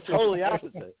 No, it's totally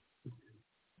opposite.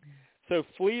 So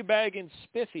Fleabag and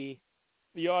Spiffy,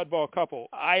 the oddball couple.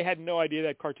 I had no idea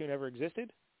that cartoon ever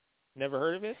existed. Never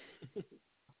heard of it.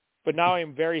 But now I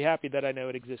am very happy that I know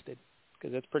it existed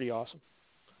because that's pretty awesome.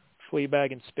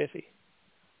 Fleabag and Spiffy.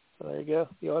 So there you go,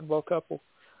 the oddball couple.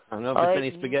 I don't know if it's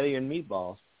any spaghetti and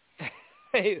meatballs.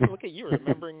 Hey, look at you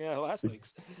remembering last week's.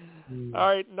 All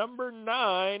right, number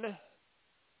 9.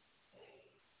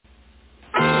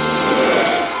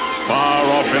 Far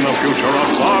off in the future, a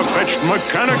far-fetched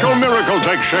mechanical miracle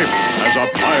takes shape as a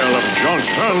pile of junk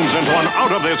turns into an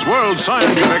out-of-this-world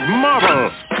scientific marvel.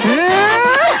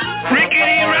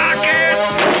 Rickety Rocket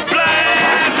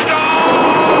Blast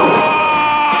Off!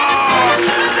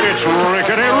 It's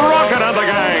Rickety Rocket and the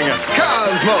gang.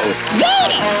 Cosmos!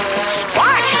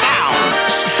 Sparks down!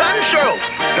 Sunstroke!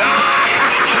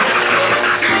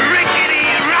 Rickety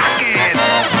Rocket!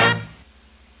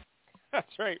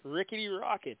 That's right, Rickety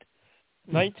Rocket.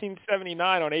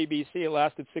 1979 on ABC. It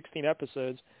lasted 16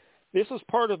 episodes. This was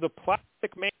part of the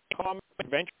Plastic Man Comic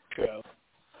Adventure show.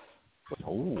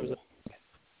 Oh.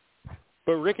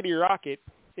 But Rickety Rocket,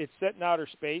 it's set in outer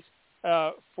space.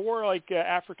 4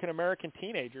 African-American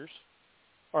teenagers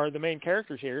are the main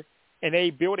characters here, and they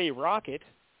build a rocket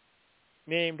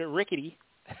named Rickety,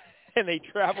 and they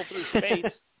travel through space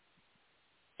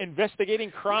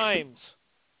investigating crimes.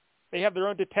 They have their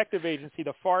own detective agency,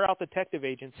 the Far Out Detective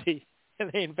Agency, and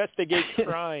they investigate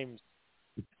crimes.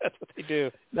 That's what they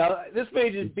do. Now, this may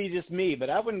just be just me, but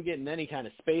I wouldn't get in any kind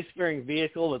of spacefaring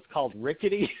vehicle that's called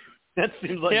Rickety. That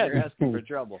seems like you're asking for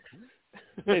trouble.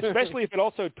 Especially if it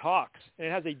also talks, and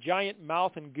it has a giant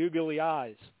mouth and googly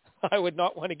eyes. I would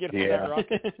not want to get on that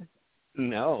rocket.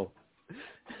 No.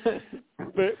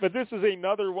 But this is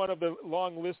another one of the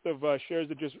long list of shows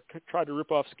that just try to rip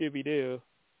off Scooby-Doo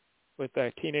with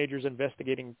teenagers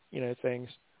investigating, things.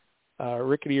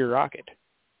 Rickety or Rocket.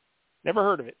 Never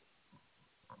heard of it.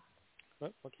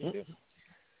 What can you do?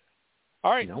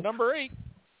 All right, Number 8.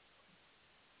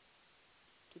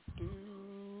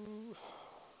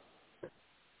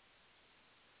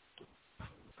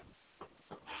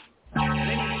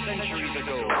 Many centuries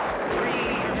ago,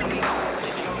 3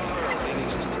 early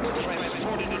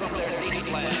transported from their native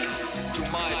land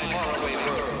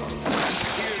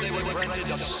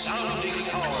of sounding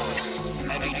powers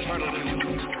and eternal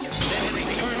youth, then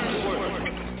return to Earth.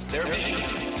 Their mission,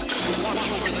 to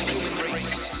watch over the human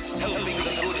race, helping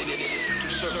the good in it to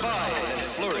survive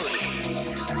and flourish.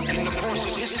 In the course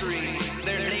of history,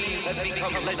 their names have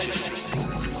become legend.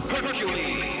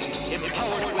 Hercules,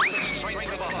 empowered with the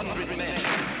strength of 100 men.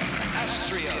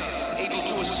 Astrea, able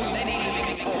to assume any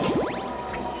living form.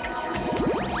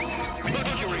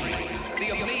 Mercury, the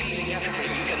amazing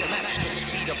athlete who can match the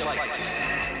speed of light.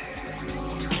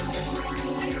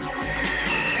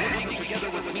 Working together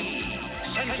with me,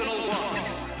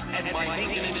 Sentinel-1, and my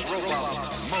maintenance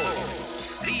robot, Mo.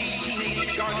 These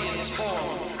teenage guardians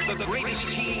form the greatest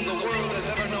team the world has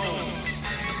ever known,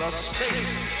 the Space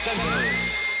Sentinels.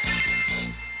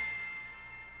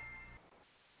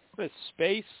 The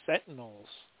Space Sentinels.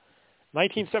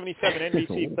 1977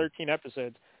 NBC, 13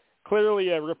 episodes. Clearly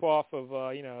a ripoff of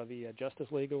the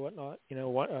Justice League or whatnot.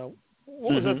 What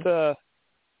was it?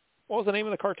 What was the name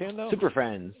of the cartoon though? Super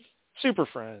Friends. Super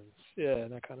Friends. Yeah,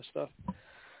 that kind of stuff.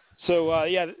 So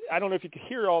I don't know if you could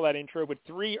hear all that intro, but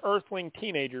 3 Earthling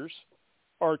teenagers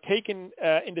are taken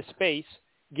into space,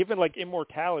 given like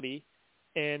immortality,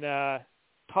 and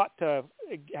taught to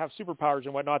have superpowers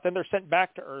and whatnot. Then they're sent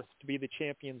back to Earth to be the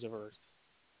champions of Earth,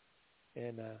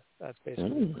 and that's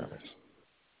basically the premise.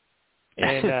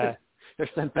 And they're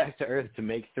sent back to Earth to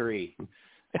make 3.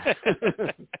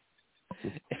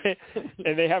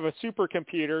 And they have a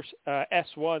supercomputer,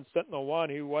 S1, Sentinel-1,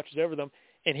 who watches over them,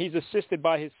 and he's assisted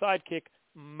by his sidekick,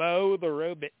 Mo the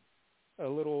robot, a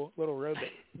little robot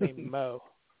named Mo.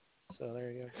 So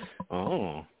there you go.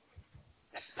 Oh.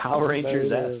 Power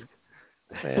Rangers-esque.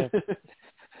 Yeah.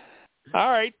 All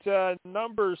right,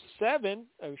 number 7.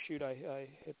 Oh, shoot, I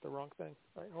hit the wrong thing.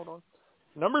 All right, hold on.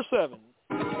 Number 7.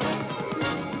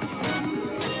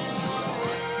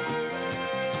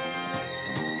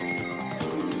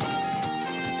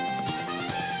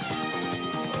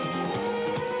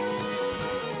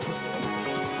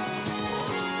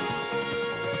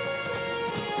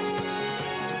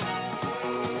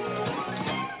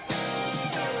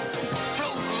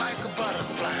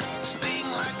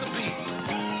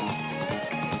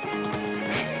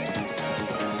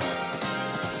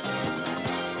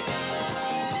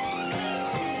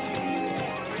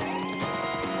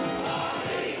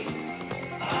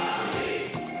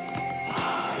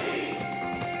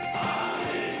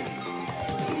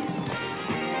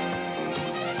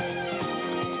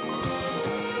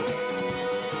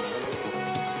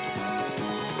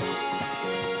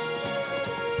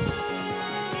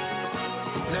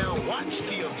 Watch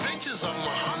the adventures of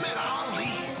Muhammad Ali.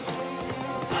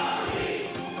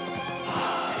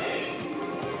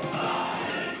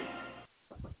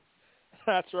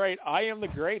 That's right. I Am the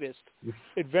Greatest.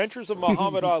 Adventures of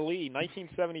Muhammad Ali,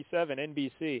 1977,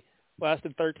 NBC.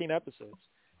 Lasted 13 episodes.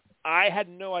 I had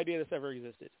no idea this ever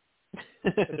existed.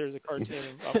 That there's a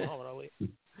cartoon of Muhammad Ali.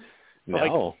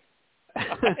 No.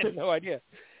 I had no idea.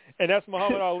 And that's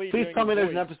Muhammad Ali. Please doing tell me his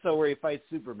there's voice. an episode where he fights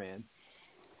Superman.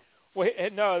 Wait,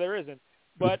 no, there isn't.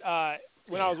 But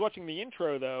when I was watching the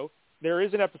intro, though, there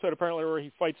is an episode apparently where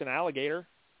he fights an alligator,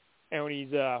 and when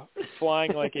he's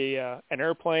flying like an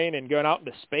airplane and going out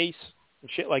into space and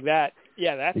shit like that.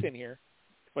 Yeah, that's in here,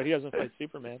 but he doesn't fight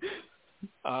Superman.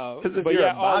 Because if you're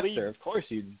a boxer, of course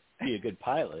you'd be a good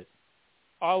pilot.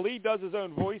 Ali does his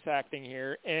own voice acting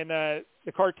here, and the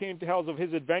cartoon tells of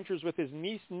his adventures with his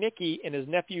niece Nikki and his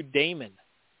nephew Damon.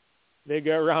 They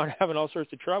go around having all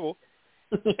sorts of trouble.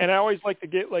 And I always like to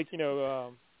get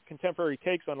contemporary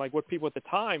takes on like what people at the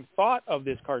time thought of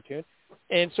this cartoon.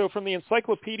 And so from the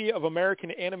Encyclopedia of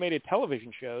American Animated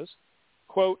Television Shows,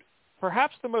 quote,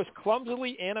 perhaps the most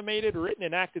clumsily animated, written,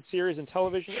 and acted series in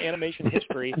television animation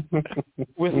history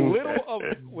with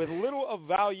little of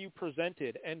value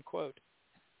presented, end quote.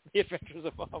 The Adventures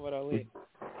of Muhammad Ali.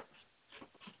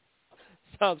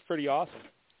 Sounds pretty awesome.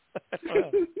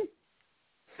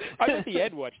 I bet the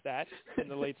Ed watched that in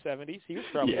the late 70s. He was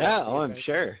probably I'm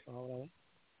sure. I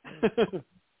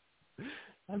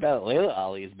bet Layla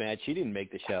Ali is mad she didn't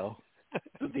make the show.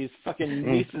 These fucking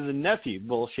nieces and nephew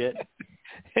bullshit.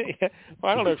 Yeah.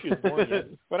 Well, I don't know if she was born yet,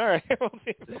 but all right. We'll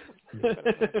see.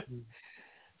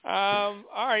 All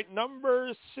right,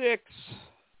 number 6.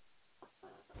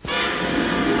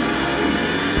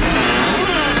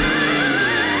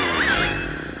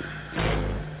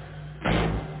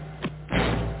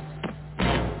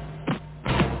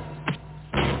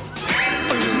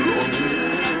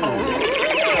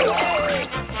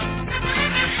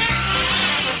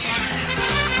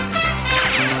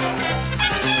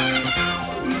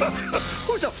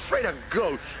 Who's afraid of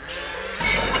ghosts?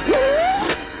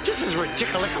 This is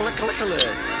ridiculous.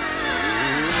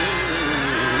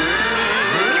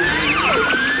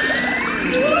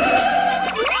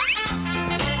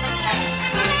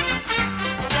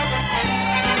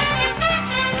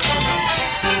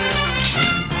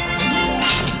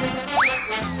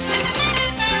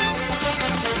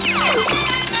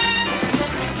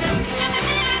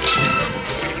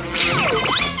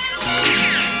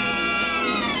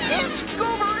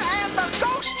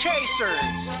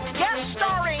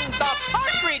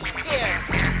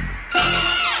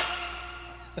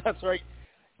 That's right.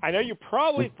 I know you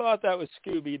probably thought that was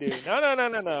Scooby-Doo.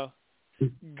 No.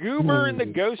 Goober and the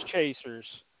Ghost Chasers,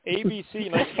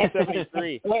 ABC,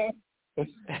 1973. It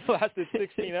lasted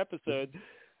 16 episodes.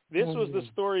 This was the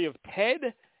story of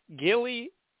Ted,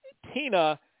 Gilly,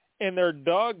 Tina, and their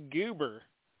dog Goober.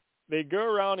 They go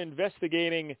around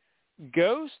investigating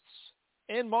ghosts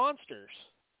and monsters.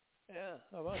 Yeah,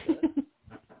 how about that?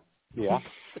 Yeah.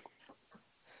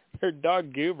 Their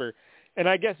dog Goober. And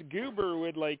I guess Goober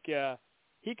would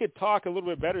he could talk a little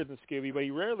bit better than Scooby, but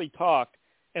he rarely talked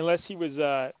unless he was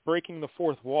breaking the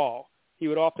fourth wall. He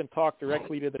would often talk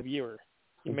directly to the viewer.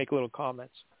 He'd make little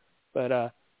comments. But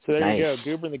so there you go,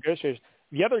 Goober and the Ghost Chasers.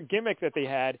 The other gimmick that they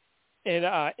had, in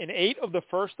 8 of the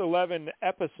first 11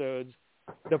 episodes,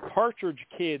 the Partridge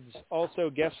Kids also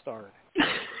guest starred.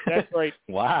 That's right.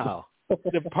 Wow.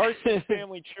 The Partridge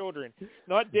Family children.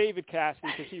 Not David Cassidy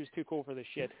because he was too cool for this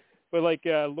shit. But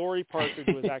Lori Partridge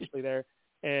was actually there,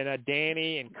 and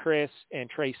Danny and Chris and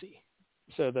Tracy.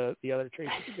 So the other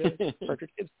Tracy, the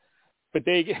Partridge Kids. But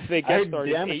they guest starred.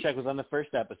 Damashek was on the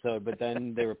first episode, but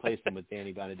then they replaced him with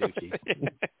Danny Bonaducci.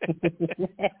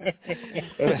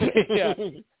 Yeah,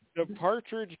 the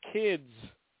Partridge Kids.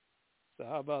 So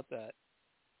how about that?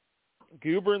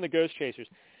 Goober and the Ghost Chasers.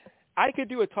 I could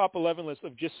do a top 11 list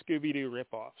of just Scooby-Doo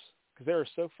ripoffs because there are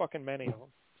so fucking many of them.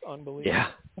 It's unbelievable.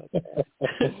 Yeah.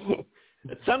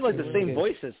 It sounded like the same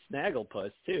voice as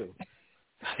Snagglepuss, too.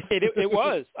 It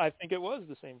was. I think it was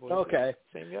the same voice. Okay.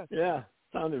 Same guy. Yeah.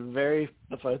 Sounded very,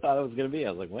 that's what I thought it was going to be.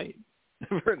 I was like, wait,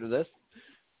 I've heard of this.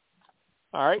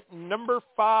 All right, number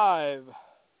 5.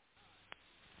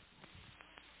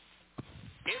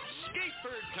 It's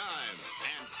skatebird time,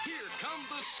 and here come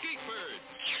the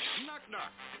skatebirds. Knock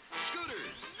Knock,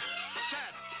 Scooters,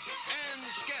 Sat, and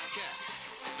Scat Cat.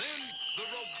 Then the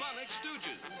Robotic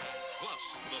Stooges, plus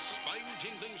the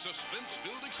spine-tingling,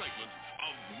 suspense-filled excitement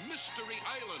of Mystery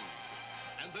Island,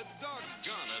 and the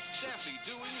doggone sassy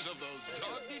doings of those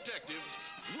dog detectives,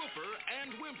 Whooper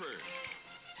and Whimper,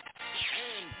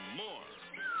 and more.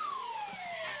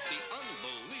 The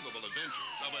unbelievable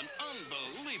adventures of an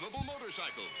unbelievable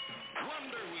motorcycle,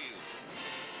 Wonder Wheel.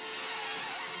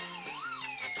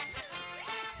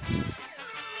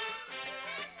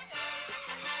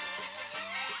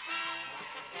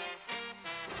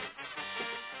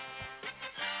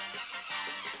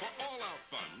 For all-out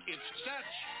fun, it's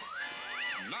Satch,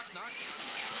 Knock Knock,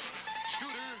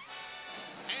 Scooter,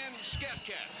 and Scat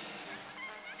Cat.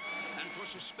 And for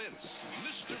suspense,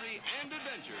 mystery, and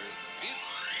adventure, it's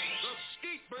the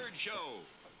Skatebird Show.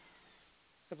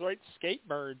 That's right,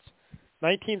 Skatebirds.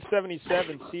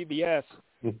 1977 CBS,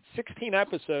 16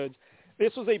 episodes.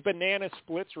 This was a Banana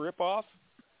Splits ripoff,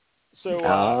 so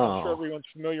I'm sure everyone's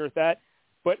familiar with that.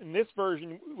 But in this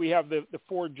version, we have the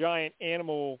 4 giant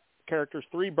animal characters,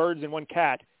 3 birds and 1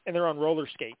 cat, and they're on roller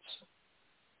skates.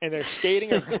 And they're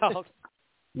skating around.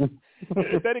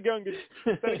 Instead of going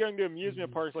to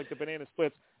amusement parks like the Banana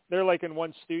Splits, they're like in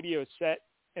one studio set,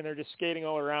 and they're just skating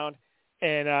all around.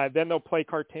 And then they'll play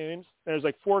cartoons. There's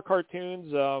like 4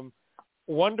 cartoons.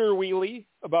 Wonder Wheelie,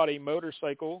 about a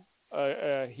motorcycle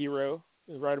hero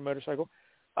who ride a motorcycle.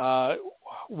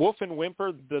 Wolf and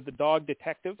Whimper, the dog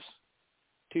detectives.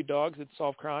 2 dogs that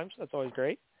solve crimes. That's always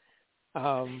great.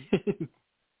 The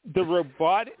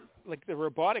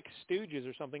robotic Stooges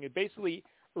or something. It basically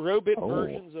robot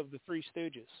versions of the 3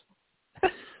 Stooges.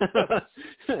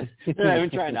 They're not even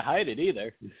trying to hide it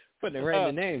either. Putting it right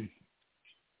in the name.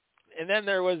 And then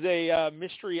there was a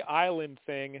Mystery Island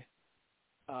thing.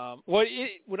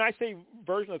 When I say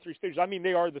version of the 3 Stooges, I mean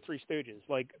they are the 3 Stooges.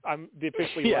 Like I'm the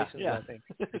officially licensed, I think.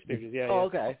 3 Stooges. Yeah. Oh,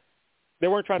 okay. They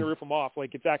weren't trying to rip them off.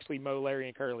 Like it's actually Moe, Larry,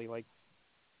 and Curly. Like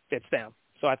it's them.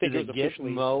 So I think Did it was it officially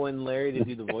get Moe and Larry to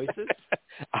do the voices?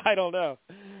 I don't know.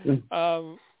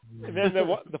 And then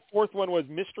the 4th one was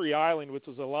Mystery Island, which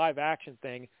was a live action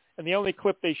thing. And the only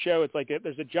clip they show, it's like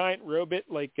there's a giant robot,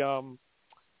 like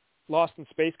Lost in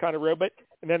Space kind of robot,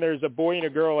 and then there's a boy and a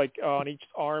girl like on each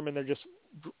arm, and they're just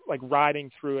like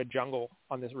riding through a jungle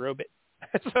on this robot.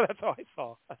 So that's all I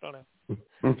saw. I don't know.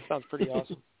 Sounds pretty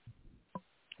awesome.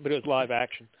 But it was live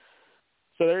action.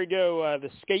 So there you go. The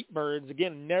Skatebirds,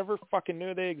 again, never fucking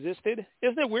knew they existed.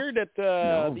 Isn't it weird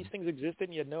that these things existed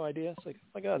and you had no idea? It's like, oh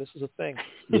my God, this is a thing.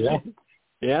 Yeah.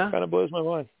 Yeah? Kind of blows my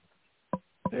mind.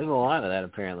 There's a lot of that,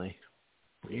 apparently.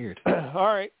 Weird. All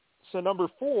right. So number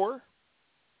 4.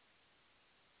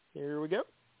 Here we go.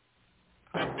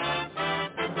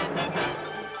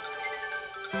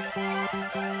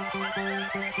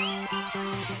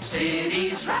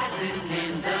 Cities rising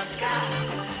in the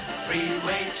sky,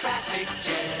 freeway traffic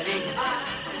jetting by.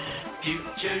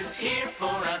 Future's here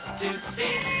for us to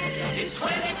see. It's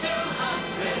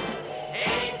 2200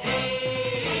 AD.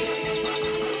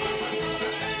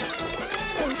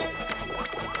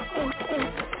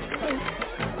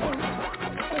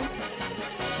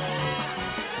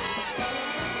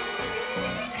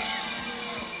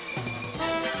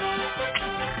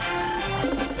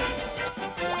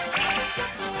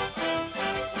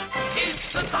 It's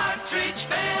the Partridge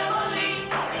Family,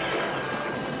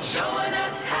 showing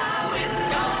us how it's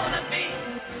gonna be.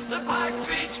 The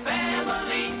Partridge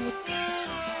Family,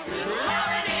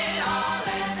 loving it all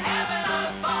and having a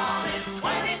ball. It's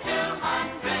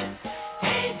 2200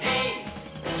 AD.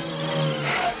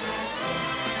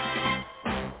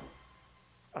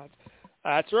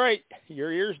 That's right.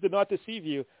 Your ears did not deceive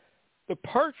you. The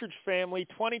Partridge Family,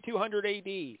 2200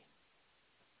 AD.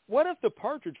 What if the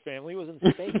Partridge Family was in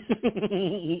space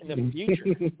in the future?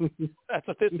 That's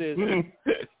what this is.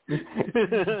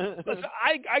 Listen,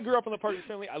 I grew up in the Partridge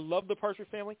Family. I love the Partridge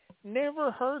Family.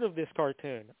 Never heard of this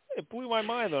cartoon. It blew my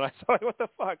mind when I saw it. What the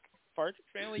fuck? Partridge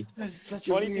Family,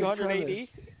 2200 AD?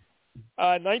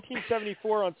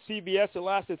 1974 on CBS. It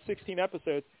lasted 16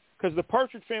 episodes because the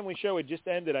Partridge Family show had just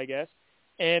ended, I guess.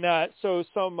 And so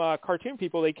some cartoon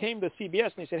people, they came to CBS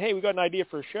and they said, hey, we got an idea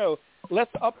for a show.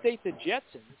 Let's update the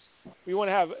Jetsons. We want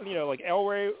to have, like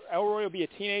Elroy will be a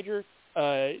teenager.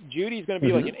 Judy's going to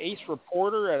be like an ace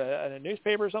reporter at a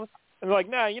newspaper or something. And they're like,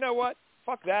 nah, you know what?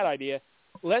 Fuck that idea.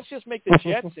 Let's just make the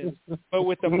Jetsons, but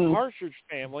with the Partridge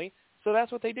Family. So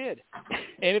that's what they did.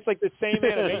 And it's like the same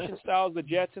animation style as the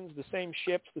Jetsons, the same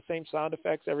ships, the same sound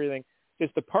effects, everything.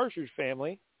 It's the Partridge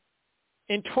Family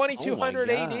in 2200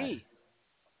 AD.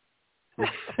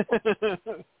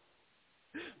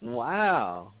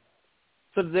 Wow.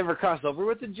 So did they ever cross over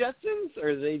with the Jetsons,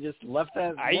 or they just left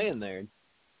that laying there?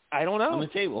 I don't know. On the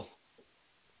table.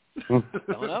 I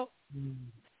don't know.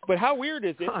 But how weird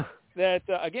is it that,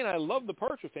 again, I love the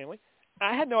Partridge Family.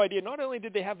 I had no idea. Not only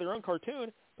did they have their own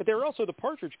cartoon, but they were also the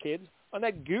Partridge Kids on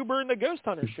that Goober and the Ghost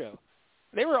Hunter show.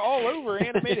 They were all over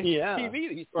animated TV,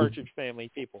 these Partridge Family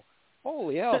people.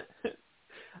 Holy hell.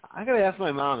 I got to ask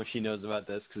my mom if she knows about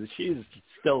this, because she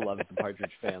still loves the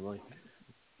Partridge Family.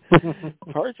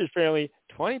 Partridge Family,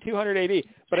 2200 AD.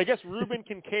 But I guess Reuben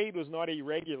Kincaid was not a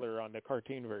regular on the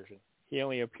cartoon version. He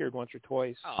only appeared once or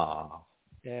twice. Oh.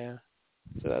 Yeah.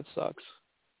 So that sucks.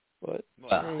 But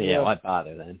well, why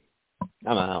bother then?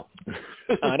 I'm out.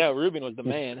 I know. Reuben was the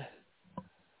man.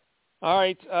 All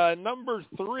right. Number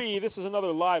 3, this is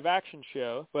another live action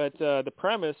show, but the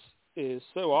premise is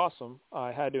so awesome,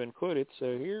 I had to include it.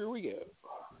 So here we go.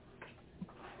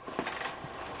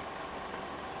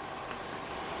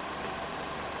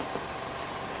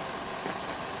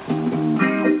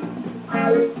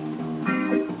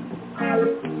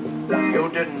 You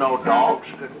didn't know dogs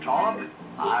could talk?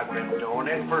 I've been doing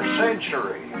it for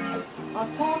centuries. A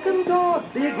talking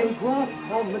dog, big and gruff,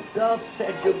 Tom McDuff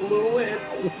said you blew it.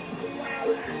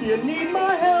 You need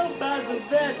my help as a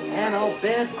vet, and I'll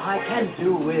bet I can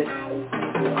do it.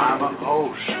 I'm a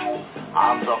ghost.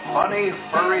 I'm the funny,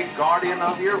 furry guardian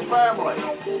of your family.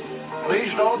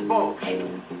 Please don't boast.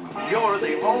 You're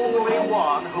the only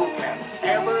one who can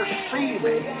ever see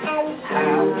me.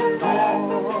 Half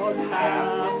dog,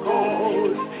 half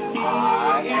ghost.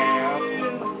 I am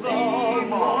the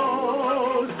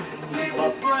most. He's my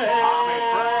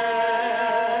friend.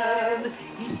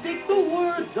 He speaks the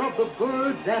words of the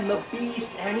birds and the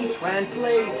beast, and he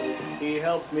translates. He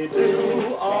helps me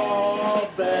do a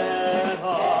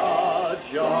better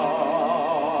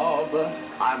job.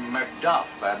 I'm Macduff,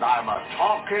 and I'm a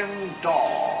talking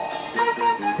dog.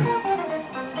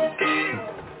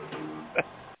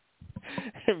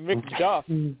 Macduff,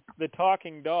 the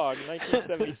talking dog,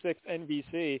 1976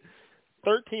 NBC,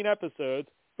 13 episodes,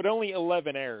 but only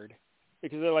 11 aired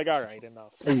because they're like, all right,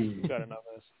 enough. We've got enough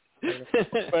of this.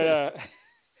 But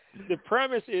the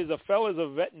premise is a fella's a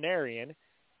veterinarian,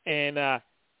 and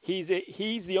he's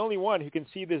the only one who can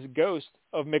see this ghost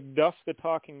of Macduff, the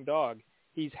talking dog.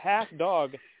 He's half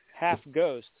dog, half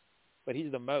ghost, but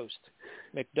he's the most.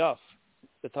 Macduff,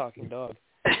 the talking dog.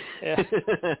 Yeah.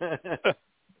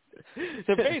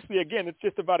 So basically, again, it's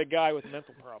just about a guy with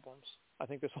mental problems. I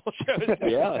think this whole show is.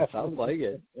 Yeah, it sounds like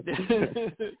it.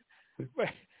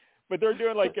 But they're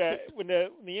doing like when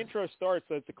the intro starts,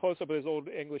 it's a close up of his old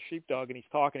English sheepdog, and he's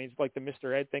talking. He's like the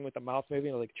Mr. Ed thing with the mouth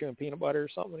moving, like chewing peanut butter or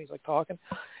something. He's like talking,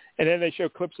 and then they show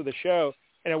clips of the show.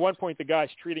 And at one point, the guy's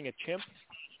treating a chimp,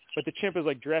 but the chimp is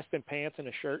like dressed in pants and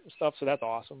a shirt and stuff. So that's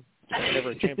awesome. Whenever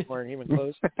a chimp's wearing human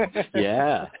clothes.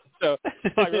 Yeah. So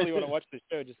I really want to watch the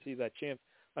show just to see that chimp.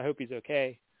 I hope he's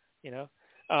okay.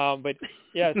 But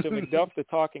yeah. So McDuff the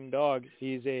talking dog.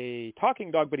 He's a talking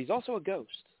dog, but he's also a ghost.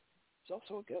 He's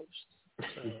also a ghost.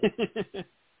 So.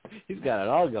 He's got it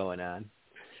all going on.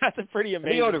 That's a pretty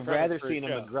amazing. I would have rather seen a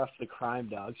McGruff the Crime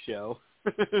Dog show.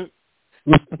 but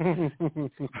I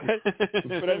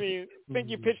mean, I think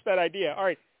you pitched that idea. All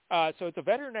right. So it's a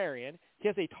veterinarian. He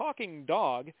has a talking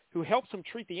dog who helps him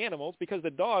treat the animals because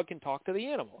the dog can talk to the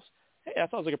animals. Hey,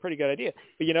 that sounds like a pretty good idea.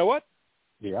 But you know what?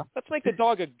 Yeah. Let's make the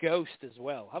dog a ghost as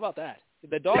well. How about that?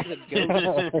 The dog's a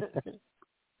ghost.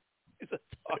 It's a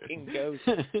talking ghost.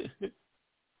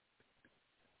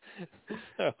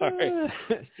 All right.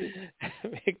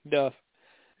 McDuff,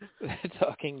 the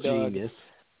talking dog. Genius.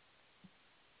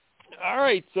 All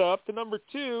right, so up to number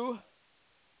 2.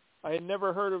 I had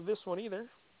never heard of this one either.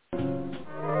 We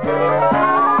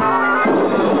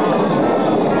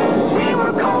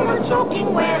were cold and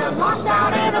soaking wet and lost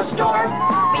out in a storm.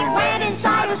 We went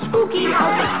inside a spooky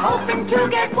house hoping to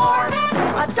get warm.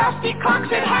 A dusty clock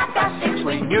said 6:30.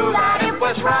 We knew that it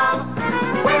was wrong.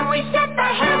 When we set the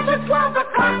hands at 12, the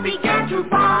clock began to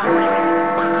bark.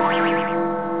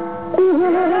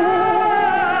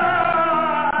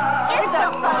 It's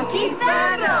a funky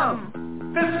phantom.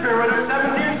 The spirit of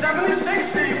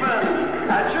 1776, Stephen.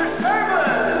 At your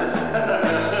service.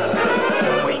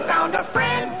 We found a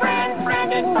friend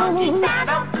in funky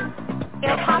phantom.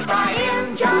 It hopped right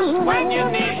in just when you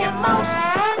need him most.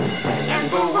 And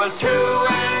Boo will too,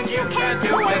 and you can't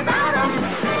do without him.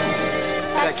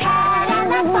 The cat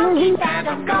and the funky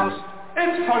phantom ghost.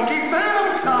 It's funky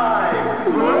phantom time.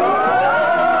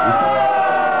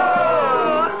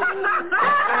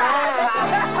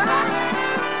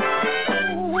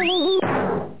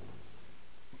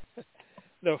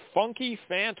 The Funky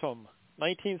Phantom,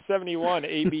 1971,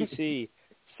 ABC,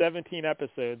 17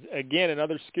 episodes. Again,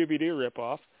 another Scooby-Doo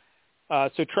ripoff.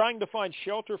 So trying to find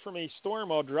shelter from a storm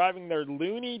while driving their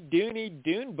loony doony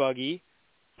dune buggy,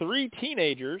 3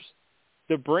 teenagers,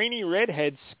 the brainy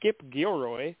redhead Skip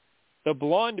Gilroy, the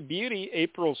blonde beauty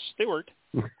April Stewart,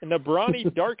 and the brawny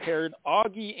dark-haired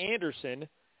Augie Anderson,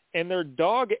 and their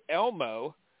dog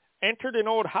Elmo entered an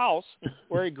old house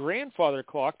where a grandfather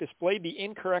clock displayed the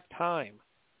incorrect time.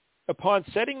 Upon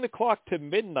setting the clock to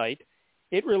midnight,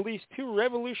 it released 2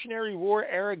 Revolutionary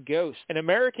War-era ghosts, an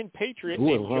American patriot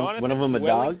named Jonathan one of them a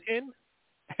Wellington.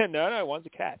 No, one's a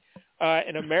cat.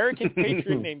 An American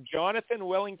patriot named Jonathan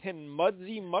Wellington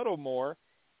Muddsy Muddlemore,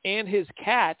 and his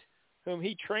cat, whom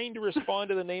he trained to respond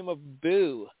to the name of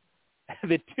Boo.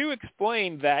 The 2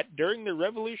 explained that during the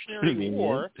Revolutionary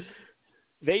War,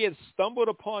 they had stumbled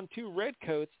upon 2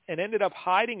 redcoats and ended up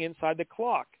hiding inside the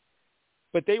clock.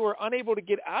 But they were unable to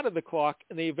get out of the clock,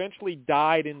 and they eventually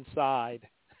died inside.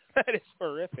 That is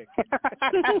horrific.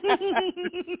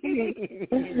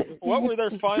 What were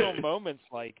their final moments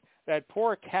like? That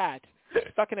poor cat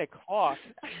stuck in a clock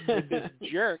with this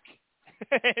jerk.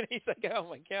 And he's like, oh,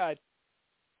 my God.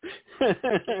 I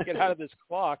can't get out of this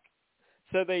clock.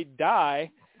 So they die,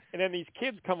 and then these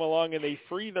kids come along, and they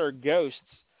free their ghosts.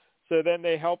 So then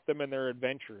they help them in their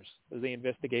adventures as they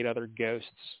investigate other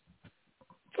ghosts.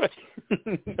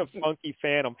 The Funky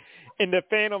Phantom. And the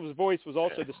Phantom's voice was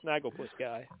also the Snagglepuss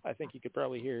guy. I think you could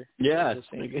probably hear. Yeah, it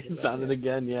sounded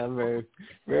again. Yeah, very,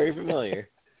 very familiar.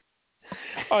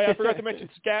 Oh, yeah, I forgot to mention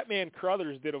Scatman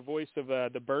Crothers did a voice of the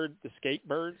skate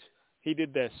birds. He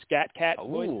did the Scat Cat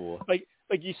voice. Like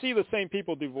you see the same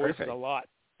people do voices a lot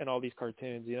in all these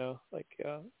cartoons, because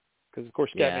of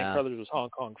course Scatman Crothers was Hong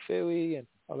Kong Phooey and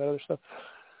all that other stuff.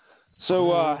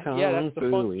 So that's the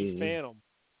Funky Phantom.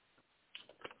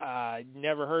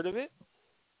 Never heard of it.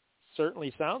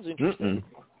 Certainly sounds interesting.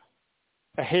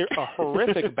 A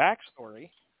horrific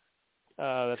backstory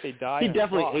that they died. He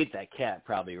definitely ate that cat,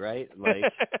 probably, right?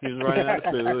 Like he was running out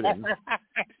of food.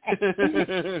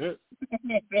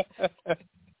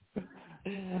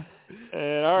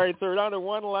 And all right, so we're down to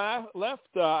one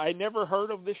left. I never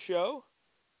heard of this show,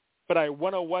 but I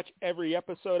want to watch every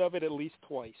episode of it at least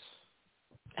twice.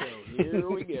 So here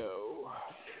we go.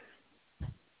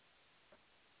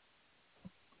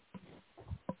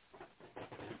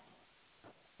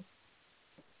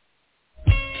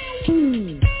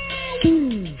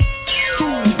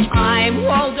 I'm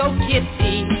Waldo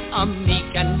Kitty, a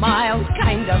meek and mild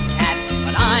kind of cat,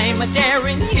 but I'm a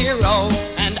daring hero,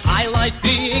 and I like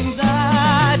being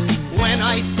that. When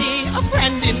I see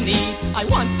I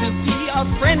want to be a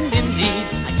friend indeed.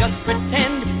 I just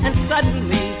pretend, and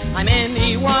suddenly I'm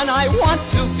anyone I want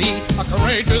to be. A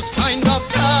courageous kind of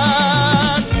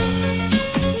cat.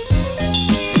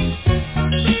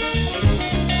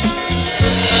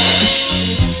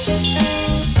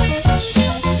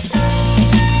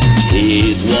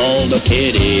 He's Waldo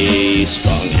Kitty,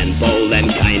 strong and bold and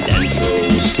kind and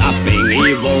true. Stopping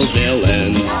evil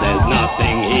villains, there's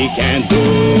nothing he can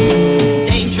do.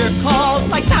 Danger calls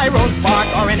like Tyrone's bark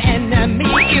or an enemy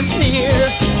is near.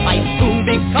 I soon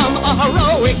become a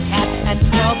heroic cat and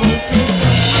trouble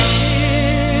disappear.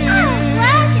 Oh,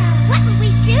 Waldo, what would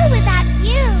we do without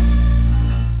you?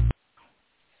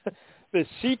 The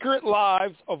Secret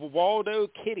Lives of Waldo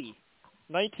Kitty,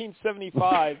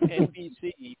 1975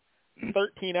 NBC,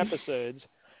 13 episodes.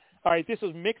 All right, this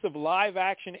was a mix of live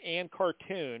action and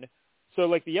cartoon. So,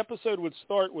 like, the episode would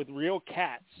start with real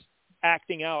cats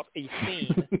acting out a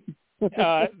scene.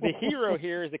 The hero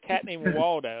here is a cat named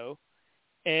Waldo,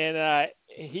 and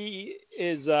he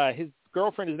is his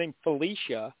girlfriend is named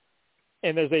Felicia,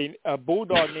 and there's a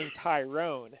bulldog named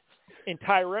Tyrone. And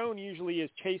Tyrone usually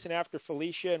is chasing after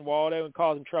Felicia and Waldo and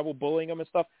causing trouble, bullying them and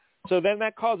stuff. So then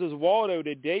that causes Waldo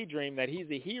to daydream that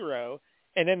he's a hero,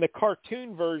 and then the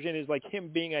cartoon version is like him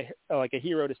being a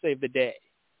hero to save the day.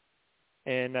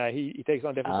 And he takes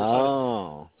on different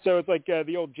personas. So it's like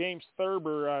the old James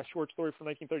Thurber short story from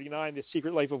 1939, The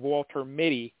Secret Life of Walter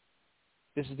Mitty.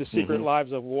 This is The Secret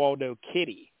Lives of Waldo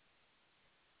Kitty.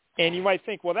 And you might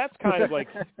think, well, that's kind of like,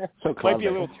 might be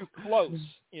a little too close,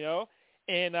 you know?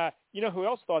 And you know who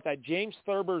else thought that? James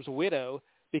Thurber's widow,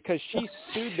 because she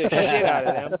sued the shit out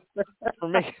of them for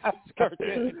making this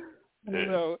cartoon.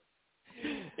 So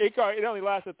it only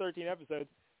lasted 13 episodes.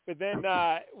 But then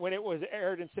when it was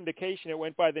aired in syndication, it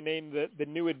went by the name The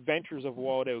New Adventures of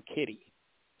Waldo Kitty.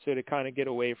 So to kind of get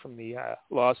away from the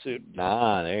lawsuit.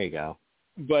 There you go.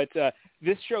 But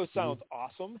this show sounds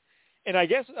awesome. And I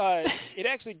guess it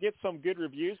actually gets some good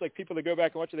reviews. Like, people that go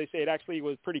back and watch it, they say it actually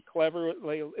was pretty clever. It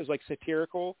was like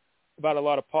satirical about a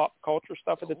lot of pop culture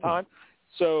stuff at the time.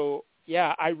 So,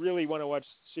 yeah, I really want to watch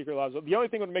Secret Lives. The only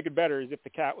thing that would make it better is if the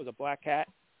cat was a black cat,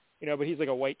 you know, but he's like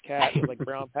a white cat with like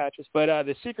brown patches. But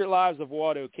The Secret Lives of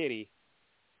Waldo Kitty,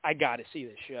 I got to see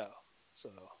this show. So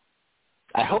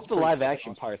I hope the live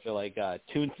action parts are like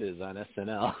Toonces on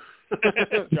SNL.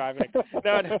 Driving.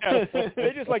 No.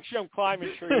 They just like show him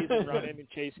climbing trees and running and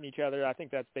chasing each other. I think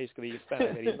that's basically the extent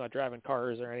of it. He's not driving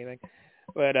cars or anything.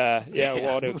 But yeah,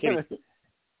 Waldo Kitty.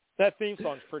 That theme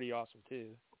song's pretty awesome too.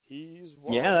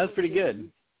 Yeah, that's pretty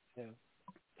good. Yeah.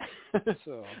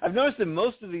 So I've noticed that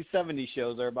most of these 70s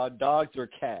shows are about dogs or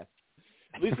cats.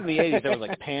 At least in the 80s, there was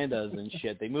like pandas and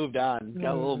shit. They moved on,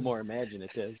 got a little more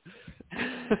imaginative.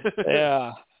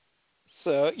 Yeah.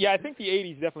 So, yeah, I think the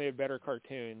 80s definitely had better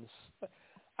cartoons.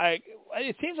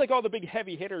 It seems like all the big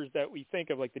heavy hitters that we think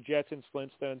of, like the Jetsons,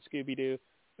 Flintstones, Scooby-Doo,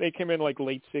 they came in like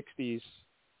late 60s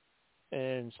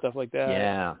and stuff like that.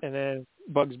 Yeah. And then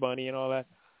Bugs Bunny and all that.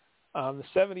 The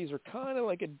 70s are kind of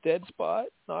like a dead spot.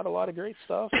 Not a lot of great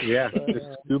stuff. Yeah, but, just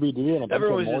Scooby-Doo and a bunch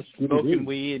everyone of was just smoking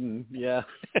weed and, yeah.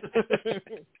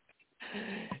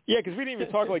 Yeah, because we didn't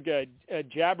even talk like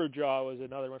Jabberjaw was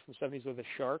another one from the 70s with a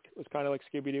shark. It was kind of like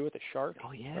Scooby-Doo with a shark.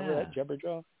 Oh, yeah. Remember that,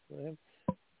 Jabberjaw?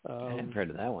 I haven't heard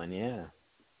of that one, yeah.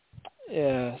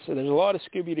 Yeah, so there's a lot of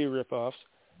Scooby-Doo ripoffs,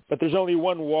 but there's only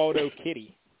one Waldo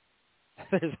Kitty.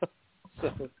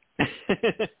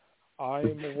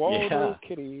 I'm Waldo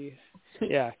Kitty.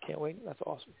 Yeah, can't wait. That's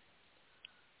awesome.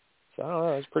 So I don't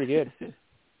know, that's pretty good.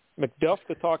 McDuff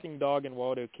the Talking Dog and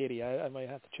Waldo Kitty. I might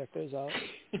have to check those out.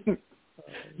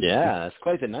 Yeah, that's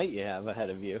quite the night you have ahead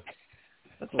of you.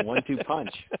 That's a 1-2 punch.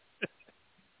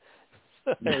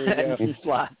 There you go.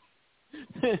 Slot.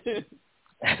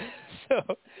 So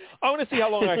I want to see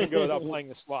how long I can go without playing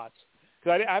the slots,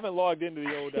 because I haven't logged into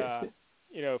the old,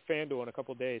 FanDuel in a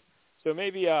couple of days. So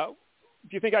maybe, do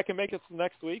you think I can make it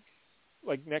next week?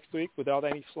 Like next week without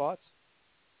any slots?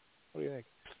 What do you think?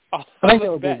 I think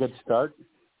that would be a good start.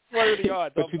 What are the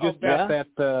odds? But you just got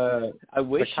that. I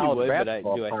wish you would, but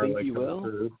do I think you will?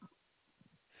 Through.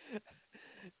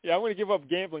 Yeah, I'm going to give up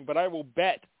gambling, but I will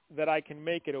bet that I can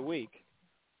make it a week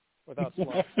without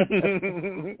slots.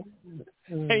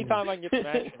 Anytime I can get some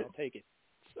action, I'll take it.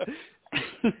 So,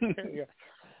 there you go.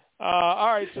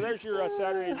 All right, so there's your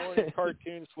Saturday morning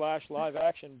cartoon / live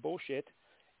action bullshit.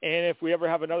 And if we ever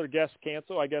have another guest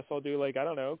cancel, I guess I'll do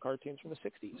cartoons from the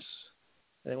 60s.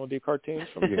 And then we'll do cartoons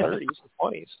from the 30s and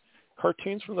 20s.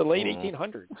 Cartoons from the late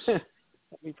 1800s. That'd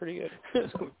be pretty good.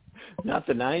 So. Not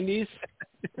the 90s?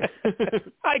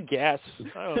 I guess.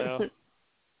 I don't know.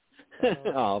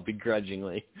 Oh,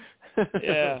 begrudgingly.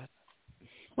 Yeah.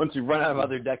 Once we run out of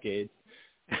other decades.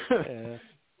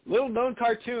 Little-known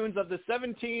cartoons of the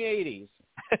 1780s.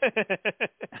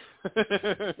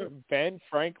 Ben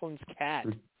Franklin's cat.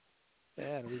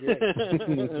 Yeah, it'll be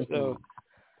great. So,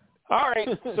 all right.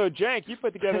 So, Jank, you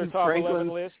put together a top Franklin's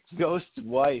 11 list. Ghost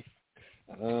wife.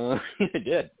 I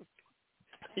did.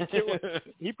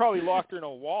 He probably locked her in a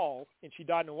wall, and she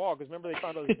died in a wall. Because remember, they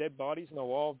found all these dead bodies in the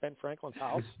wall of Ben Franklin's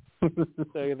house.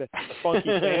 The funky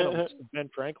phantoms of Ben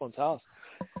Franklin's house.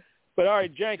 But all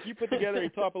right, Jank, you put together a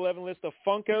top 11 list of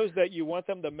Funkos that you want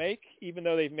them to make, even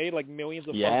though they've made like millions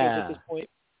of Funkos at this point.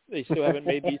 They still haven't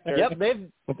made these. Yep,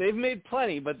 they've made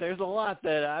plenty, but there's a lot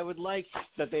that I would like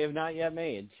that they have not yet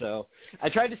made. So I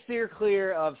tried to steer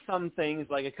clear of some things.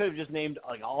 Like I could have just named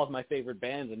like all of my favorite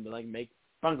bands and like make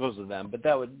Funkos of them, but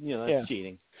that would that's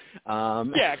cheating.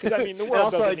 Because I mean the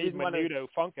world doesn't need Menudo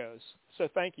Funkos. So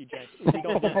thank you, Jank. We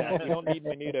don't need that. We don't need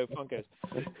Menudo Funkos.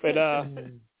 But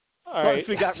all right,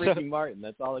 we got Ricky Martin.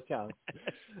 That's all that counts.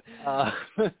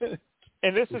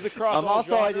 And this is across all also,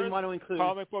 genres, I didn't want to include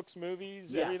comic books, movies,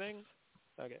 everything?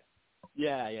 Okay.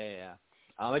 Yeah.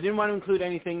 I didn't want to include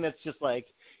anything that's just like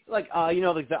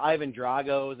the Ivan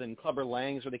Dragos and Clubber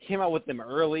Langs, where they came out with them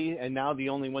early, and now the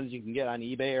only ones you can get on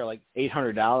eBay are like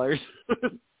 $800.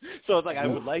 So it's like I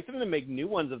would like them to make new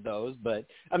ones of those, but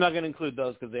I'm not going to include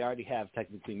those because they already have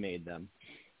technically made them.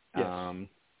 Yes.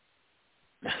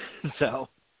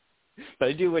 But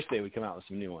I do wish they would come out with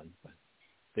some new ones. But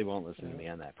they won't listen to me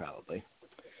on that probably.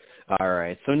 All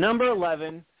right. So number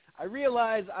 11, I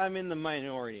realize I'm in the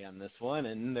minority on this one,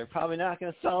 and they're probably not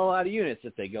going to sell a lot of units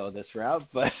if they go this route,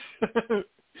 but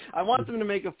I want them to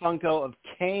make a Funko of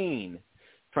Kane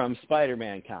from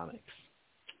Spider-Man comics.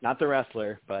 Not the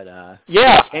wrestler, but Kane.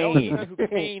 I don't even know who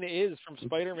Kane is from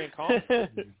Spider-Man comics.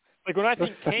 Like when I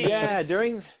think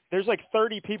Kane, there's like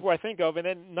 30 people I think of, and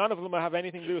then none of them have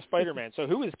anything to do with Spider-Man. So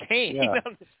who is Kane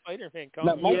on the Spider-Man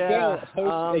comic? Mike Gale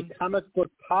hosts a comic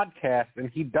book podcast, and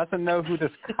he doesn't know who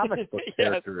this comic book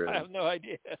character is. I have no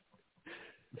idea.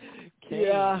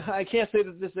 Yeah, I can't say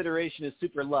that this iteration is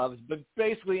super loved, but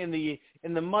basically in the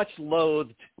much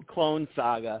loathed Clone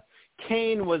Saga,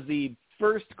 Kane was the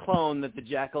first clone that the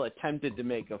Jackal attempted to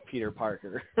make of Peter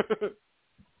Parker.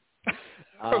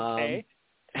 Okay.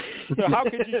 So how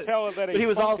could you tell that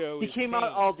he came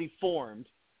out all deformed.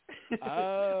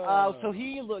 So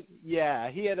he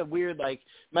he had a weird like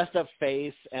messed up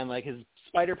face, and like his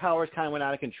spider powers kind of went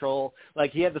out of control.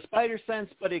 Like he had the spider sense,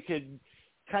 but it could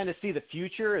kind of see the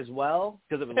future as well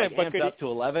because it was like amped up to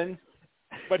 11.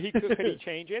 But could he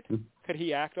change it? Could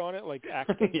he act on it like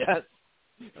acting? Yes.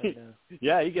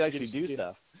 Yeah, he could actually do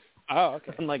stuff. Oh,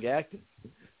 okay. Unlike acting.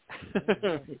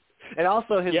 And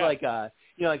also his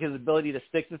his ability to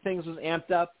stick to things was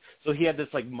amped up. So he had this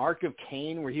like mark of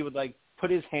Cain where he would like put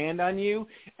his hand on you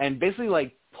and basically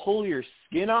like pull your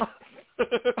skin off.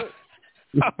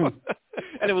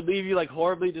 And it would leave you like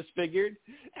horribly disfigured.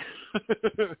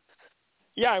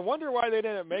 Yeah, I wonder why they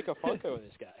didn't make a Funko of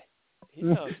this guy. He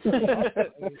sounds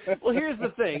Well, here's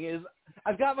the thing is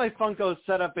I've got my Funkos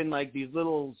set up in like these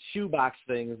little shoebox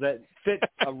things that fit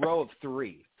a row of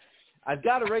 3. I've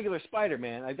got a regular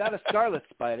Spider-Man. I've got a Scarlet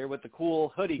Spider with the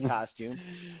cool hoodie costume.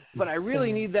 But I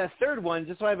really need that third one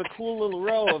just so I have a cool little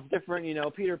row of different,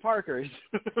 Peter Parkers.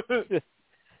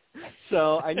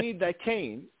 So I need that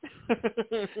Kane.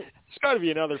 There's got to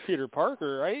be another Peter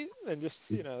Parker, right? And just,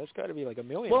 there's got to be like a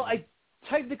million. Well,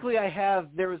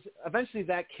 eventually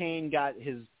that Kane got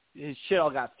his shit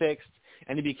all got fixed,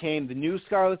 and he became the new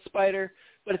Scarlet Spider.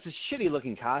 But it's a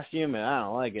shitty-looking costume, and I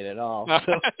don't like it at all.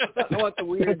 So I want the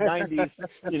weird 90s,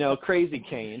 crazy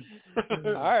Kane.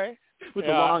 All right. With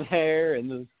the long hair and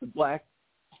the black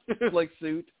like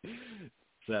suit.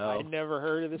 So I never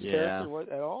heard of this character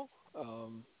at all.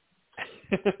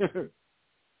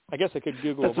 I guess I could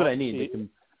Google. That's what I need.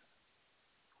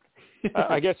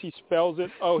 I guess he spells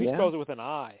it. Oh, he spells it with an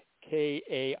I.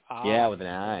 K-A-I. Yeah, with an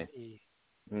I.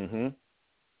 Mm-hmm.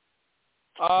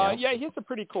 Yeah, he has a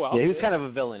pretty cool outfit. Yeah, he was kind of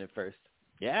a villain at first.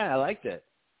 Yeah, I liked it.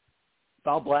 It's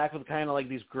all black with kind of like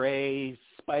these gray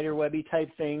spider webby type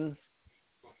things.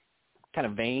 Kind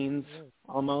of veins,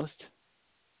 almost.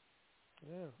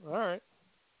 Yeah, all right.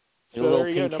 So there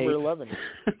you go, number 11.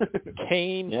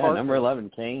 Kane. Yeah, Parker. number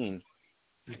 11, Kane.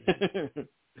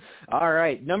 All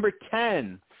right, number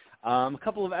 10. A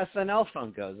couple of SNL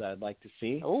Funkos I'd like to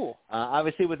see. Oh.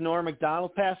 Obviously, with Norm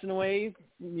Macdonald passing away,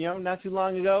 not too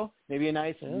long ago, maybe a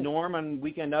nice Norm on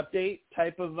Weekend Update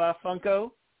type of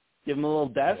Funko. Give him a little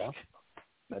desk. Yeah.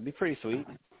 That'd be pretty sweet.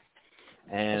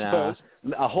 And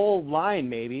a whole line,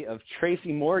 maybe, of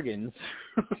Tracy Morgan's.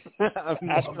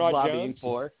 Astronaut lobbying Jones?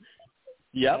 For.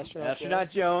 Yep,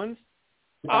 Astronaut Jones.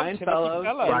 Brian Fellows.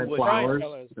 Brian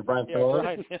Flowers. Brian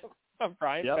Fellows. I'm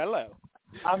Brian Fellow.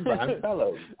 I'm Brian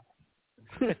Fellows.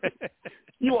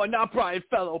 You are not Brian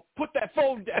Fellow. Put that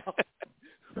phone down.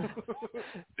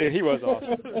 Dude, he was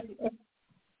awesome.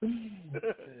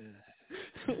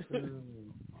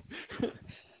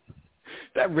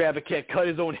 That rabbit can't cut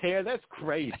his own hair. That's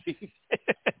crazy.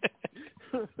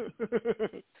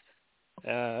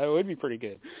 That would be pretty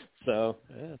good. So,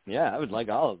 yeah, I would like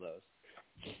all of those.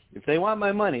 If they want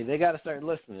my money, they got to start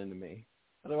listening to me.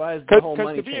 Otherwise, the whole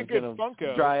money chain's going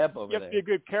to dry up over there. You have to be a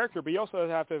good character, but you also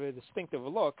have to have a distinctive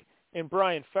look. In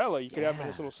Brian Fellow, you could have him in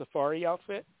this little safari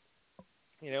outfit,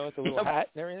 you know, with the little hat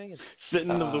and everything. Sitting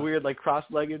in the weird, like,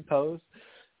 cross-legged pose.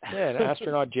 Yeah, an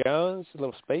Astronaut Jones, a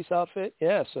little space outfit.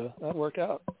 Yeah, so that'd work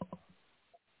out.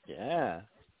 Yeah.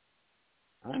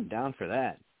 I'm down for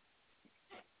that.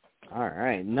 All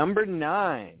right, number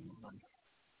 9.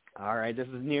 All right, this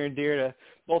is near and dear to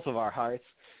both of our hearts.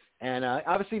 And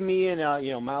obviously me and,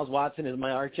 Miles Watson is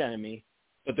my arch enemy.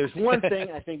 But there's one thing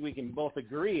I think we can both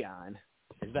agree on,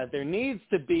 is that there needs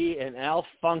to be an Alf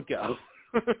Funko.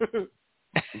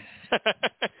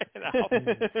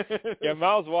 Yeah,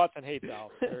 Miles Watson hates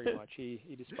Alf very much.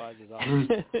 He despises Alf.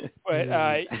 But,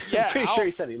 I'm pretty sure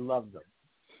he said he loves them.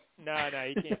 No,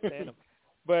 he can't stand them.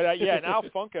 But, an Alf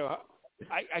Funko,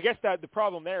 I guess that the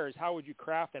problem there is how would you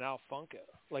craft an Alf Funko?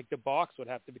 Like, the box would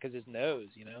have to, because his nose,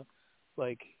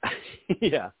 like.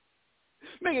 Yeah.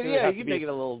 You could make it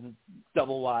a little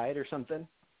double wide or something.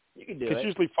 You can do it. Because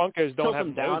usually Funkos don't have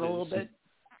noses. Down a little bit.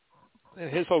 And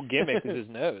his whole gimmick is his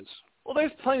nose. Well,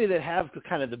 there's plenty that have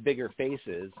kind of the bigger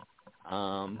faces.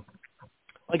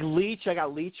 Like Leech. I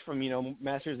got Leech from,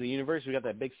 Masters of the Universe. We got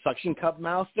that big suction cup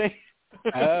mouth thing.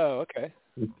 Oh, okay.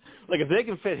 Like, if they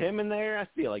can fit him in there, I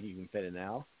feel like you can fit it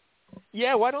now.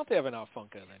 Yeah, why don't they have an Alf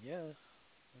Funko then?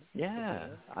 Yeah.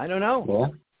 I don't know. Yeah.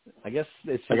 I guess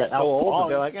it's so old that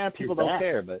they're like, people don't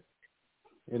care, but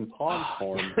in Pog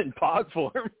form. In Pog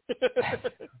form.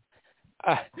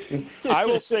 I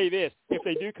will say this. If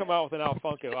they do come out with an Alf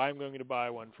Funko, I'm going to buy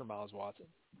one for Miles Watson.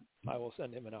 I will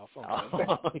send him an Alf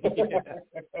Funko.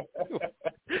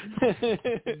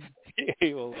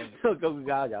 He'll go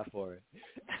gaga for it.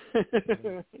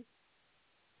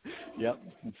 Yep.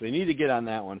 So you need to get on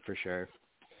that one for sure.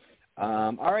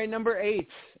 All right, number 8.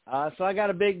 So I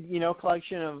got a big,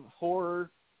 collection of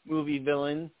horror movie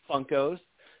villain Funkos.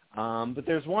 But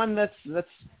there's one that's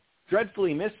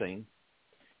dreadfully missing.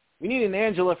 We need an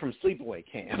Angela from Sleepaway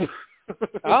Camp.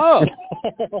 Oh.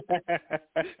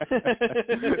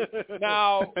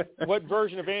 Now, what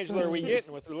version of Angela are we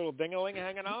getting? With the little ding-a-ling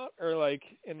hanging out? Or like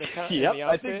in the outfit? Yep,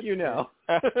 I think you know.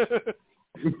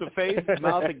 The face,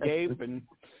 mouth agape, and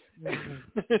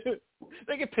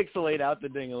they can pixelate out the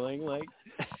ding-a-ling. Like,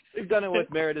 they've done it with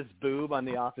Meredith's boob on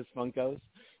the Office Funkos.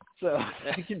 So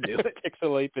I can do it.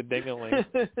 Pixelate the ding-a-ling.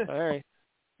 All right.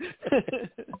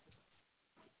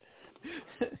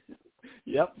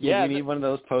 Yep. Yeah. You need one of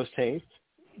those post-haste.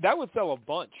 That would sell a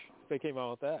bunch if they came out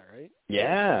with that, right?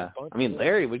 Yeah. I mean,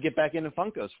 Larry would get back into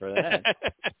Funkos for that.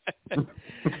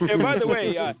 And by the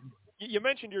way, you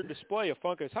mentioned your display of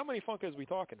Funkos. How many Funkos are we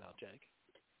talking now, Jank?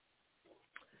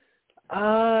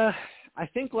 I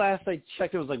think last I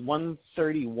checked it was like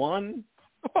 131.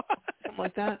 Something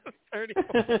like that.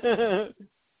 31.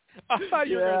 I thought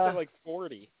you were going to say like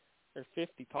 40 or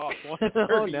 50 tops.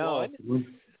 131? Oh, no.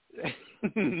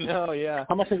 No, yeah.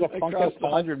 How much is a Funko? I crossed the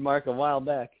 100 mark a while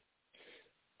back.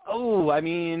 Oh, I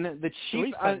mean, the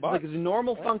cheap, like the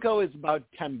normal Funko is about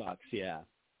 $10, yeah.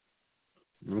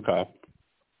 Okay.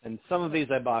 And some of these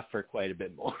I bought for quite a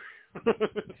bit more.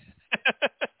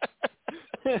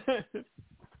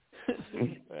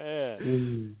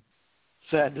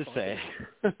 Sad to say.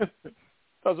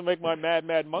 Doesn't make my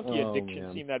Mad Monkey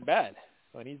addiction seem that bad.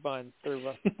 When he's buying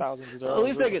thousands of dollars. At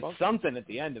least they get something at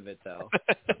the end of it, though.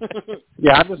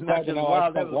 Yeah, I just not I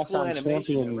spent less on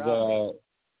Champions.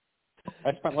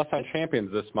 I spent less on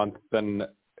Champions this month than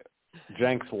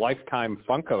Jank's lifetime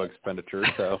Funko expenditure.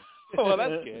 So. Well,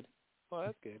 that's good.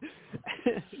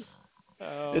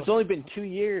 It's only been 2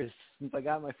 years since I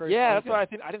got my first. Yeah, Funko. that's why I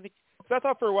didn't think. Cause I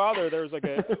thought for a while there was like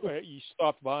you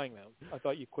stopped buying them. I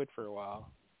thought you quit for a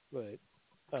while, but.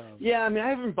 Yeah, I mean, I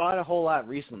haven't bought a whole lot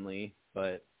recently,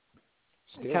 but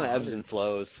it kind of ebbs and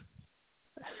flows.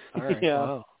 All right. Yeah.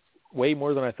 Wow. Way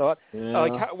more than I thought.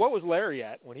 Yeah. What was Larry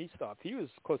at when he stopped? He was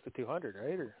close to 200,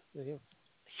 right? Or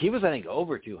he was, I think,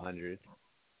 over 200.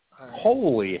 Right.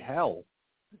 Holy hell!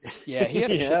 Yeah, he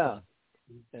had yeah.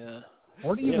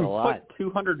 Where do you even put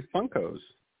 200 Funkos?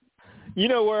 You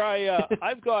know where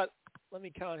I've got. Let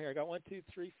me count here. I got 1, 2,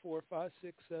 3, 4, 5,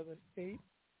 6, 7, 8,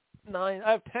 9.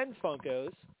 I have 10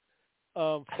 Funkos,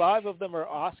 5 of them are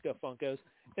Oscar Funkos,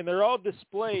 and they're all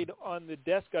displayed on the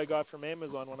desk I got from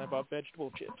Amazon when I bought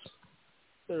vegetable chips.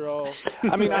 They're all.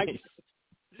 I mean, I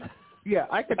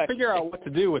could figure out what to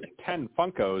do with 10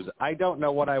 Funkos. I don't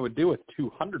know what I would do with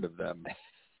 200 of them.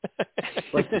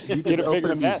 Like, you could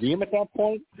open a museum at that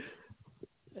point?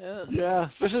 Yeah,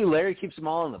 especially Larry keeps them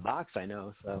all in the box, I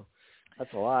know, so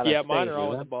that's a lot. Yeah, mine are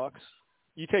all in the box.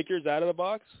 You take yours out of the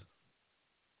box?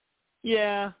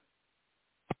 Yeah.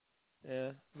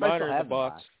 Yeah, mine are in the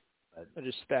box. They're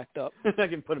just stacked up. I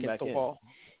can put them back the in. Wall.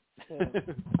 Yeah.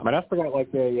 I mean, I forgot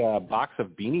like a box of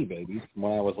Beanie Babies from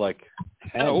when I was like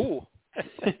 10. Oh.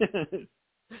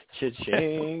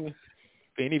 Cha-ching.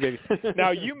 Beanie Babies.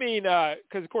 Now, you mean,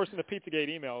 because, of course, in the Pizzagate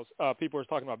emails, people were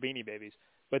talking about Beanie Babies,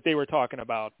 but they were talking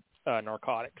about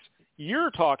narcotics.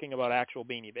 You're talking about actual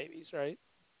Beanie Babies, right?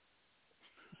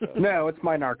 So. No, it's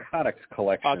my narcotics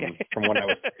collection from when I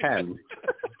was 10.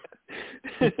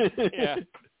 Yeah.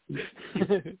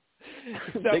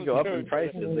 They go up in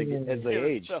price as they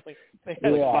age. They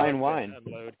had fine wine.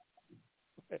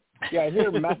 Yeah, I hear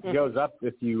meth goes up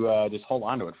if you just hold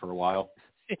on to it for a while.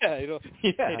 Yeah,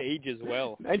 it ages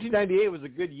well. 1998 was a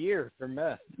good year for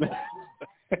meth.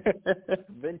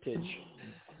 Vintage.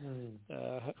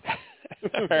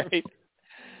 All right.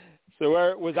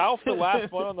 So was Alf the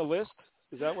last one on the list?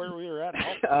 Is that where we were at,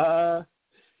 Alf?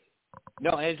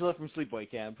 No, Angela from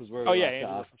Sleepaway Camp was where we left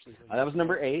Angela off. from Sleepaway Camp. That was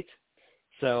number 8.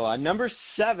 So number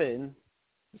 7,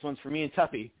 this one's for me and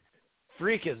Tuppy,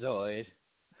 Freakazoid.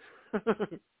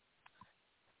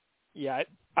 Yeah,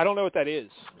 I don't know what that is,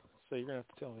 so you're going to have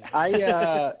to tell me.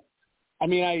 I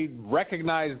mean, I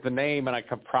recognize the name, and I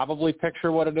could probably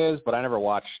picture what it is, but I never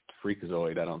watched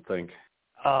Freakazoid, I don't think.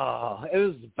 Oh, it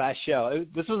was the best show.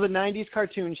 This was a 90s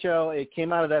cartoon show. It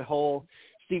came out of that whole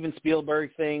Steven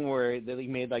Spielberg thing where they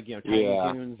made, like, Tiny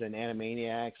Toons and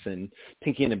Animaniacs and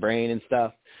Pinky and the Brain and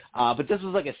stuff. But this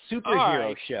was like a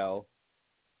superhero show.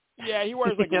 Yeah, he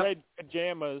wears, like, red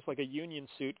pajamas, like a union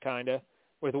suit, kind of,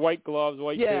 with white gloves,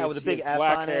 white boots, with a big F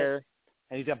black on hair, it.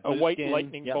 And he's got a white skin.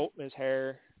 lightning bolt in his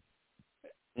hair,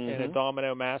 Mm-hmm. and a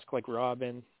domino mask like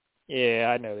Robin.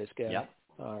 Yeah, I know this guy. Yep.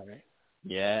 All right.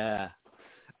 Yeah.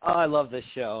 Oh, I love this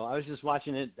show. I was just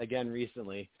watching it again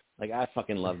recently. Like, I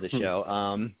fucking love this show.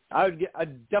 I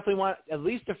definitely want at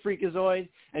least a Freakazoid.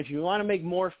 And if you want to make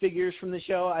more figures from the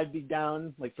show, I'd be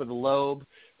down, like, for the Loeb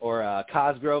or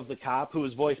Cosgrove the Cop, who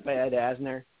was voiced by Ed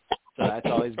Asner. So that's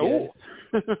always good.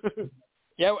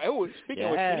 Yeah. Oh, speaking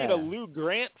of which, we need a Lou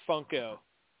Grant Funko.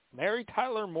 Mary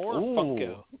Tyler Moore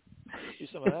Funko. Do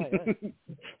some of that. Yeah.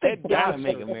 They gotta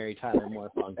make a Mary Tyler Moore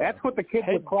Funko. That's what the kids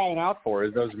were crying out for,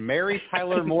 is those Mary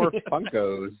Tyler Moore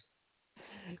Funkos.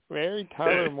 Mary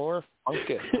Tyler Moore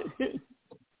Funko.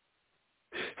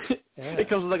 Yeah. It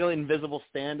comes with like an invisible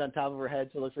stand on top of her head,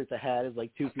 so it looks like the hat is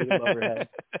like 2 feet above her head.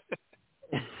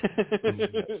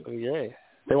 Yeah.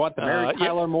 They want the Mary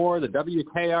Tyler Moore, the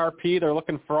WKRP. They're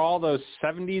looking for all those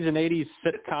 70s and 80s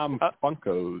sitcom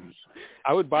Funkos.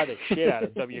 I would buy the shit out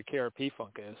of WKRP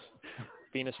Funkos.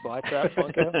 Venus Flytrap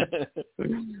Funko.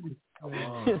 Come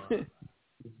on.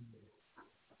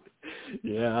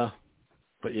 Yeah.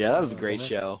 But yeah, that was a great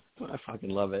show. I fucking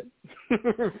love it.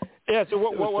 Yeah, so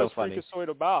what was so funny. Freakazoid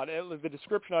about? The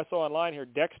description I saw online here,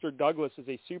 Dexter Douglas is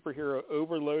a superhero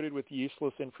overloaded with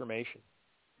useless information.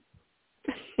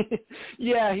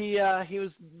 Yeah, he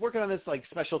was working on this like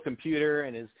special computer,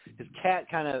 and his cat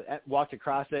kind of walked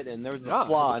across it, and there was a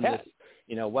flaw in this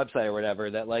website or whatever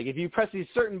that, like, if you press these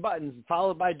certain buttons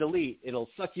followed by delete, it'll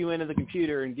suck you into the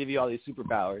computer and give you all these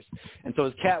superpowers. And so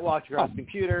his cat walked across the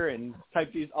computer and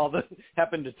typed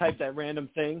happened to type that random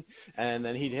thing, and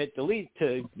then he'd hit delete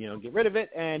to get rid of it,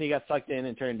 and he got sucked in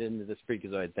and turned into this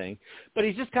Freakazoid thing. But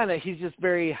he's just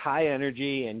very high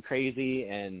energy and crazy,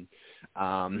 and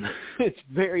it's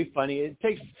very funny.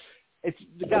 It's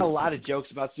got a lot of jokes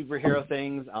about superhero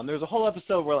things. There's a whole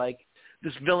episode where, like,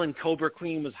 this villain Cobra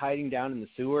Queen was hiding down in the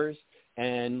sewers,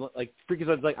 and, like,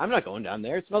 Freakazoid's like, I'm not going down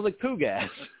there. It smells like poo gas.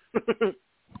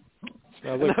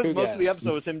 Most of the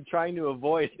episode was him trying to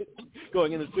avoid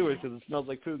going in the sewers because it smells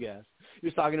like poo gas. He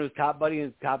was talking to his cop buddy, and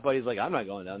his cop buddy's like, I'm not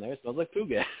going down there. It smells like poo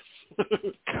gas.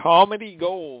 Comedy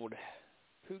gold.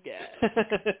 Poo gas.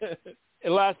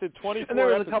 It lasted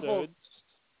 24 episodes.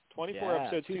 24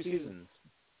 episodes, 2 seasons.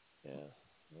 Yeah.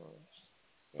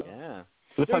 Yeah.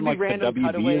 So this on like the WB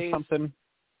cutaways. or something?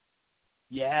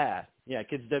 Yeah. Yeah,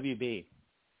 Kids WB.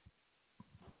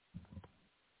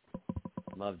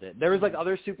 Loved it. There was like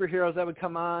other superheroes that would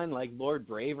come on, like Lord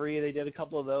Bravery. They did a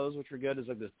couple of those, which were good. It's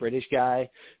like this British guy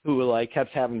who like kept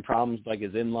having problems with, like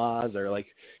his in-laws or like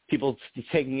people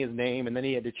taking his name, and then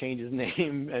he had to change his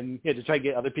name, and he had to try to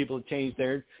get other people to change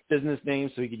their business name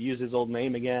so he could use his old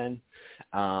name again.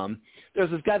 There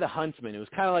was this guy, the Huntsman. It was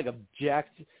kind of like a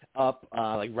jacked up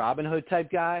like Robin Hood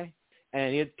type guy,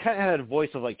 and he had kind of had a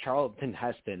voice of like Charlton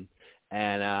Heston.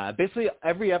 And basically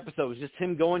every episode was just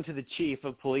him going to the chief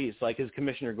of police, like his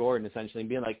Commissioner Gordon, essentially, and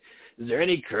being like, is there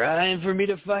any crime for me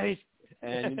to fight?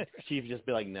 And the chief would just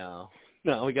be like, no,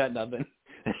 we got nothing.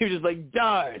 And he was just like,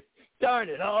 darn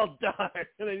it, all darn.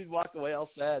 And then he'd walk away all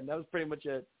sad. And that was pretty much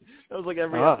it. That was like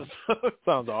every episode.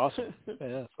 Sounds awesome.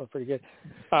 Yeah, sounds pretty good.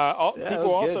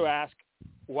 People also ask,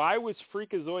 why was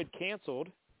Freakazoid canceled?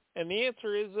 And the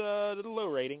answer is the low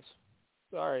ratings.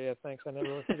 Sorry, yeah, thanks. I never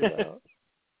really figured that out.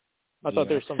 I thought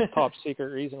there was some top secret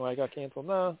reason why I got canceled.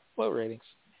 No, low ratings.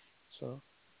 So,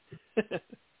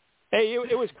 hey,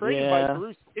 it was created by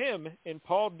Bruce Timm and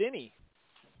Paul Dini.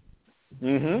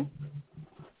 Mm-hmm.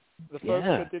 The folks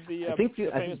that did the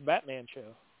famous Batman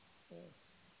show.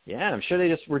 Yeah, I'm sure they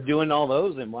just were doing all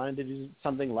those and wanted to do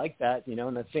something like that, in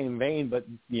that same vein, but,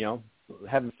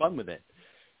 having fun with it.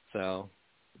 So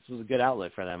this was a good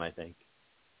outlet for them, I think.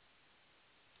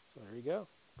 So there you go.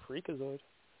 Freakazoid.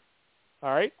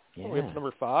 All right. Yeah. We have to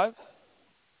number 5.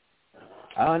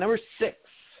 Number 6.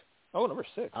 Oh, number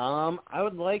 6. I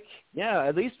would like,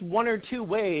 at least 1 or 2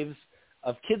 waves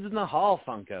of Kids in the Hall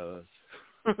Funkos.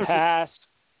 Pass.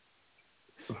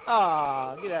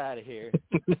 Aw, get out of here.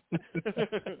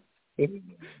 You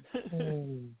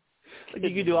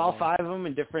could do all 5 of them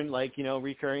in different,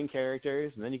 recurring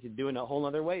characters, and then you could do a whole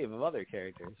other wave of other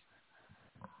characters.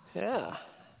 Yeah.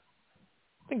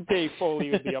 I think Dave Foley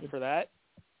would be up for that.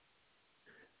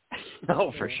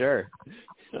 Oh, for sure.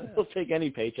 He'll take any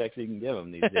paychecks you can give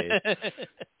him these days.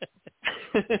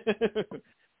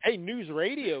 Hey, News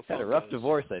Radio. Had a rough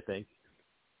divorce, I think.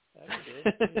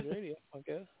 News Radio.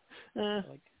 Okay.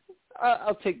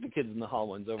 I'll take the Kids in the Hall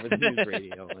ones over the News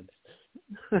Radio ones.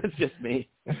 That's just me.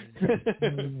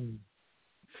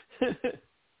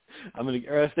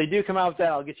 Or if they do come out with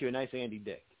that, I'll get you a nice Andy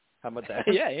Dick. How about that?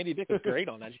 Yeah, Andy Dick was great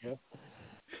on that show.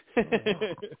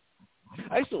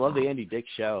 I used to love the Andy Dick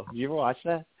show. Did you ever watch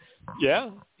that? Yeah,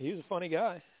 he was a funny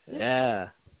guy. Yeah,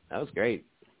 that was great.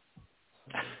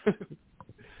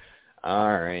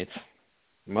 All right.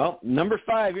 Well, number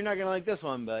 5, you're not going to like this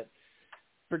one, but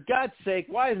for God's sake,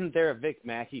 why isn't there a Vic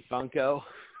Mackey Funko?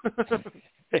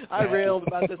 I railed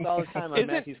about this all the time on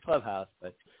Mackey's Clubhouse.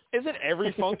 But isn't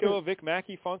every Funko a Vic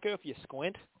Mackey Funko if you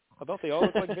squint? I thought they all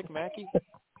look like Vic Mackey.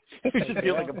 You just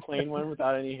feel like a plain one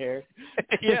without any hair.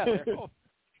 Yeah, they're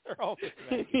all Vic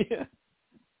Mackey.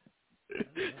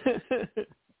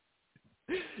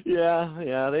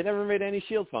 Yeah. They never made any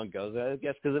Shield Funkos. I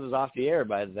guess because it was off the air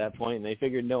by that point, and they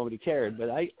figured nobody cared. But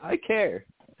I care.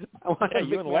 I want a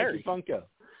Vic Mackey Funko.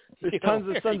 There's tons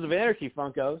of Sons of Anarchy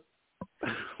Funkos.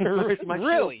 Where's my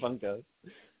really? Shield Funkos?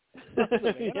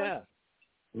 Yeah.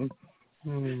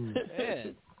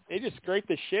 Man, they just scraped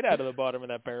the shit out of the bottom of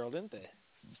that barrel, didn't they?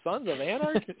 Sons of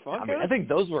Anarchy Funko? I think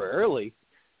those were early.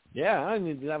 Yeah,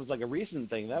 that was like a recent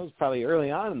thing. That was probably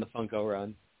early on in the Funko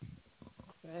run.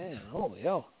 Man, holy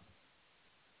hell.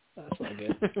 That's not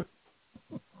good.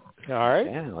 All right.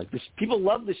 Yeah, people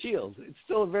love the Shield. It's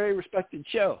still a very respected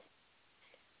show.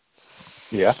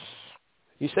 Yeah.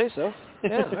 You say so.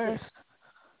 Yeah, all right.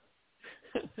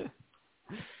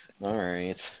 All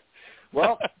right.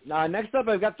 Well, next up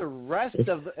I've got the rest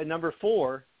of number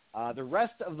 4, the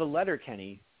rest of the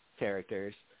Letterkenny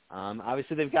characters.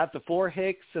 Obviously they've got the 4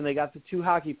 Hicks and they got the 2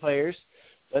 hockey players.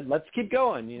 But let's keep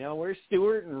going. Where's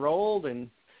Stewart and Rold and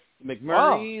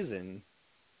McMurray's and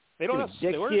they don't have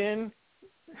Stewart?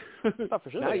 Not for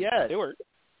sure. Not yet. Stewart.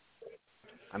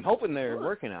 I'm hoping they're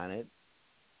working on it.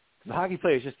 The hockey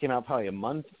players just came out probably a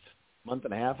month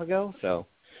and a half ago, so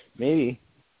maybe.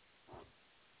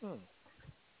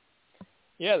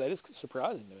 Yeah, that is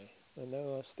surprising to me. I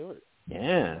know Stewart.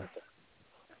 Yeah.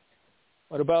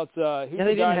 What about who's they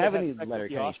the guy didn't have that any had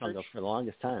Letterkenny Funkos for the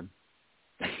longest time.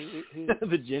 Who's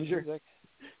the Ginger.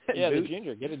 Yeah, the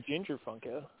Ginger. Get a Ginger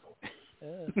Funko.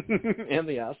 Yeah. And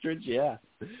the Ostrich, yeah.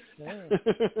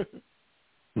 That'd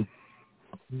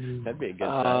be a good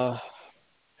time.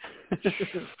 I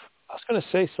was going to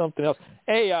say something else.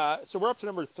 Hey, so we're up to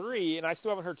number 3, and I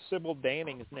still haven't heard Sybil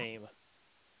Danning's name.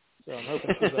 So I'm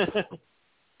hoping she's up.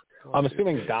 I'm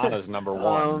assuming Donna's number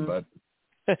 1, but...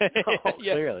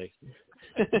 Clearly.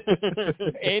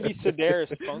 Andy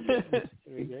Sedaris Funko. That'd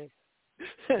be great.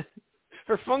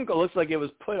 Her Funko looks like it was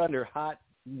put under hot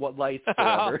lights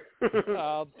forever.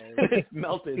 Oh, it's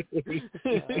melted.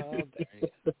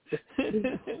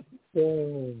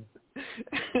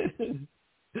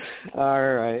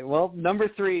 All right. Well, number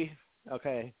 3.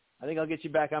 Okay. I think I'll get you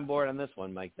back on board on this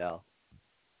one, Mike Dell.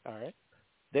 All right.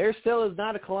 There still is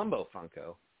not a Columbo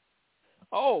Funko.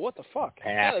 Oh, what the fuck?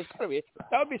 Yeah,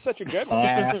 that would be such a good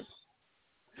one.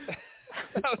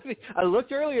 I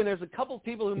looked earlier, and there's a couple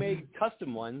people who made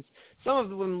custom ones. Some of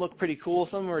them look pretty cool.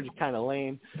 Some of them are just kind of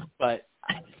lame. But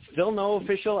still no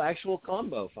official, actual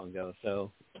Columbo Funko.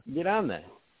 So get on that.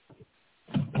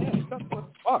 Yeah, what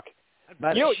the fuck?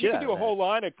 You could do a whole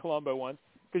line of Columbo ones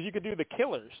because you could do the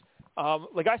killers.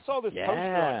 Like I saw this poster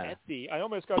on Etsy. I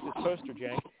almost got this poster,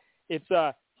 Jank.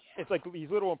 It's like these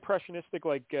little impressionistic,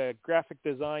 like graphic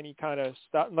design-y kind of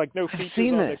stuff, like no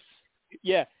features on it.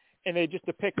 Yeah, and they just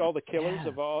depict all the killers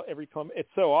of every Columbo. It's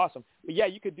so awesome. But yeah,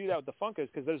 you could do that with the Funkos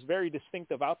because there's very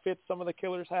distinctive outfits some of the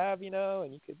killers have,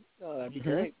 and you could. Oh, that'd be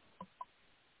great.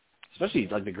 Especially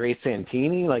like the Great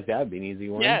Santini, like that'd be an easy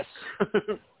one. Yes.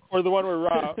 Or the one where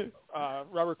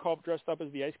Robert Culp dressed up as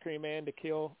the ice cream man to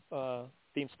kill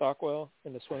Dean Stockwell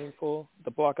in the swimming pool,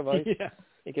 the block of ice. Yeah.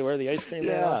 He could wear the ice cream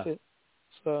man outfit.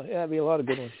 So, yeah, it'd be a lot of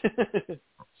good ones.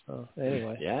 So,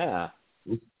 anyway. Yeah.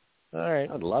 All right.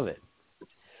 I'd love it.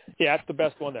 Yeah, that's the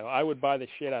best one, though. I would buy the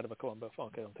shit out of a Columbo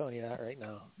Funko. I'm telling you that right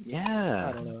now. Yeah.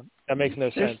 I don't know. That makes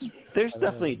no sense. There's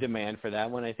definitely demand for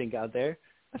that one, I think, out there.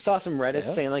 I saw some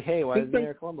Reddit saying, like, hey, why isn't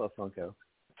there a Columbo Funko?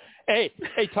 Hey,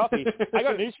 Tuffy, I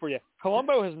got news for you.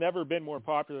 Columbo has never been more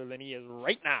popular than he is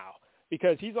right now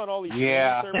because he's on all these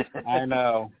streaming services. I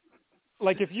know.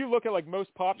 Like, if you look at, like,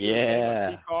 most popular things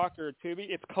on Peacock or Tubi,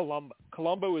 it's Columbo.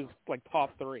 Columbo is, like,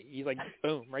 top 3. He's, like,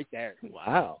 boom, right there.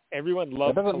 Wow. Everyone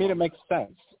loves That doesn't Columbo. mean it makes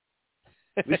sense.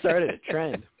 We started a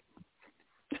trend.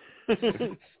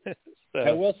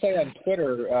 I will say on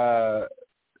Twitter,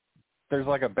 there's,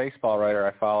 like, a baseball writer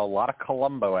I follow. A lot of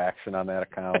Columbo action on that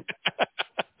account.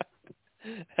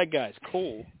 That guy's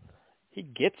cool. He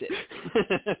gets it.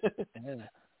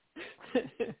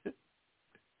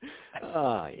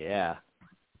 Oh, yeah.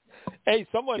 Hey,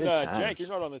 someone, Jank, you're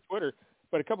not on the Twitter,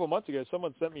 but a couple of months ago,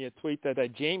 someone sent me a tweet that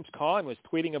James Caan was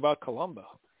tweeting about Columbo.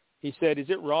 He said, "Is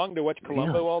it wrong to watch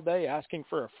Columbo all day? Asking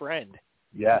for a friend."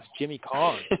 Yes. It's Jimmy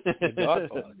Caan. The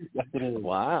Godfather.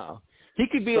 Wow. He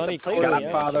could be Sonny at the Playboy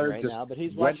Godfather right now, but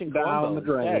he's went watching down Columbo. the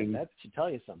drain. That should tell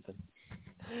you something.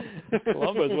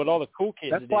 Columbo is what all the cool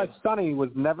kids That's do. why Sonny was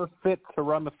never fit to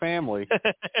run the family.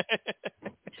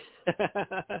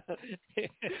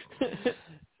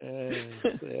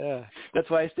 Yeah. That's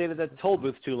why I stayed at that toll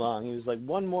booth too long. He was like,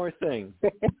 one more thing.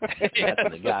 That's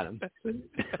when they got him.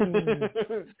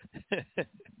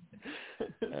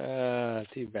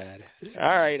 Too bad.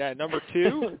 All right, number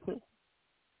 2.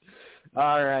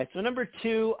 All right, so number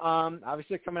 2, obviously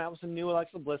they're coming out with some new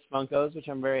Alexa Bliss Funkos, which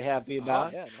I'm very happy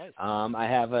about. Oh, yeah, nice. I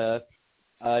have an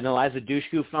Eliza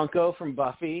Dushku Funko from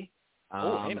Buffy.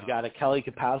 I've got a Kelly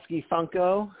Kapowski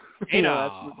Funko.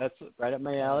 That's right up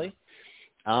my alley.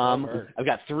 I've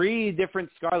got 3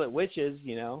 different Scarlet Witches,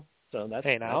 so that's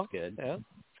good. Yeah,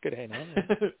 it's good. Hey now.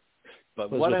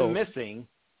 But what I'm missing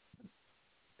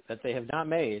that they have not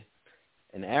made,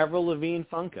 an Avril Lavigne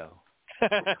Funko.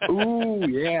 Ooh,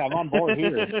 yeah, I'm on board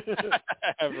here.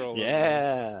 Avril Lavigne.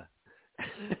 Yeah.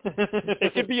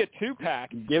 It could be a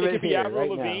 2-pack. It could be Avril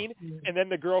right Lavigne and then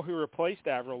the girl who replaced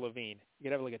Avril Lavigne. You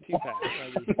could have like a 2-pack.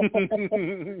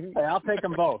 Hey, I'll take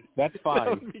them both. That's fine. That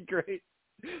would be great.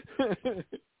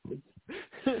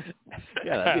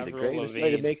 Yeah, that'd be the greatest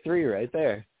way to make 3 right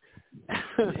there.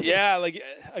 Yeah, like,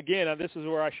 again, this is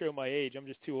where I show my age. I'm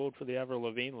just too old for the Avril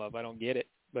Lavigne love. I don't get it.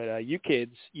 But you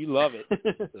kids, you love it.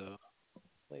 So,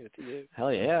 leave it to you.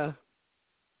 Hell yeah.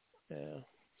 Yeah.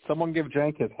 Someone give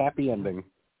Jank his happy ending.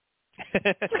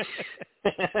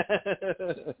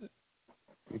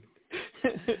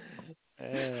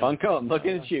 Funko, I'm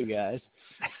looking at you guys.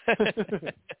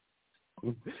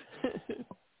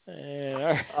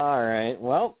 All right.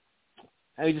 Well,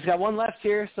 we just got one left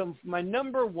here. So my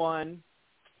number 1,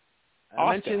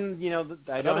 I mentioned,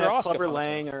 I don't have Clubber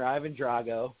Lang or Ivan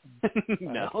Drago.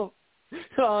 No.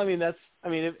 Well, I mean,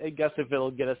 I guess if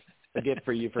it'll get us a gift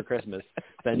for you for Christmas,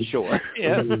 then sure.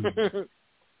 Yeah.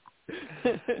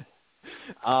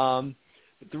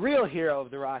 The real hero of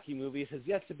the Rocky movies has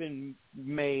yet to be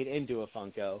made into a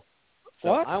Funko. So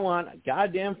what? I want a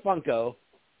goddamn Funko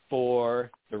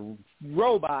for the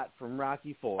robot from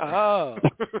Rocky 4. Oh.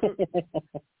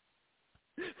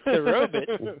 The robot?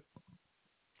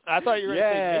 I thought you were going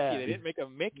to say Mickey. They didn't make a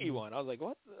Mickey one. I was like,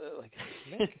 what?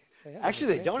 Mickey?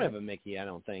 Actually, they don't have a Mickey, I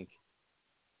don't think.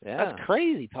 Yeah. That's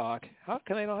crazy talk. How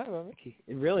can they not have a Mickey?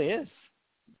 It really is.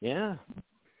 Yeah.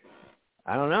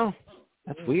 I don't know.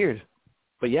 That's weird.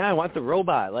 But yeah, I want the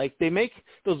robot. Like they make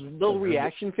those little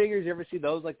reaction figures. You ever see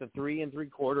those, like the 3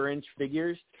 3/4 inch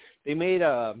figures? They made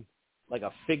a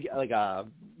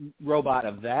robot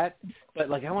of that, but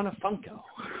like I want a Funko.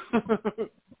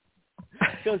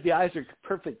 I feel like the eyes are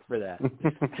perfect for that.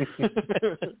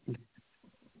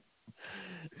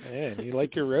 Man, you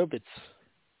like your robots.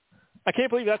 I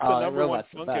can't believe that's the number one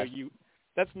Funko.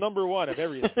 That's number one of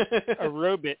everything. A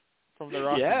robot from the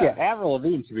Rocky. Yeah, Avril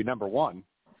Lavigne should be number one.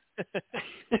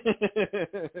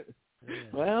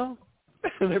 Well,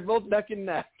 they're both neck and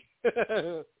neck.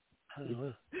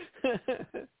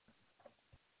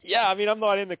 Yeah, I mean, I'm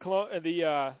not in the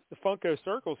Funko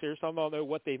circles here, so I don't know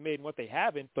what they've made and what they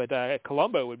haven't. But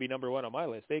Columbo would be number one on my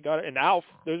list. They got it, and Alf.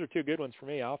 Those are two good ones for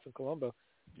me, Alf and Columbo.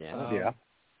 Yeah.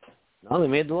 Oh, they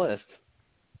made the list.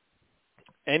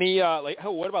 Any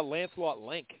what about Lancelot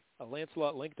Link?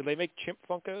 Lancelot Link. Did they make chimp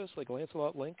Funkos like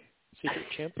Lancelot Link, secret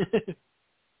chimp?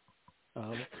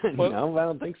 No, I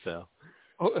don't think so.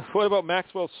 What about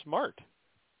Maxwell Smart?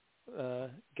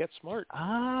 Get Smart.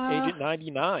 Agent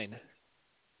 99.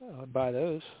 I'd buy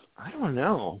those. I don't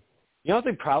know. You know,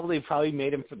 they probably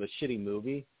made him for the shitty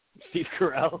movie, Steve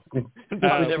Carell.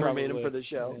 Probably never made him for the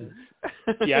show.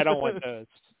 Yeah, I don't want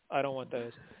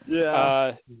those.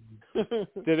 Yeah.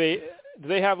 Do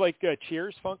they have like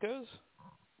Cheers Funkos?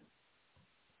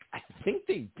 I think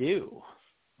they do.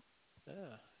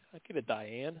 Yeah, I get a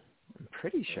Diane. I'm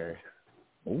pretty sure.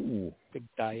 Ooh, big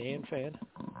Diane fan.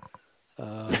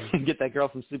 Get that girl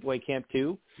from Sleepaway Camp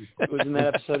 2 who was in that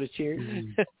episode of Cheers.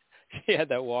 She had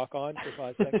that walk on for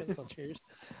 5 seconds on Cheers.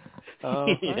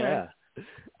 Yeah.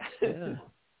 Yeah.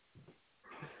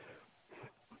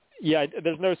 Yeah,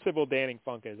 there's no Sybil Danning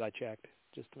Funkos. I checked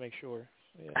just to make sure.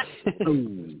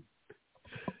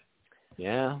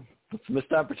 Yeah, it's a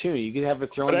missed opportunity. You could have her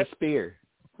throwing a spear.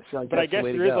 But I guess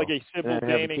there is like a Sybil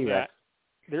Danning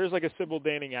there is like a Sybil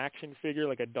Danning action figure,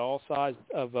 like a doll size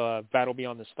of Battle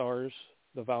Beyond the Stars,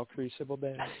 the Valkyrie Sybil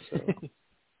Danning. So,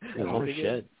 oh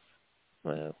shit!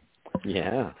 Well,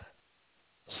 yeah.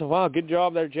 So wow, good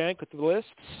job there, Jank, with the lists.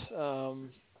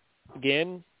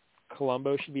 Again,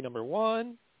 Columbo should be number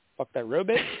one. Fuck that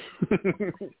robot.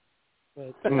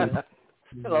 But, I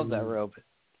love that robot.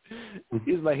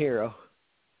 He's my hero.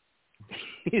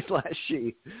 He's last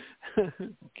sheep.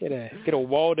 Get a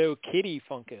Waldo Kitty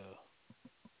Funko.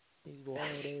 He's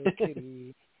Waldo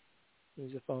Kitty.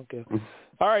 He's a Funko.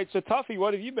 All right, so Tuffy,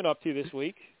 what have you been up to this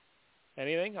week?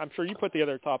 Anything? I'm sure you put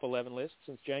together a top 11 list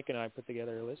since Jank and I put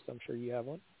together a list. I'm sure you have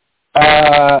one.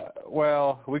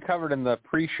 Well, we covered in the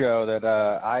pre-show that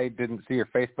I didn't see your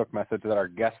Facebook message that our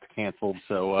guest canceled.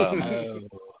 So,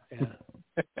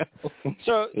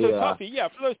 So Tuffy,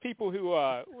 for those people who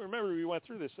remember we went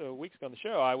through this weeks ago on the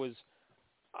show, I was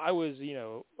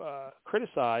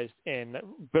criticized and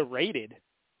berated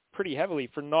pretty heavily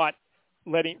for not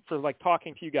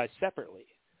talking to you guys separately.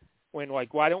 When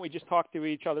why don't we just talk to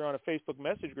each other on a Facebook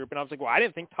message group? And I was like, well, I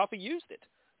didn't think Tuffy used it.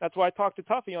 That's why I talked to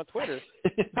Tuffy on Twitter.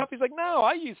 Tuffy's like, no,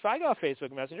 I got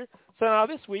Facebook Messenger. So now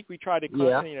this week we tried to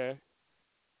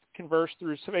converse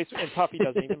through Facebook, and Tuffy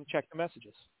doesn't even check the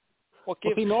messages.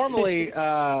 See, normally,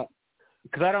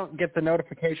 because I don't get the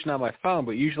notification on my phone,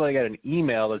 but usually I get an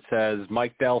email that says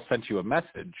Mike Dell sent you a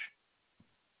message.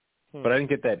 But I didn't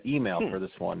get that email for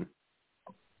this one.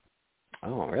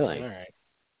 Oh, really? All right.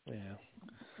 Yeah.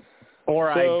 Or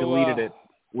I deleted it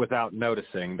without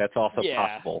noticing. That's also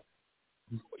possible.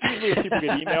 Usually if people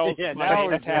get emails, now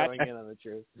we're attached. in on the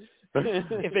truth.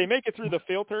 If they make it through the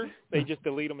filter, they just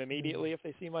delete them immediately if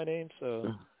they see my name.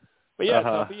 So, but yeah,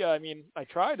 Tuffy, I mean, I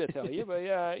tried to tell you, but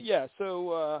yeah.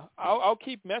 So I'll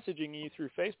keep messaging you through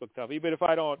Facebook, Tuffy. But if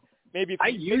I don't, maybe I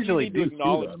usually do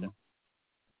acknowledge them.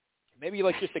 Maybe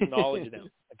just acknowledge them,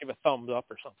 give a thumbs up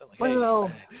or something like. Well,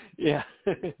 hey. yeah.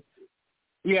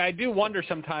 Yeah, I do wonder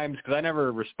sometimes because I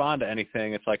never respond to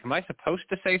anything. It's like, am I supposed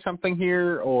to say something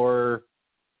here or?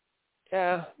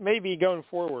 Yeah, maybe going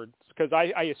forward because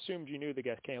I assumed you knew the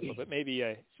guest canceled, but maybe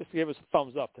just to give us a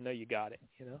thumbs up to know you got it.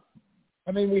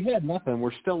 I mean, we had nothing.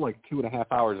 We're still like 2.5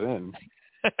 hours in.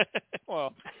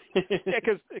 Well, yeah,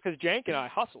 because Jank and I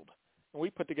hustled and we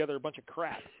put together a bunch of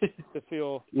crap to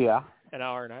fill an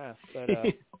hour and a half. But,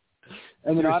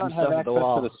 and I don't have access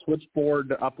to the switchboard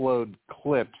to upload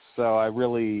clips, so I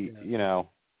really,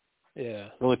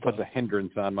 really puts a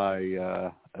hindrance on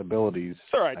my abilities.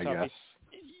 It's all right, I Tommy. guess.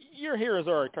 You're here as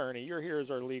our attorney. You're here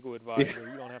as our legal advisor.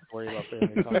 You don't have to worry about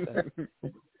failing content.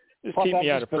 Just keep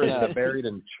me out of prison. Buried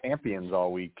in champions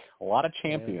all week. A lot of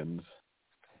champions.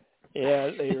 Yeah,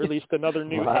 they released another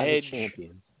new Edge.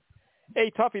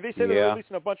 Hey, Tuffy, they say they're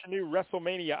releasing a bunch of new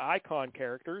WrestleMania icon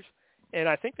characters. and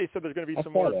I think they said there's going to be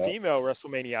some more female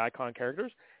WrestleMania icon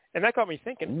characters. And that got me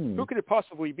thinking, who could it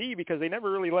possibly be? Because they never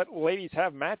really let ladies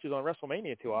have matches on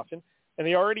WrestleMania too often. And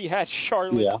they already had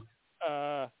Charlotte,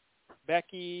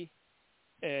 Becky,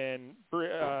 and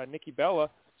Nikki Bella.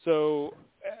 So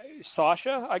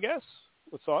Sasha, I guess?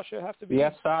 Would Sasha have to be?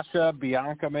 Yeah, Sasha,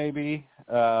 Bianca maybe.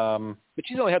 But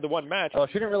she's only had the one match. Oh,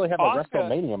 she didn't really have a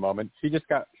WrestleMania moment. She was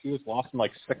lost in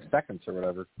like 6 seconds or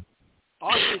whatever.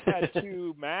 Asuka's had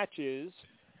 2 matches,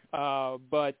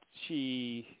 but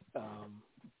she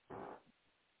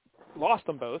lost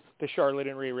them both to Charlotte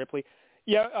and Rhea Ripley.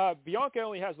 Yeah, Bianca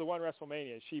only has the one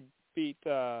WrestleMania. She beat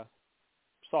Sasha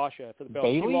for the belt.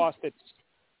 Bayley? She lost it.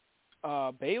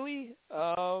 Bayley?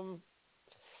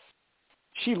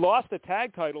 She lost the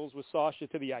tag titles with Sasha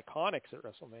to the Iconics at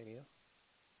WrestleMania.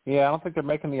 Yeah, I don't think they're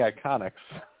making the Iconics.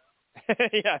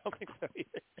 Yeah, I don't think so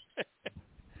either.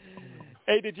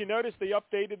 Hey, did you notice they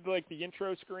updated like the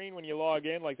intro screen when you log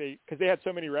in? Like because they had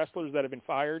so many wrestlers that have been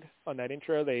fired on that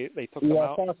intro, they took them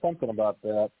out. Yeah, I saw something about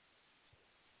that.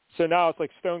 So now it's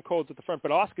like Stone Cold's at the front,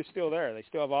 but Asuka's still there. They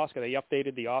still have Asuka. They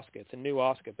updated the Asuka. It's a new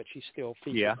Asuka, but she's still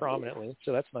featured prominently,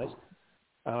 so that's nice.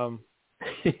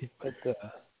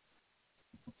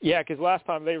 Yeah, because last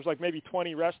time there was like maybe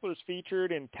 20 wrestlers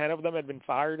featured, and 10 of them had been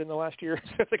fired in the last year.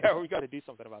 So it's like, oh, we got to do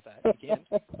something about that.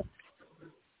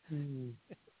 You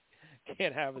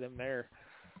can't have them there.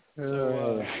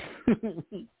 So,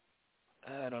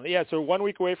 I don't know. Yeah, so 1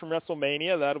 week away from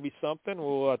WrestleMania. That'll be something.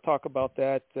 We'll talk about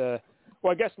that.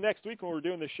 Well, I guess next week when we're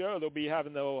doing the show, they'll be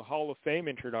having the Hall of Fame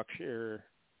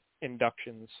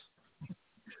inductions.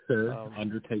 Sure.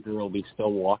 Undertaker will be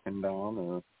still walking down.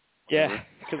 Or yeah,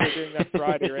 because they're doing that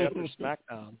Friday right after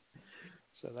SmackDown.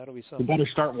 So that'll be something. He better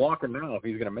start walking now if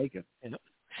he's going to make it. Yep.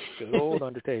 Good old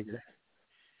Undertaker.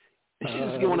 You should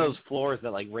just get one of those floors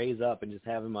that like raise up and just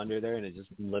have him under there and it just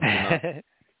lifts him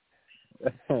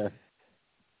up.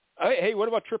 Hey, what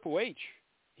about Triple H?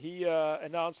 He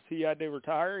announced he had to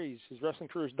retire. His wrestling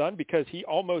career is done because he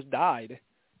almost died.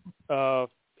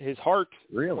 His heart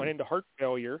went into heart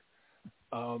failure.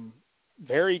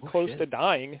 Very close to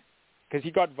dying because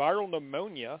he got viral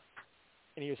pneumonia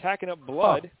and he was hacking up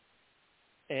blood.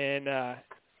 And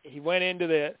he went into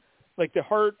the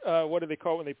heart, what do they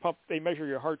call it when they measure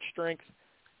your heart strength?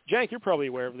 Jank, you're probably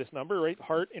aware of this number, right?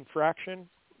 Heart infraction,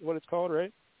 what it's called,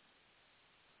 right?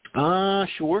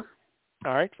 Sure.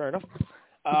 All right, fair enough.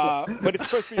 But it's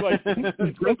supposed to be like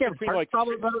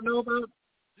probably better know about.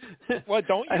 What,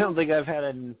 don't you? I don't think I've had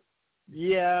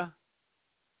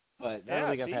but I don't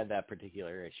think I've had that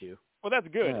particular issue. Well, that's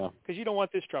good because you don't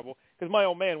want this trouble. Because my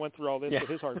old man went through all this with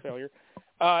his heart failure.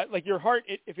 Like your heart,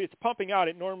 if it's pumping out,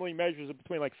 it normally measures it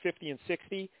between like 50 and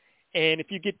 60. And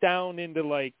if you get down into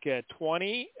like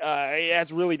 20, that's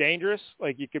really dangerous.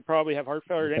 Like you could probably have heart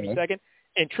failure at any second.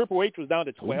 And Triple H was down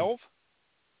to 12.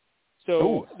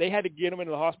 So they had to get him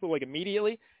into the hospital like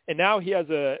immediately. And now he has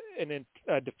a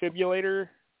defibrillator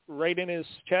right in his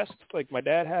chest, like my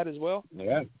dad had as well.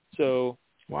 Yeah. So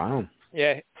wow.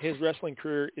 Yeah, his wrestling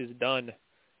career is done,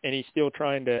 and he's still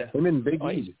trying to. Him and Big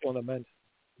E. He's still on the mend.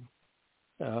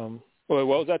 What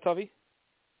was that, Tuffy?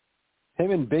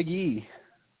 Him and Big E.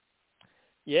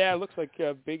 Yeah, it looks like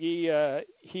Big E.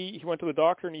 He went to the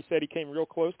doctor and he said he came real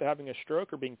close to having a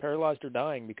stroke or being paralyzed or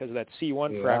dying because of that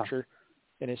C1 fracture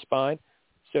in his spine.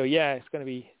 So yeah, it's going to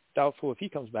be doubtful if he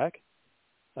comes back.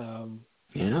 Man.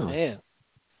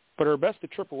 But our best to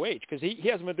Triple H because he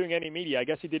hasn't been doing any media. I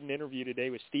guess he did an interview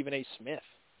today with Stephen A. Smith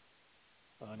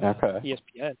on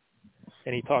ESPN,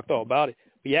 and he talked all about it.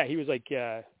 But yeah, he was like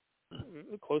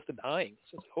close to dying.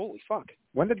 So holy fuck!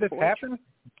 When did this happen?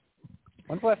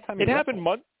 When's the last time it happened?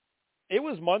 It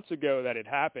was months ago that it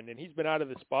happened, and he's been out of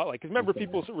the spotlight. Because remember,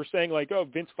 people were saying like, "Oh,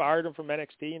 Vince fired him from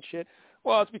NXT and shit."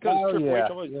 Well, it's because Triple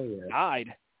H almost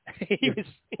died. he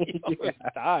almost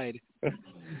died. That's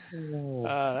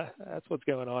what's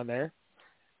going on there.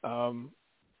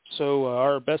 So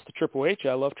our best to Triple H.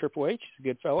 I love Triple H. He's a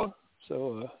good fellow.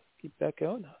 So keep that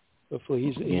going. Hopefully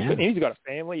he's got a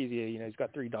family. He's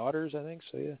got 3 daughters, I think.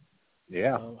 So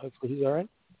yeah. Hopefully he's all right.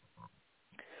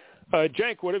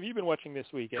 Jank, what have you been watching this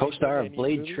week? Co-star of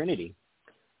Blade movies? Trinity.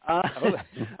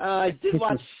 I did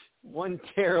watch one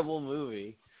terrible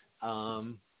movie.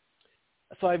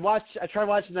 So I tried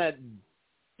watching that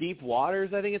Deep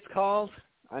Waters, I think it's called,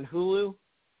 on Hulu.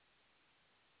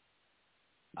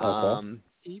 Like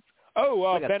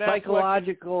Ben a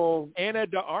psychological Anna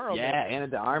de Armas. Yeah, Anna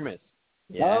de Armas.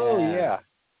 Yeah. Oh yeah.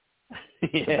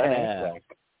 Yeah.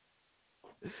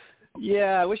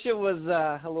 Yeah, I wish it was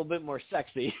a little bit more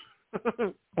sexy.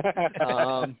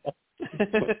 Now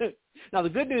the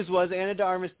good news was Anna de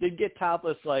Armas did get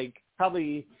topless like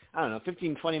probably, I don't know,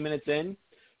 15, 20 minutes in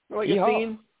for like a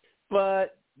scene,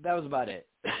 but that was about it.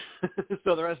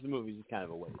 So the rest of the movie is kind of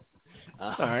a waste.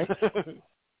 All right.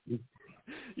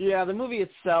 Yeah, the movie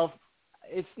itself,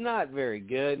 it's not very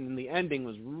good, and the ending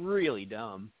was really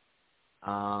dumb.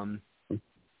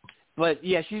 But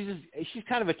yeah, she's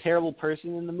kind of a terrible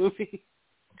person in the movie.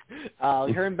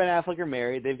 Her and Ben Affleck are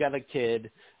married. They've got a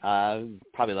kid,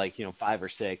 probably like 5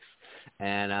 or 6,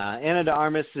 and Ana de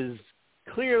Armas is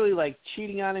clearly like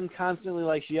cheating on him constantly.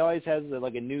 Like she always has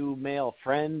like a new male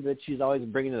friend that she's always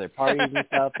bringing to their parties and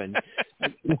stuff, and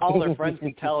like, all their friends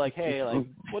can tell like, hey, like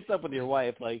what's up with your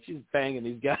wife? Like she's banging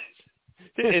these guys.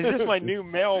 Is this my new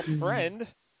male friend?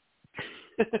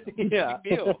 Yeah.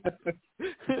 Big deal.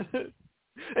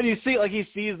 And you see, like, he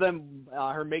sees them,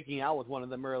 her making out with one of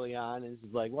them early on, and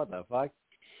he's like, what the fuck?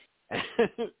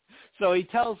 So he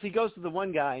goes to the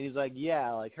one guy, and he's like,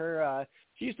 yeah, like, her,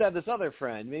 she used to have this other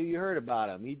friend. Maybe you heard about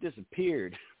him. He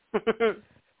disappeared.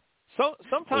 So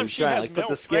sometimes she has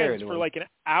male friends for like an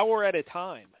hour at a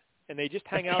time, and they just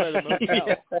hang out at a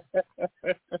motel.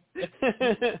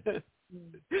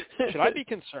 Should I be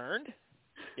concerned?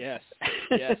 Yes.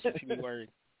 Yes, you should be worried.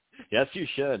 Yes, you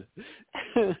should.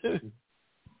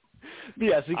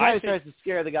 Yeah, so he kind of tries to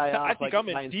scare the guy off. I think I'm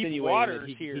in deep waters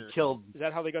he here. He killed. Is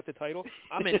that how they got the title?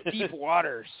 I'm in deep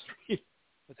waters with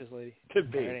this lady.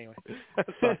 Could be. Right, anyway.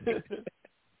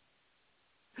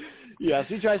 Yeah,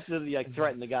 so he tries to like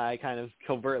threaten the guy kind of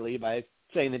covertly by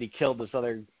saying that he killed this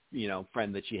other,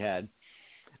 friend that she had.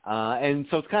 And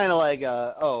so it's kind of like,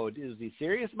 is he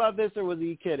serious about this or was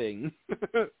he kidding?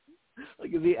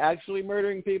 Like, is he actually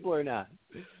murdering people or not?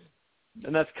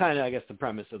 And that's kind of, I guess, the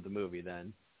premise of the movie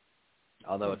then.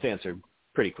 Although it's answered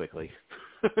pretty quickly.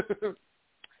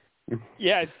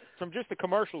 Yeah, from just the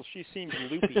commercials, she seems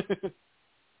loopy.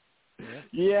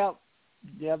 Yeah,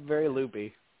 very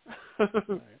loopy.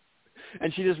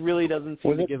 And she just really doesn't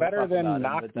seem to give a fuck about him. Was it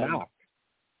better than Knock Knock?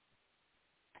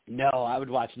 No, I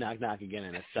would watch Knock Knock again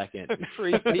in a second.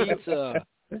 Free pizza.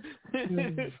 Free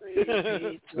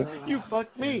pizza. You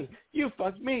fucked me. You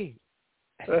fucked me.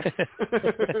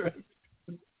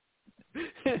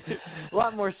 A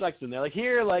lot more sex in there. Like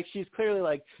here, like she's clearly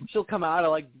like she'll come out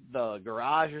of like the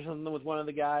garage or something with one of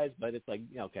the guys, but it's like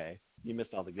okay, you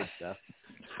missed all the good stuff.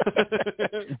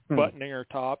 Buttoning her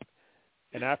top,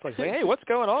 and Affleck's like, "Hey, what's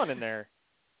going on in there?"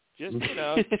 Just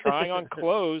trying on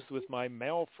clothes with my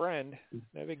male friend.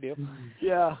 No big deal.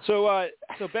 Yeah. So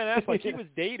Ben Affleck, he was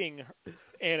dating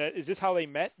Anna. Is this how they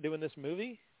met doing this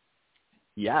movie?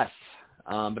 Yes.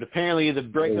 But apparently the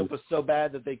breakup was so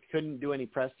bad that they couldn't do any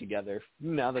press together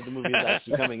now that the movie is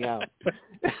actually coming out.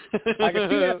 I can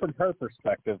see that from her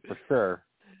perspective for sure.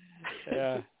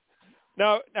 Yeah.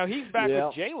 Now he's back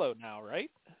with J-Lo now,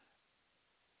 right?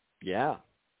 Yeah.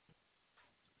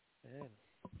 Man.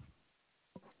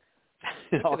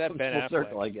 Look at that Ben Affleck.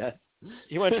 Circle, I guess.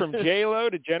 He went from J-Lo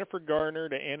to Jennifer Garner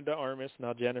to Ana de Armas,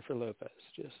 now Jennifer Lopez.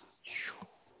 Just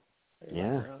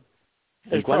yeah.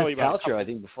 There's Gwyneth Paltrow, I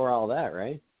think, before all that,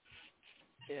 right?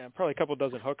 Yeah, probably a couple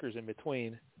dozen hookers in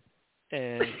between.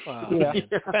 And Ben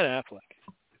Affleck.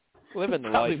 Living the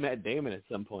life. Probably Matt Damon at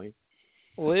some point.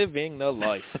 Living the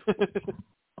life.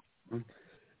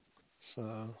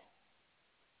 So,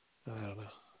 I don't know.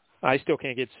 I still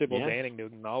can't get Sybil Danning to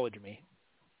acknowledge me.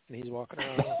 And he's walking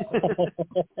around.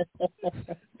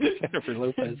 Jennifer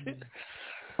Lopez.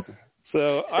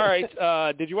 So, all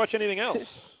right. Did you watch anything else?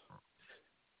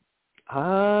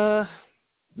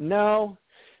 No.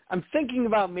 I'm thinking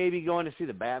about maybe going to see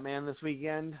the Batman this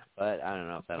weekend, but I don't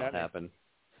know if that'll happen.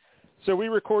 So we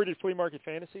recorded Flea Market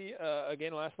Fantasy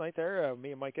again last night there,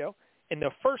 me and Mike L. And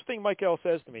the first thing Mike L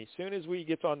says to me, as soon as we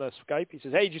get on the Skype, he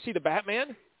says, "Hey, did you see the Batman?"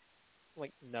 I'm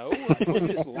like, "No, I told you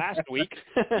this last week.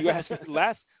 You asked me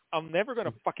last. I'm never going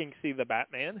to fucking see the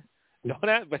Batman. Don't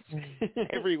ask, but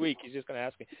every week he's just going to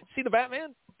ask me, see the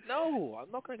Batman? No,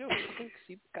 I'm not going to go fucking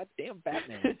see the goddamn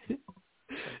Batman."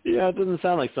 Yeah, it doesn't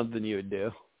sound like something you would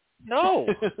do. No,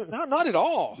 not at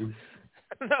all.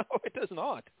 No, it does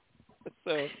not.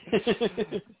 So,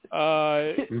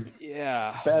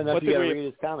 yeah. Bad enough you got to read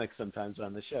his comics sometimes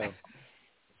on the show.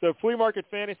 So Flea Market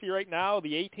Fantasy right now,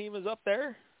 the A-Team is up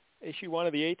there. Issue 1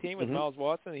 of the A-Team with Miles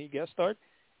Watson. He guest starred.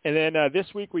 And then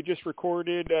this week we just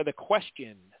recorded The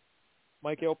Question.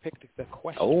 Mike L. picked The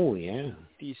Question. Oh, yeah.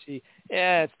 DC.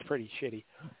 Yeah, it's pretty shitty.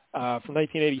 From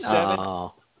 1987.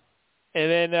 Oh. And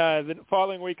then the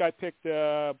following week I picked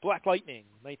Black Lightning,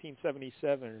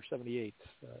 1977 or 78,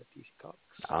 DC Comics.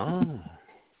 Oh.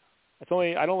 It's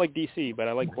only I don't like DC, but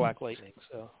I like Black Lightning,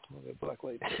 so I'll get Black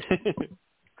Lightning.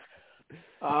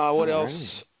 What else?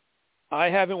 I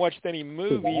haven't watched any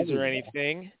movies or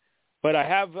anything. But I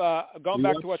have gone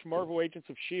back to watch Marvel Agents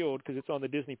of S.H.I.E.L.D. because it's on the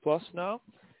Disney Plus now.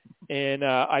 And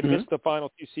I missed the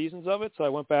final 2 seasons of it, so I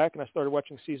went back and I started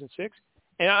watching season 6.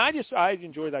 And I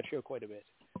enjoy that show quite a bit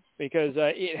because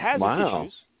it has its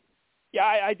issues. Yeah,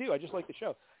 I do. I just like the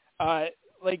show.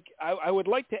 I would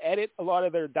like to edit a lot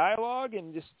of their dialogue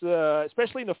and just,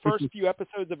 especially in the first few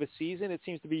episodes of a season, it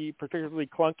seems to be particularly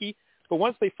clunky. But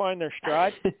once they find their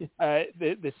stride,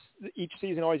 each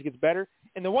season always gets better.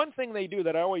 And the one thing they do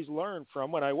that I always learn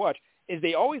from when I watch is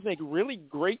they always make really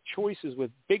great choices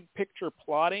with big picture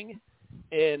plotting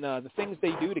and the things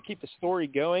they do to keep the story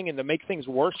going and to make things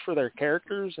worse for their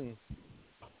characters. And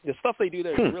the stuff they do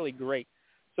there is really great.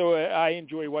 So I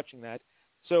enjoy watching that.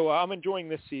 So I'm enjoying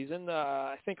this season.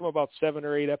 I think I'm about 7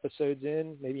 or 8 episodes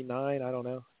in, maybe 9. I don't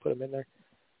know. Put them in there.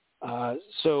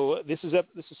 So this is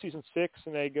season 6,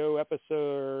 and they go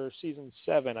season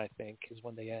 7, I think, is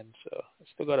when they end. So I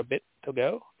still got a bit to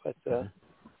go, but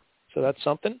so that's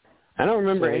something. I don't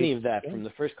remember any of that from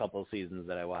the first couple of seasons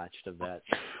that I watched of that.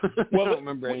 Well, I don't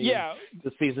remember any of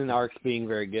the season arcs being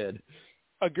very good.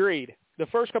 Agreed. The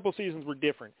first couple of seasons were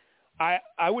different.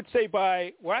 I would say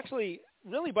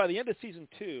really by the end of season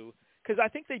 2, because I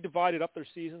think they divided up their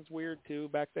seasons weird too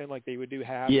back then, like they would do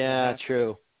half. Yeah,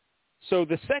 true. So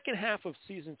the second half of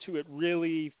season 2, it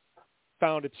really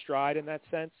found its stride in that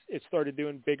sense. It started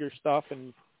doing bigger stuff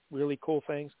and really cool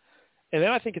things. And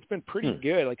then I think it's been pretty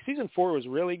good. Like season 4 was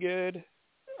really good,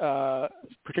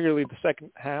 particularly the second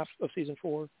half of season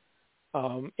 4.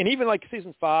 And even like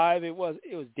season 5, it was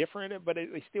different, but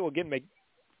they still again make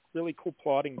really cool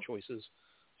plotting choices.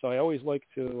 So I always like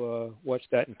to watch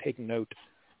that and take note.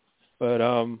 But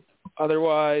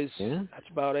otherwise, that's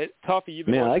about it. Toffee, you've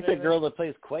been watching I like anything? that girl that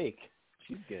plays Quake.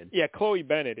 She's good. Yeah, Chloe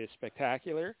Bennett is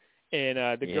spectacular. And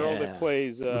the girl that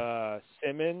plays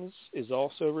Simmons is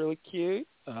also really cute.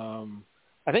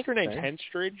 I think her name's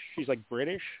Henstridge. She's like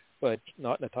British, but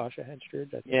not Natasha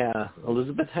Henstridge.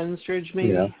 Elizabeth Henstridge, maybe?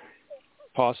 Yeah.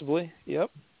 Possibly, yep.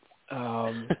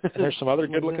 And there's some other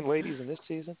good-looking ladies in this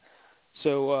season.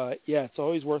 So, it's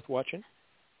always worth watching.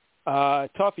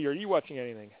 Tuffy, are you watching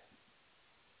anything?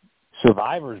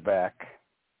 Survivor's back.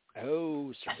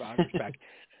 Oh, Survivor's back.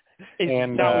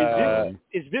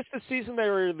 Is this the season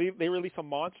they release a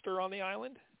monster on the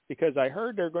island? Because I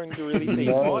heard they're going to release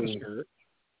a monster.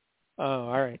 Oh,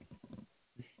 all right.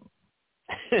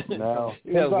 No.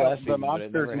 The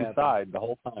monster's inside the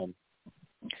whole time.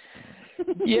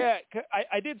 Yeah,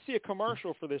 I did see a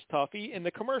commercial for this, Tuffy. In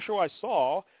the commercial I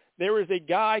saw, there was a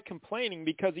guy complaining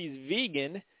because he's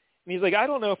vegan, and he's like, I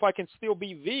don't know if I can still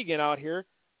be vegan out here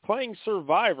playing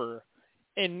Survivor.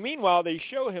 And meanwhile, they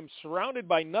show him surrounded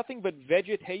by nothing but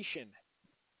vegetation.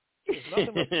 There's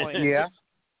nothing but plants. Yeah.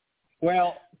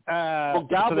 Well,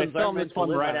 so they filmed this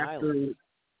one right after.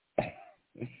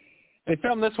 They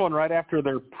filmed this one right after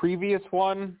their previous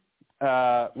one,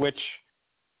 which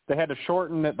they had to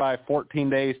shorten it by 14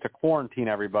 days to quarantine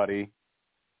everybody,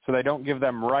 so they don't give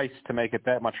them rice to make it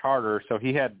that much harder. So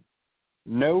he had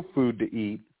no food to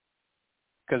eat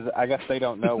because I guess they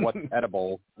don't know what's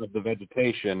edible of the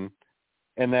vegetation.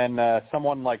 And then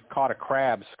someone caught a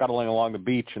crab scuttling along the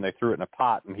beach, and they threw it in a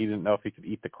pot, and he didn't know if he could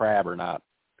eat the crab or not.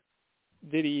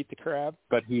 Did he eat the crab?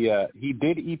 But he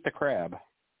did eat the crab.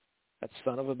 That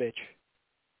son of a bitch.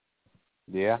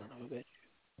 Yeah. Son of a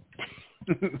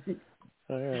bitch.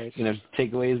 All right. Gonna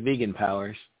take away his vegan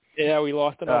powers. Yeah, we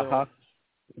lost another one.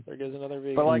 There goes another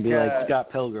vegan. But be like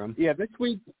Scott Pilgrim. Yeah, this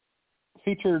week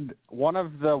featured one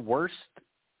of the worst.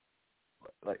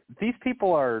 These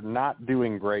people are not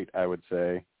doing great, I would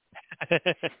say.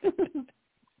 Because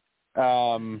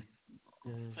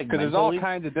there's all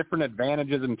kinds of different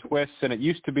advantages and twists, and it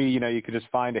used to be, you could just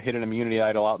find a hidden immunity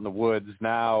idol out in the woods.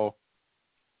 Now,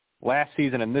 last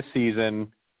season and this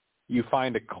season, you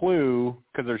find a clue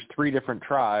because there's 3 different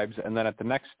tribes, and then at the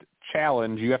next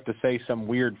challenge, you have to say some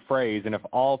weird phrase, and if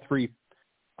all 3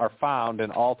 are found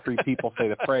and all 3 people say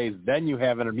the phrase, then you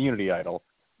have an immunity idol.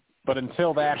 But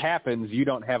until that happens, you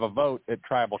don't have a vote at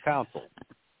tribal council.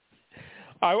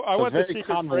 I want the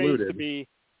secret phrase to be,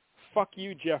 fuck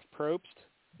you, Jeff Probst.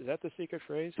 Is that the secret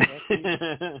phrase?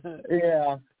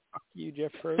 Yeah. Fuck you,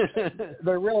 Jeff Probst.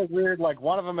 They're really weird. Like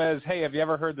one of them is, hey, have you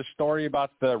ever heard the story about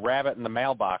the rabbit in the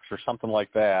mailbox or something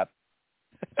like that?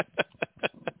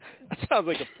 That sounds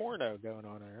like a porno going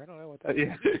on there. I don't know what that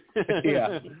is.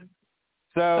 Yeah.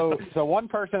 So one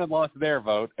person had lost their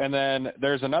vote, and then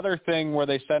there's another thing where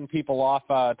they send people off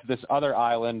to this other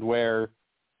island where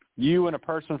you and a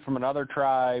person from another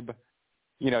tribe,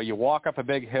 you walk up a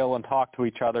big hill and talk to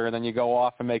each other, and then you go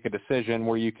off and make a decision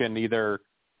where you can either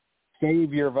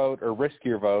save your vote or risk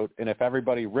your vote, and if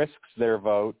everybody risks their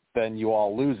vote, then you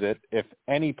all lose it. If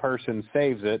any person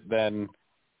saves it, then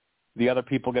the other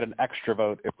people get an extra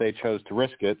vote if they chose to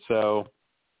risk it. So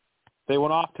they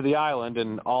went off to the island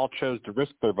and all chose to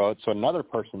risk their vote, so another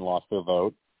person lost their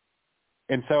vote.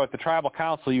 And so at the tribal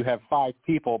council, you have 5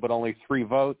 people, but only 2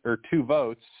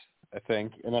 votes, I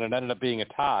think, and then it ended up being a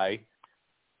tie.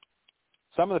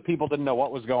 Some of the people didn't know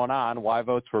what was going on, why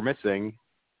votes were missing,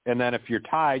 and then if you're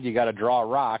tied, you got to draw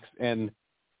rocks. And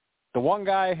the one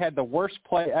guy had the worst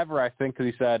play ever, I think,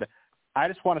 because he said, I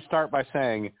just want to start by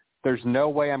saying there's no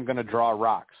way I'm going to draw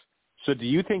rocks. So do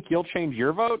you think you'll change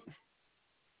your vote?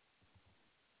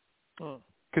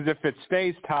 Because if it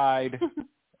stays tied,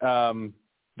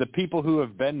 the people who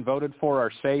have been voted for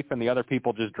are safe, and the other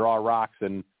people just draw rocks,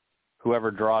 and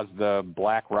whoever draws the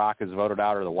black rock is voted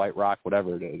out, or the white rock,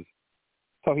 whatever it is.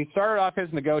 So he started off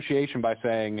his negotiation by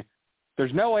saying,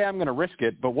 there's no way I'm going to risk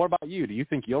it, but what about you? Do you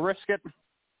think you'll risk it?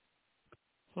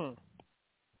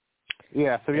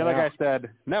 Yeah, so the other guy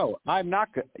said, no, I'm not.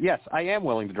 Yes, I am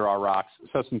willing to draw rocks.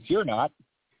 So since you're not,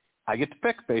 I get to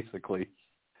pick, basically.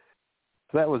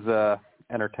 So that was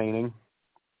entertaining.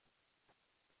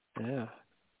 Yeah.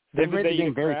 They've made the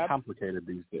game very complicated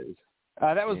these days.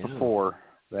 That was before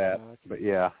that, but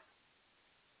yeah.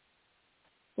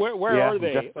 Where are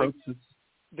they? Like,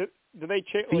 do they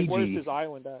change? Like, where's this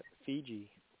island at? Fiji.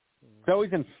 It's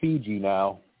always in Fiji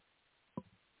now.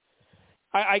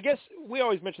 I guess we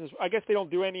always mention this. I guess they don't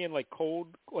do any in like cold,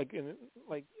 like in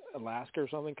like Alaska or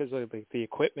something, because of the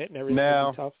equipment and everything.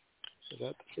 No. Is tough. Is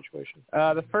that the situation?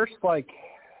 The first 5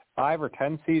 or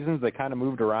 10 seasons, they kind of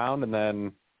moved around, and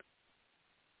then,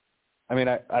 I mean,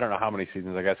 I don't know how many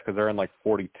seasons, I guess, because they're in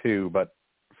 42, but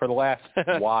for the last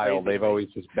while, they've always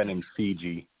just been in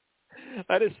Fiji.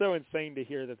 That is so insane to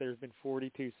hear that there's been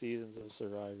 42 seasons of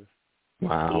Survivor.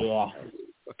 Wow. Yeah.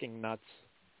 Fucking nuts.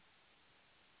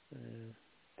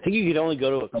 I think you could only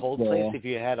go to a cold place if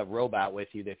you had a robot with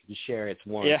you that could share its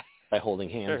warmth by holding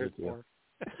hands with you.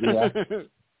 Yeah.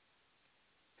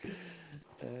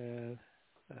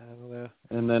 I don't know.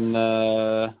 And then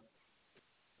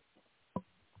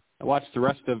I watched the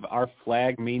rest of Our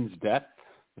Flag Means Death,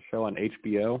 the show on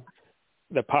HBO.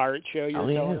 The pirate show you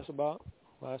were telling us about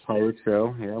last Pirate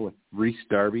show, yeah, with Reese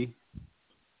Darby.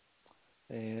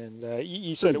 And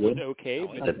you said it was okay,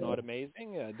 but it's not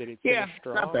amazing. Did it finish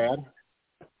strong? Not bad.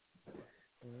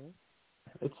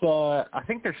 It's I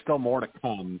think there's still more to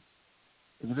come.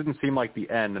 It didn't seem like the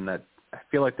end, and that I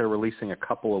feel like they're releasing a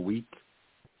couple a week,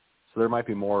 so there might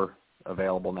be more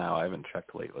available now. I haven't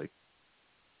checked lately.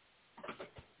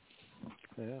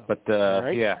 Yeah. But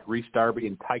Reese Darby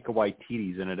and Taika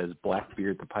Waititi's in it as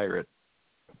Blackbeard the pirate.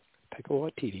 Taika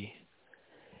Waititi.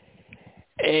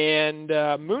 And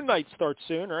Moon Knight starts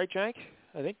soon, right, Jank?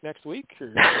 I think next week.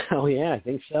 Or... Oh yeah, I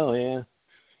think so. Yeah.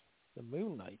 The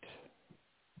Moon Knight.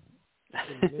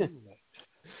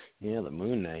 Yeah, the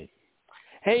Moon Knight.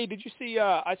 Hey, did you see?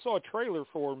 I saw a trailer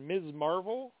for Ms.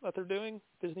 Marvel that they're doing,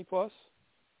 Disney Plus.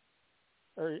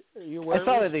 Are you aware? I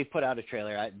saw that they put out a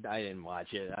trailer. I didn't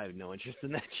watch it. I have no interest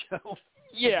in that show.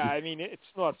 Yeah, I mean, it's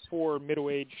not for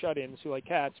middle-aged shut-ins who like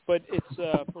cats, but it's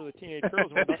for the teenage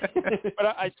girls and whatnot. But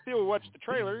I still watched the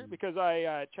trailer because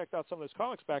I checked out some of those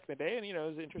comics back in the day, and, it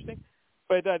was interesting.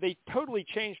 But they totally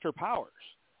changed her powers.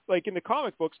 Like, in the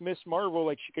comic books, Miss Marvel,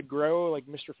 she could grow like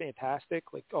Mr. Fantastic,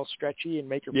 all stretchy and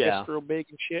make her fist real big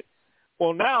and shit.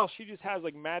 Well, now she just has,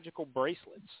 magical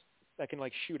bracelets that can,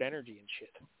 shoot energy and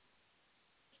shit.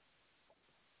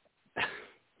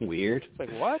 Weird. It's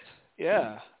like, what?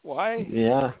 Yeah. Why?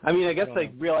 Yeah. I mean, I guess they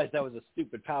realized that was a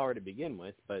stupid power to begin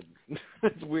with, but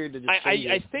it's weird to just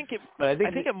I think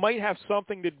it might have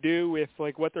something to do with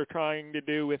what they're trying to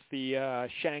do with the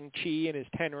Shang-Chi and his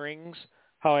 10 rings,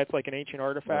 how it's an ancient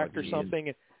artifact or something.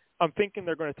 And I'm thinking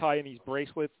they're going to tie in these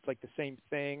bracelets, the same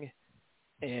thing,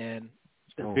 and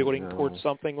they're building towards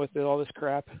something with all this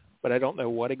crap, but I don't know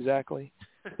what exactly.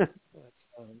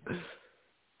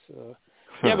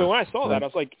 Yeah, but when I saw that, I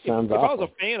was like, if I was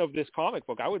a fan of this comic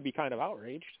book, I would be kind of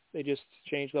outraged. They just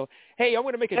changed the, hey, I'm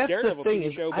going to make a Daredevil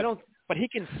TV show, but he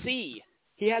can see.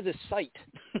 He has his sight.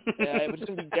 It's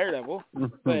going to be Daredevil.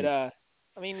 But, I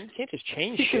mean, you can't just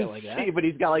change shit like that. See, but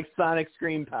he's got, sonic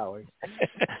scream powers.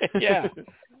 Yeah. That's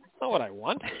not what I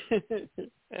want.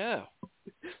 Yeah.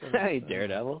 Hey,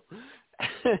 Daredevil.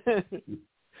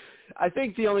 I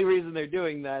think the only reason they're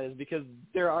doing that is because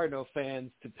there are no fans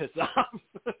to piss off.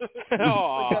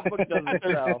 That book doesn't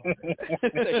sell.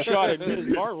 They shot at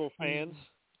Mrs. Marvel fans.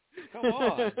 Come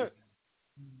on.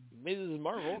 Mrs.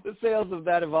 Marvel. The sales of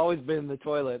that have always been in the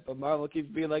toilet, but Marvel keeps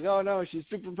being like, oh, no, she's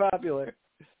super popular.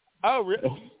 Oh,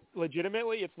 really?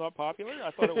 legitimately it's not popular?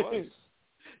 I thought it was.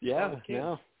 Yeah,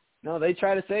 no, they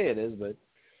try to say it is, but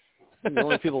the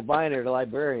only people buying it are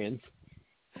librarians.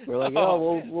 We're like,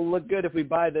 we'll look good if we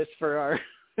buy this for our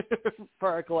for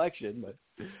our collection, but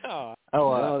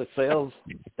no, the sales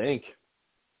stink.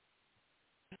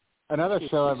 Another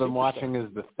show I've been watching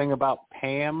is The Thing About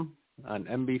Pam on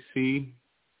NBC.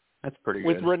 That's pretty good.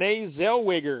 With Renee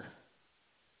Zellweger.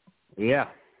 Yeah.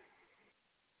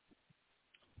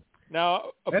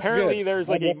 Now, apparently there's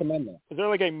like is there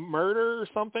like a murder or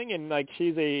something, and like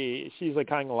she's like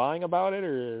kind of lying about it,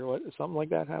 or what? Something like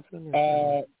that happening?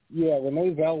 Yeah,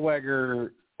 Renee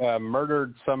Zellweger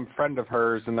murdered some friend of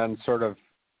hers, and then sort of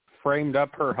framed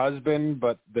up her husband.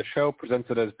 But the show presents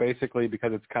it as basically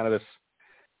because it's kind of this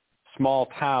small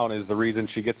town is the reason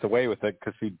she gets away with it,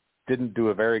 because she didn't do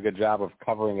a very good job of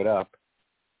covering it up.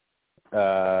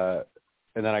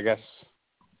 And then I guess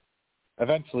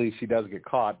eventually she does get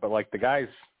caught, but like the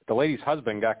lady's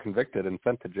husband got convicted and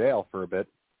sent to jail for a bit.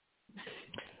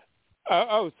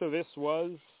 So this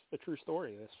was a true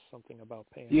story. This something about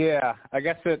Pam. Yeah, I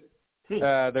guess it.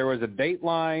 There was a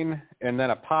Dateline, and then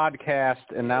a podcast,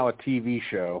 and now a TV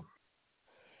show.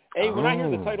 Hey, when I hear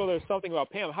the title, there's something about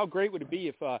Pam. How great would it be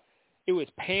if it was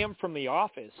Pam from The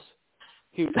Office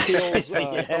who kills,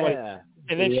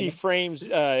 and then she frames,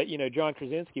 John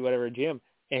Krasinski, whatever, Jim,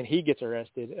 and he gets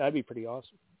arrested. That'd be pretty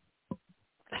awesome.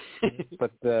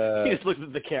 But he just looks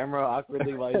at the camera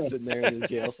awkwardly while he's sitting there in his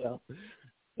jail cell.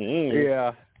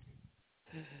 Yeah.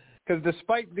 Because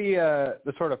despite the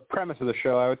sort of premise of the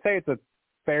show, I would say it's a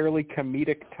fairly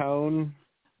comedic tone,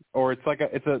 or it's like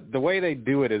the way they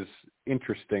do it is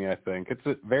interesting. I think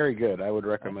it's very good. I would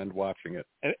recommend watching it.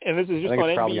 And this is just on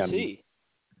NBC,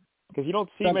 because you don't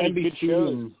see many good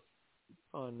shows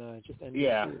on just NBC.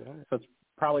 Yeah, so it's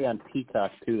probably on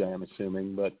Peacock too. Then I'm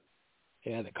assuming, but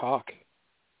yeah, the cock.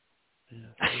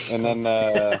 Yeah. And then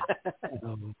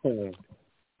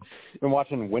been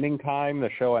watching Winning Time, the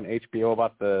show on HBO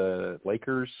about the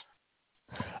Lakers.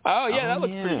 Oh yeah, that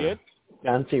looks pretty good.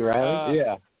 John C. Reilly.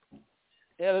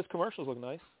 Yeah, those commercials look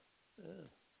nice.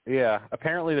 Yeah,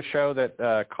 apparently the show that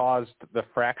caused the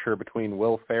fracture between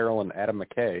Will Ferrell and Adam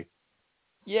McKay.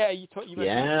 Yeah, you mentioned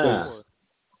it before.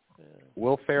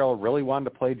 Will Ferrell really wanted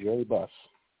to play Jerry Buss.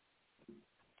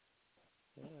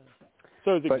 Yeah.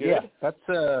 So is it good? Yeah,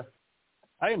 that's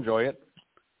I enjoy it.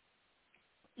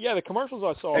 Yeah, the commercials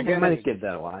I saw. I might give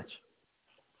that a watch.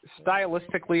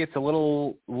 Stylistically, it's a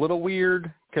little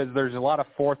weird because there's a lot of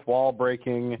fourth wall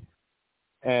breaking,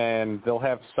 and they'll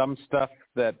have some stuff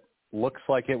that looks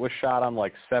like it was shot on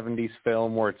like 70s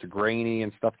film where it's grainy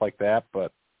and stuff like that,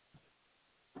 but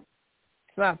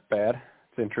it's not bad.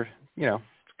 It's interesting.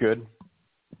 It's good.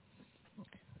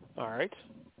 All right.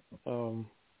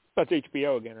 That's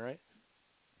HBO again, right?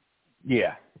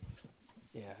 Yeah.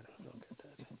 Yeah, I don't get that.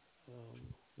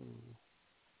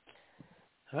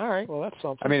 All right, well, that's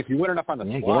something. I mean, if you went enough on the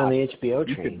slot, get on the HBO train.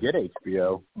 You could get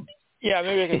HBO. Yeah,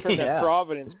 maybe I can turn that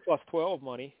Providence plus 12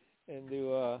 money and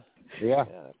do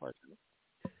that part.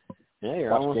 Yeah,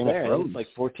 you're almost there. It's like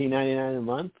 $14.99 a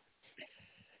month.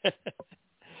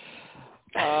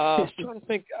 I was trying to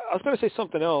think. I was going to say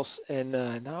something else, and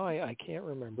now I can't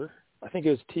remember. I think it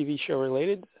was TV show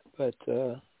related, but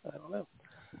I don't know.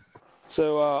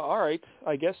 So, all right,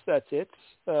 I guess that's it.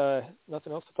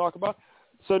 Nothing else to talk about.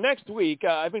 So next week,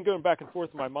 I've been going back and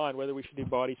forth in my mind whether we should do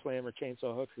Body Slam or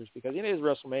Chainsaw Hookers, because it is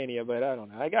WrestleMania, but I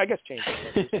don't know. I guess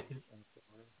Chainsaw Hookers.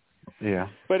 Yeah.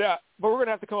 But we're going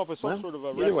to have to come up with some sort of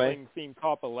a wrestling-themed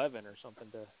top 11 or something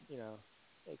to,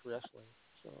 make wrestling.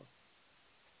 So.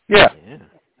 Yeah.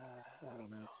 I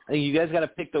don't know. I think you guys got to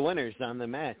pick the winners on the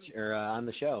match or on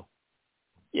the show.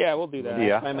 Yeah, we'll do that.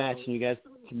 Match by match, and you guys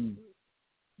can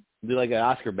do like an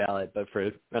Oscar ballot, but for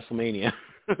WrestleMania.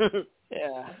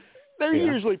 Yeah. They're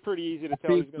usually pretty easy to tell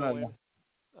who's going to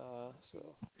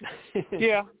win.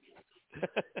 Yeah.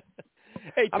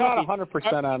 Hey, I'm not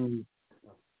 100%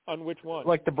 on which one?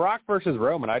 Like the Brock versus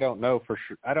Roman, I don't know for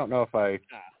sure. I don't know if I...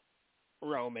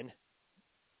 Roman.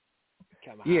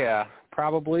 Come on. Yeah,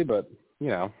 probably, but,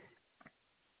 I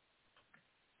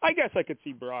guess I could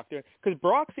see Brock doing, because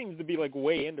Brock seems to be like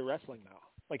way into wrestling now.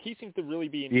 Like he seems to really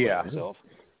be enjoying himself,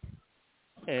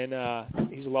 and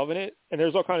he's loving it. And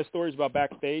there's all kinds of stories about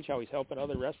backstage how he's helping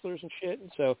other wrestlers and shit.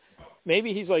 And so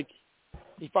maybe he's like,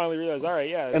 he finally realized, all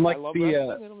right, and like I love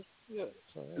wrestling.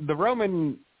 The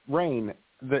Roman reign,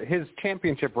 his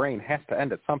championship reign has to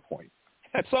end at some point.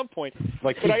 At some point,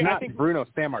 like he's not Bruno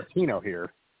Sammartino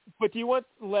here. But do you want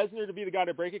Lesnar to be the guy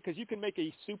to break it? Because you can make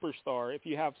a superstar if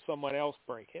you have someone else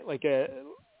break it, like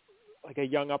a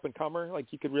young up and comer. Like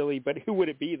you could really, but who would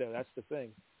it be though? That's the thing.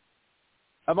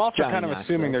 I'm also Johnny kind of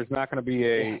Knoxville. assuming there's not going to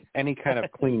be any kind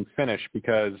of clean finish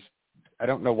because I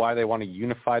don't know why they want to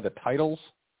unify the titles.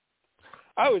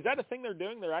 Oh, is that a thing they're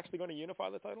doing? They're actually going to unify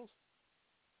the titles?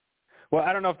 Well,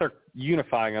 I don't know if they're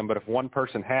unifying them, but if one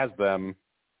person has them,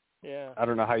 I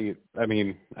don't know how you. I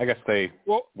mean, I guess they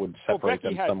would separate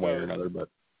them some way or another. But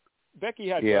Becky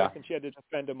had both, and she had to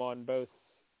defend them on both.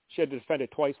 She had to defend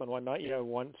it twice on one night.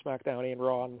 One SmackDown and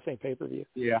Raw on the same pay-per-view.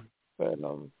 Yeah. But I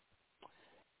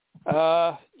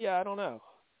don't know.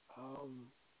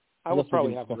 I will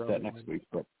probably have that next week,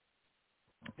 but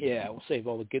yeah, we'll save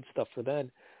all the good stuff for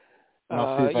then. And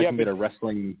I'll see if I can get a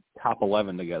wrestling top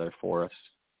 11 together for us.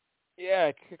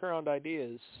 Yeah, kick around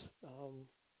ideas.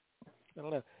 I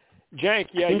don't know. Jank,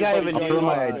 I'll throw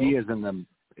my ideas in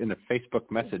the Facebook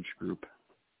message group.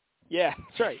 Yeah,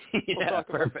 that's right. Yeah,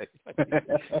 perfect.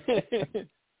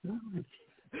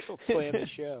 We'll plan the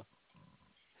show.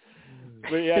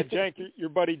 But yeah, Jank, your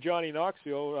buddy Johnny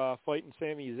Knoxville fighting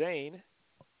Sami Zayn.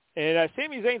 And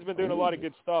Sami Zayn's been doing a lot of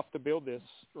good stuff to build this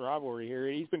rivalry here.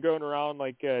 He's been going around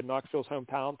like Knoxville's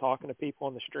hometown talking to people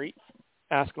on the street,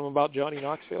 asking them about Johnny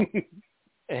Knoxville.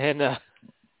 And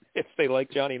if they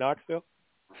like Johnny Knoxville.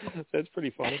 That's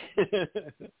pretty funny.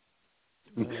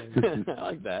 I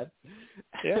like that.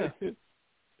 Yeah.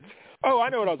 Oh, I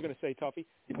know what I was going to say, Tuffy.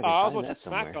 I was watching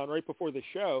SmackDown right before the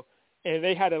show, and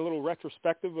they had a little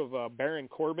retrospective of Baron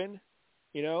Corbin,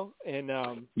 and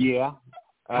I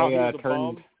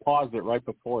paused it right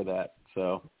before that.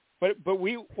 So, but what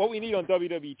we need on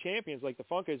WWE Champions, like the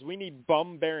Funk, is we need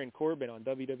bum Baron Corbin on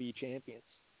WWE Champions,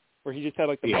 where he just had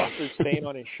like the mustard stain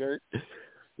on his shirt,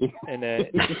 and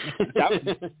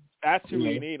that's who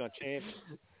we need on Champions.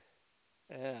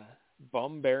 Yeah,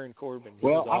 bum Baron Corbin.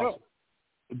 Well,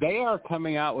 they are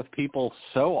coming out with people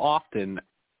so often.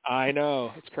 I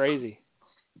know, it's crazy.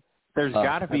 There's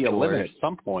got to be a limit at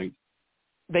some point.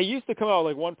 They used to come out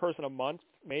like one person a month,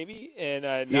 maybe, and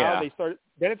now they started.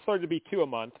 Then it started to be 2 a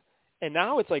month, and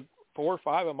now it's like 4 or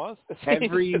 5 a month.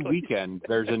 Every weekend,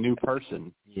 there's a new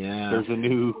person. Yeah, there's a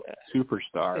new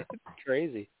superstar. It's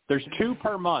crazy. There's 2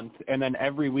 per month, and then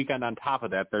every weekend on top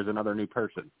of that, there's another new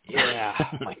person. Yeah.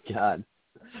 Oh my God.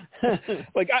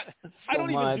 Like I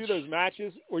don't even do those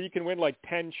matches where you can win like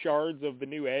 10 shards of the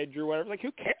new Edge or whatever. Like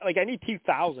who cares? Like I need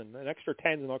 2,000. An extra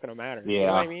 10 is not going to matter. Yeah. You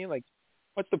know what I mean? Like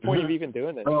what's the point of even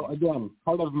doing this? Well, again,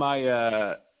 part of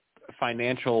my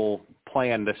financial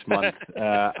plan this month,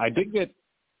 I did get,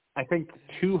 I think,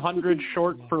 200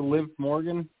 short for Liv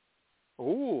Morgan.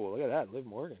 Ooh, look at that, Liv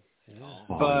Morgan. Yeah.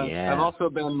 But I've also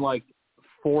been like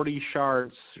 40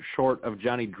 shards short of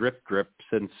Johnny Drip Drip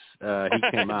since he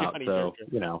came out. So,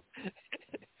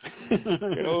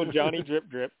 Good old Johnny Drip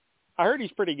Drip. I heard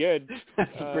he's pretty good.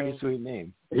 That's a pretty sweet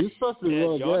name. He's supposed to be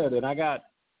really good, and I got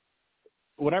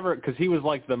whatever, because he was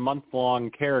like the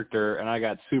month-long character, and I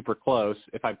got super close.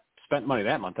 If I spent money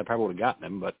that month, I probably would have gotten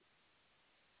him, but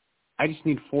I just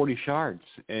need 40 shards,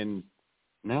 and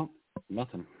no,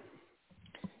 nothing.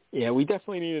 Yeah, we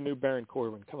definitely need a new Baron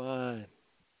Corbin. Come on.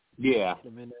 Yeah.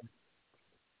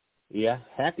 Yeah,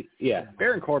 happy. Yeah,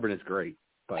 Baron Corbin is great,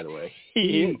 by the way.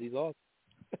 He is. He's awesome.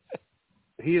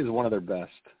 He is one of their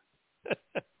best.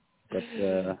 But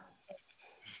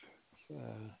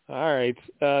all right.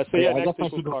 I guess I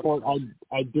should report.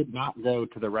 I did not go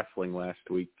to the wrestling last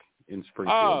week in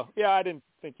Springfield. Oh, yeah, I didn't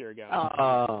think you were going.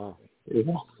 Oh.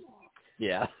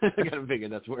 Yeah, I got a figure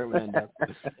that's where it would end up.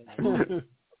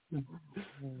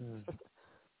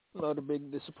 Not a big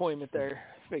disappointment there.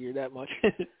 Figured that much.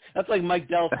 That's like Mike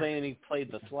Dell saying he played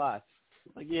the slots.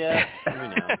 Like, yeah,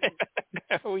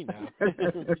 we know.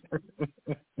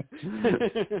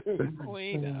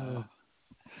 We know.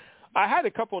 I had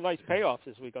a couple of nice payoffs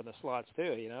this week on the slots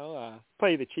too.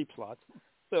 Play the cheap slots.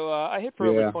 So I hit for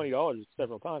over $20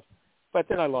 several times, but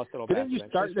then I lost it all back. Didn't you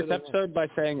start this episode by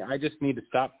saying I just need to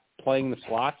stop playing the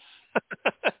slots?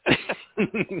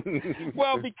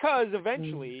 Well, because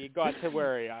eventually it got to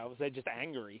where I was just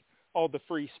angry. All the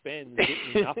free spins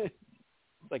getting me nothing.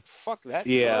 Like, fuck that.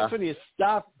 Yeah. Well, that's when you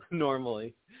stop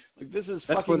normally. Like, this is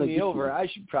fucking me over. I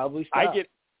should probably stop.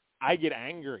 I get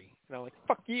angry. And I'm like,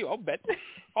 fuck you.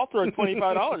 I'll throw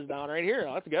 $25 down right here.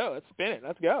 Let's go. Let's spin it.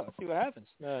 Let's go. Let's see what happens.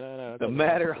 No. The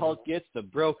madder Hulk gets, the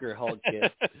broker Hulk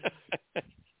gets.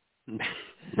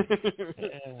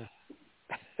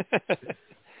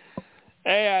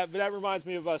 Hey, but that reminds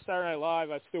me of Saturday Night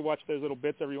Live. I still watch those little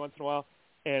bits every once in a while.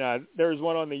 And there's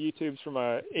one on the YouTubes from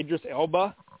Idris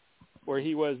Elba where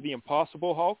he was the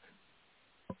Impossible Hulk,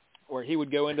 where he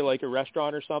would go into like a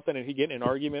restaurant or something and he'd get in an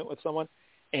argument with someone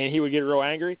and he would get real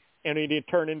angry and he'd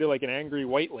turn into like an angry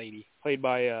white lady played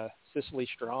by Cicely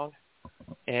Strong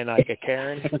and like a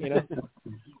Karen,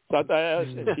 So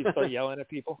and she started yelling at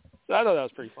people. So I thought that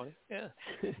was pretty funny. Yeah,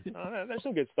 there's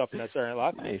some good stuff in that Saturday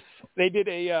Night Live. Nice. They did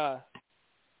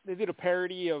a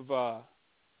parody of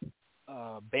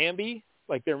Bambi.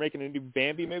 Like they were making a new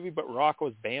Bambi movie, but Rock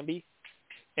was Bambi,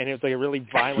 and it was like a really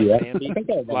violent Bambi,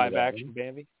 live action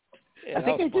Bambi. Yeah, I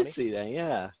think I funny. did see that.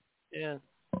 Yeah. Yeah.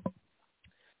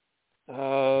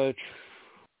 I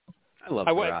love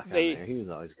The Rock on there. He was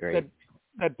always great.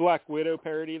 That Black Widow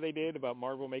parody they did about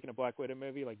Marvel making a Black Widow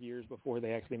movie like years before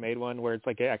they actually made one, where it's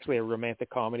like actually a romantic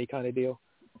comedy kind of deal,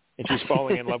 and she's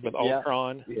falling in love with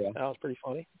Ultron. Yeah. That was pretty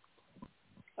funny.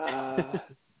 But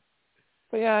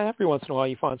yeah, every once in a while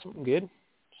you find something good.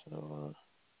 So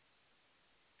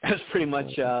that's pretty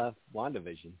much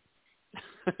WandaVision.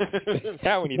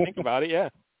 Yeah, when you think about it, yeah.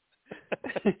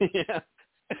 Yeah.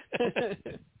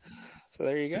 So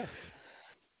there you go.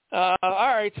 All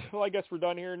right. Well, I guess we're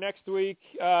done here. Next week,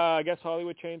 I guess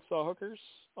Hollywood Chainsaw Hookers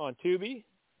on Tubi.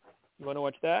 You want to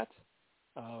watch that?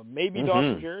 Maybe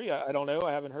Dr. Jerry. I don't know.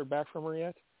 I haven't heard back from her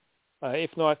yet.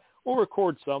 If not, we'll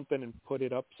record something and put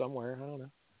it up somewhere. I don't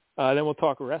know. Then we'll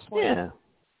talk wrestling. Yeah.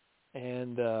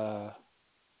 And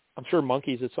I'm sure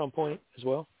monkeys at some point as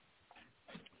well.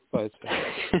 But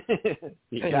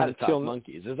you got to talk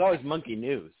monkeys. There's always monkey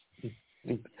news.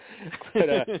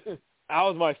 But, that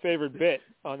was my favorite bit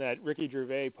on that Ricky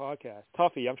Gervais podcast.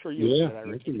 Tuffy, I'm sure you listened to that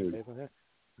Ricky Gervais one.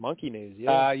 Monkey news,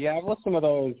 yeah. Yeah, I've listened to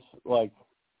those like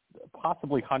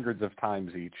possibly hundreds of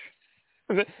times each.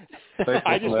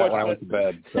 I just watched when I went to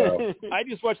bed. So. I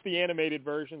just watched the animated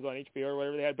versions on HBO or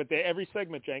whatever they had. But every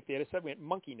segment, Jank, they had a segment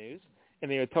Monkey News,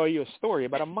 and they would tell you a story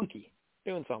about a monkey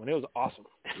doing something. It was awesome.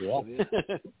 Yeah.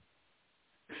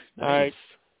 All right.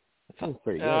 That sounds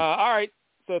pretty good. All right.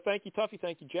 So thank you, Tuffy.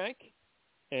 Thank you, Jank.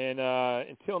 And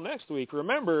until next week,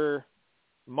 remember,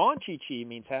 Monchi-Chi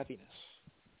means happiness.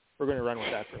 We're going to run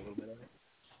with that for a little bit.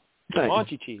 Right?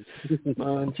 Monchi-Chi.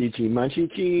 Monchi-Chi,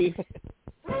 Monchi-Chi.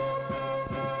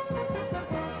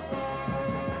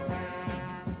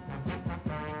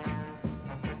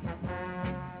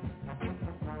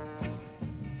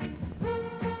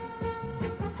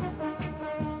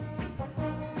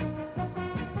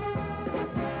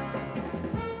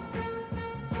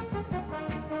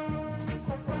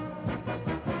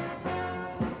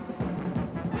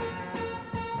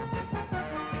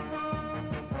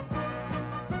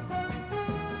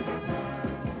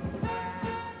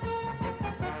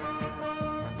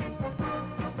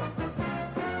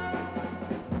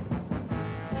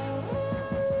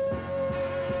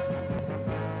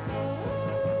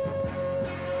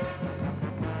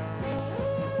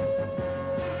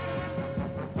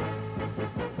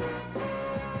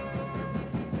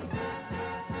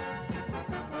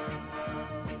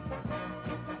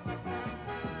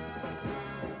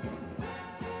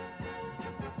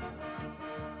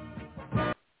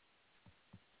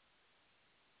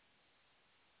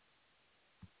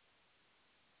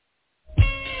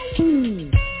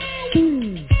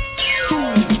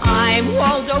 I'm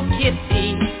Waldo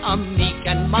Kitty, a meek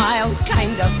and mild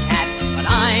kind of cat, but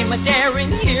I'm a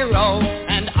daring hero,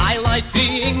 and I like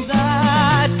being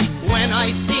that. When I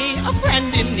see a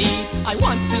friend in need, I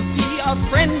want to be a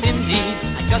friend indeed.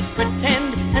 I just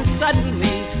pretend, and suddenly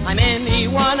I'm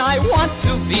anyone I want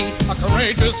to be, a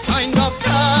courageous kind of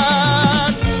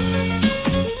cat.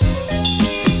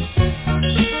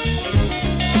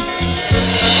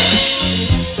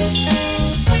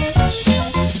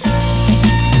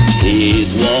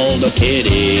 He's Waldo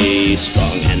Kitty,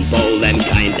 strong and bold and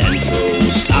kind and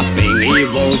true, stopping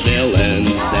evil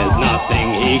villains, there's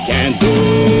nothing he can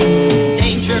do.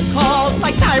 Danger calls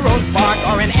like Tyrone's bark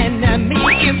or an enemy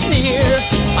is near.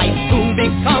 I soon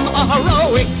become a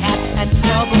heroic cat and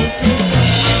trouble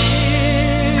disappear.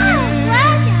 Oh,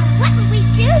 Waldo, what would we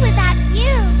do without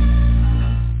you?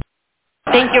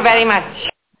 Thank you very much.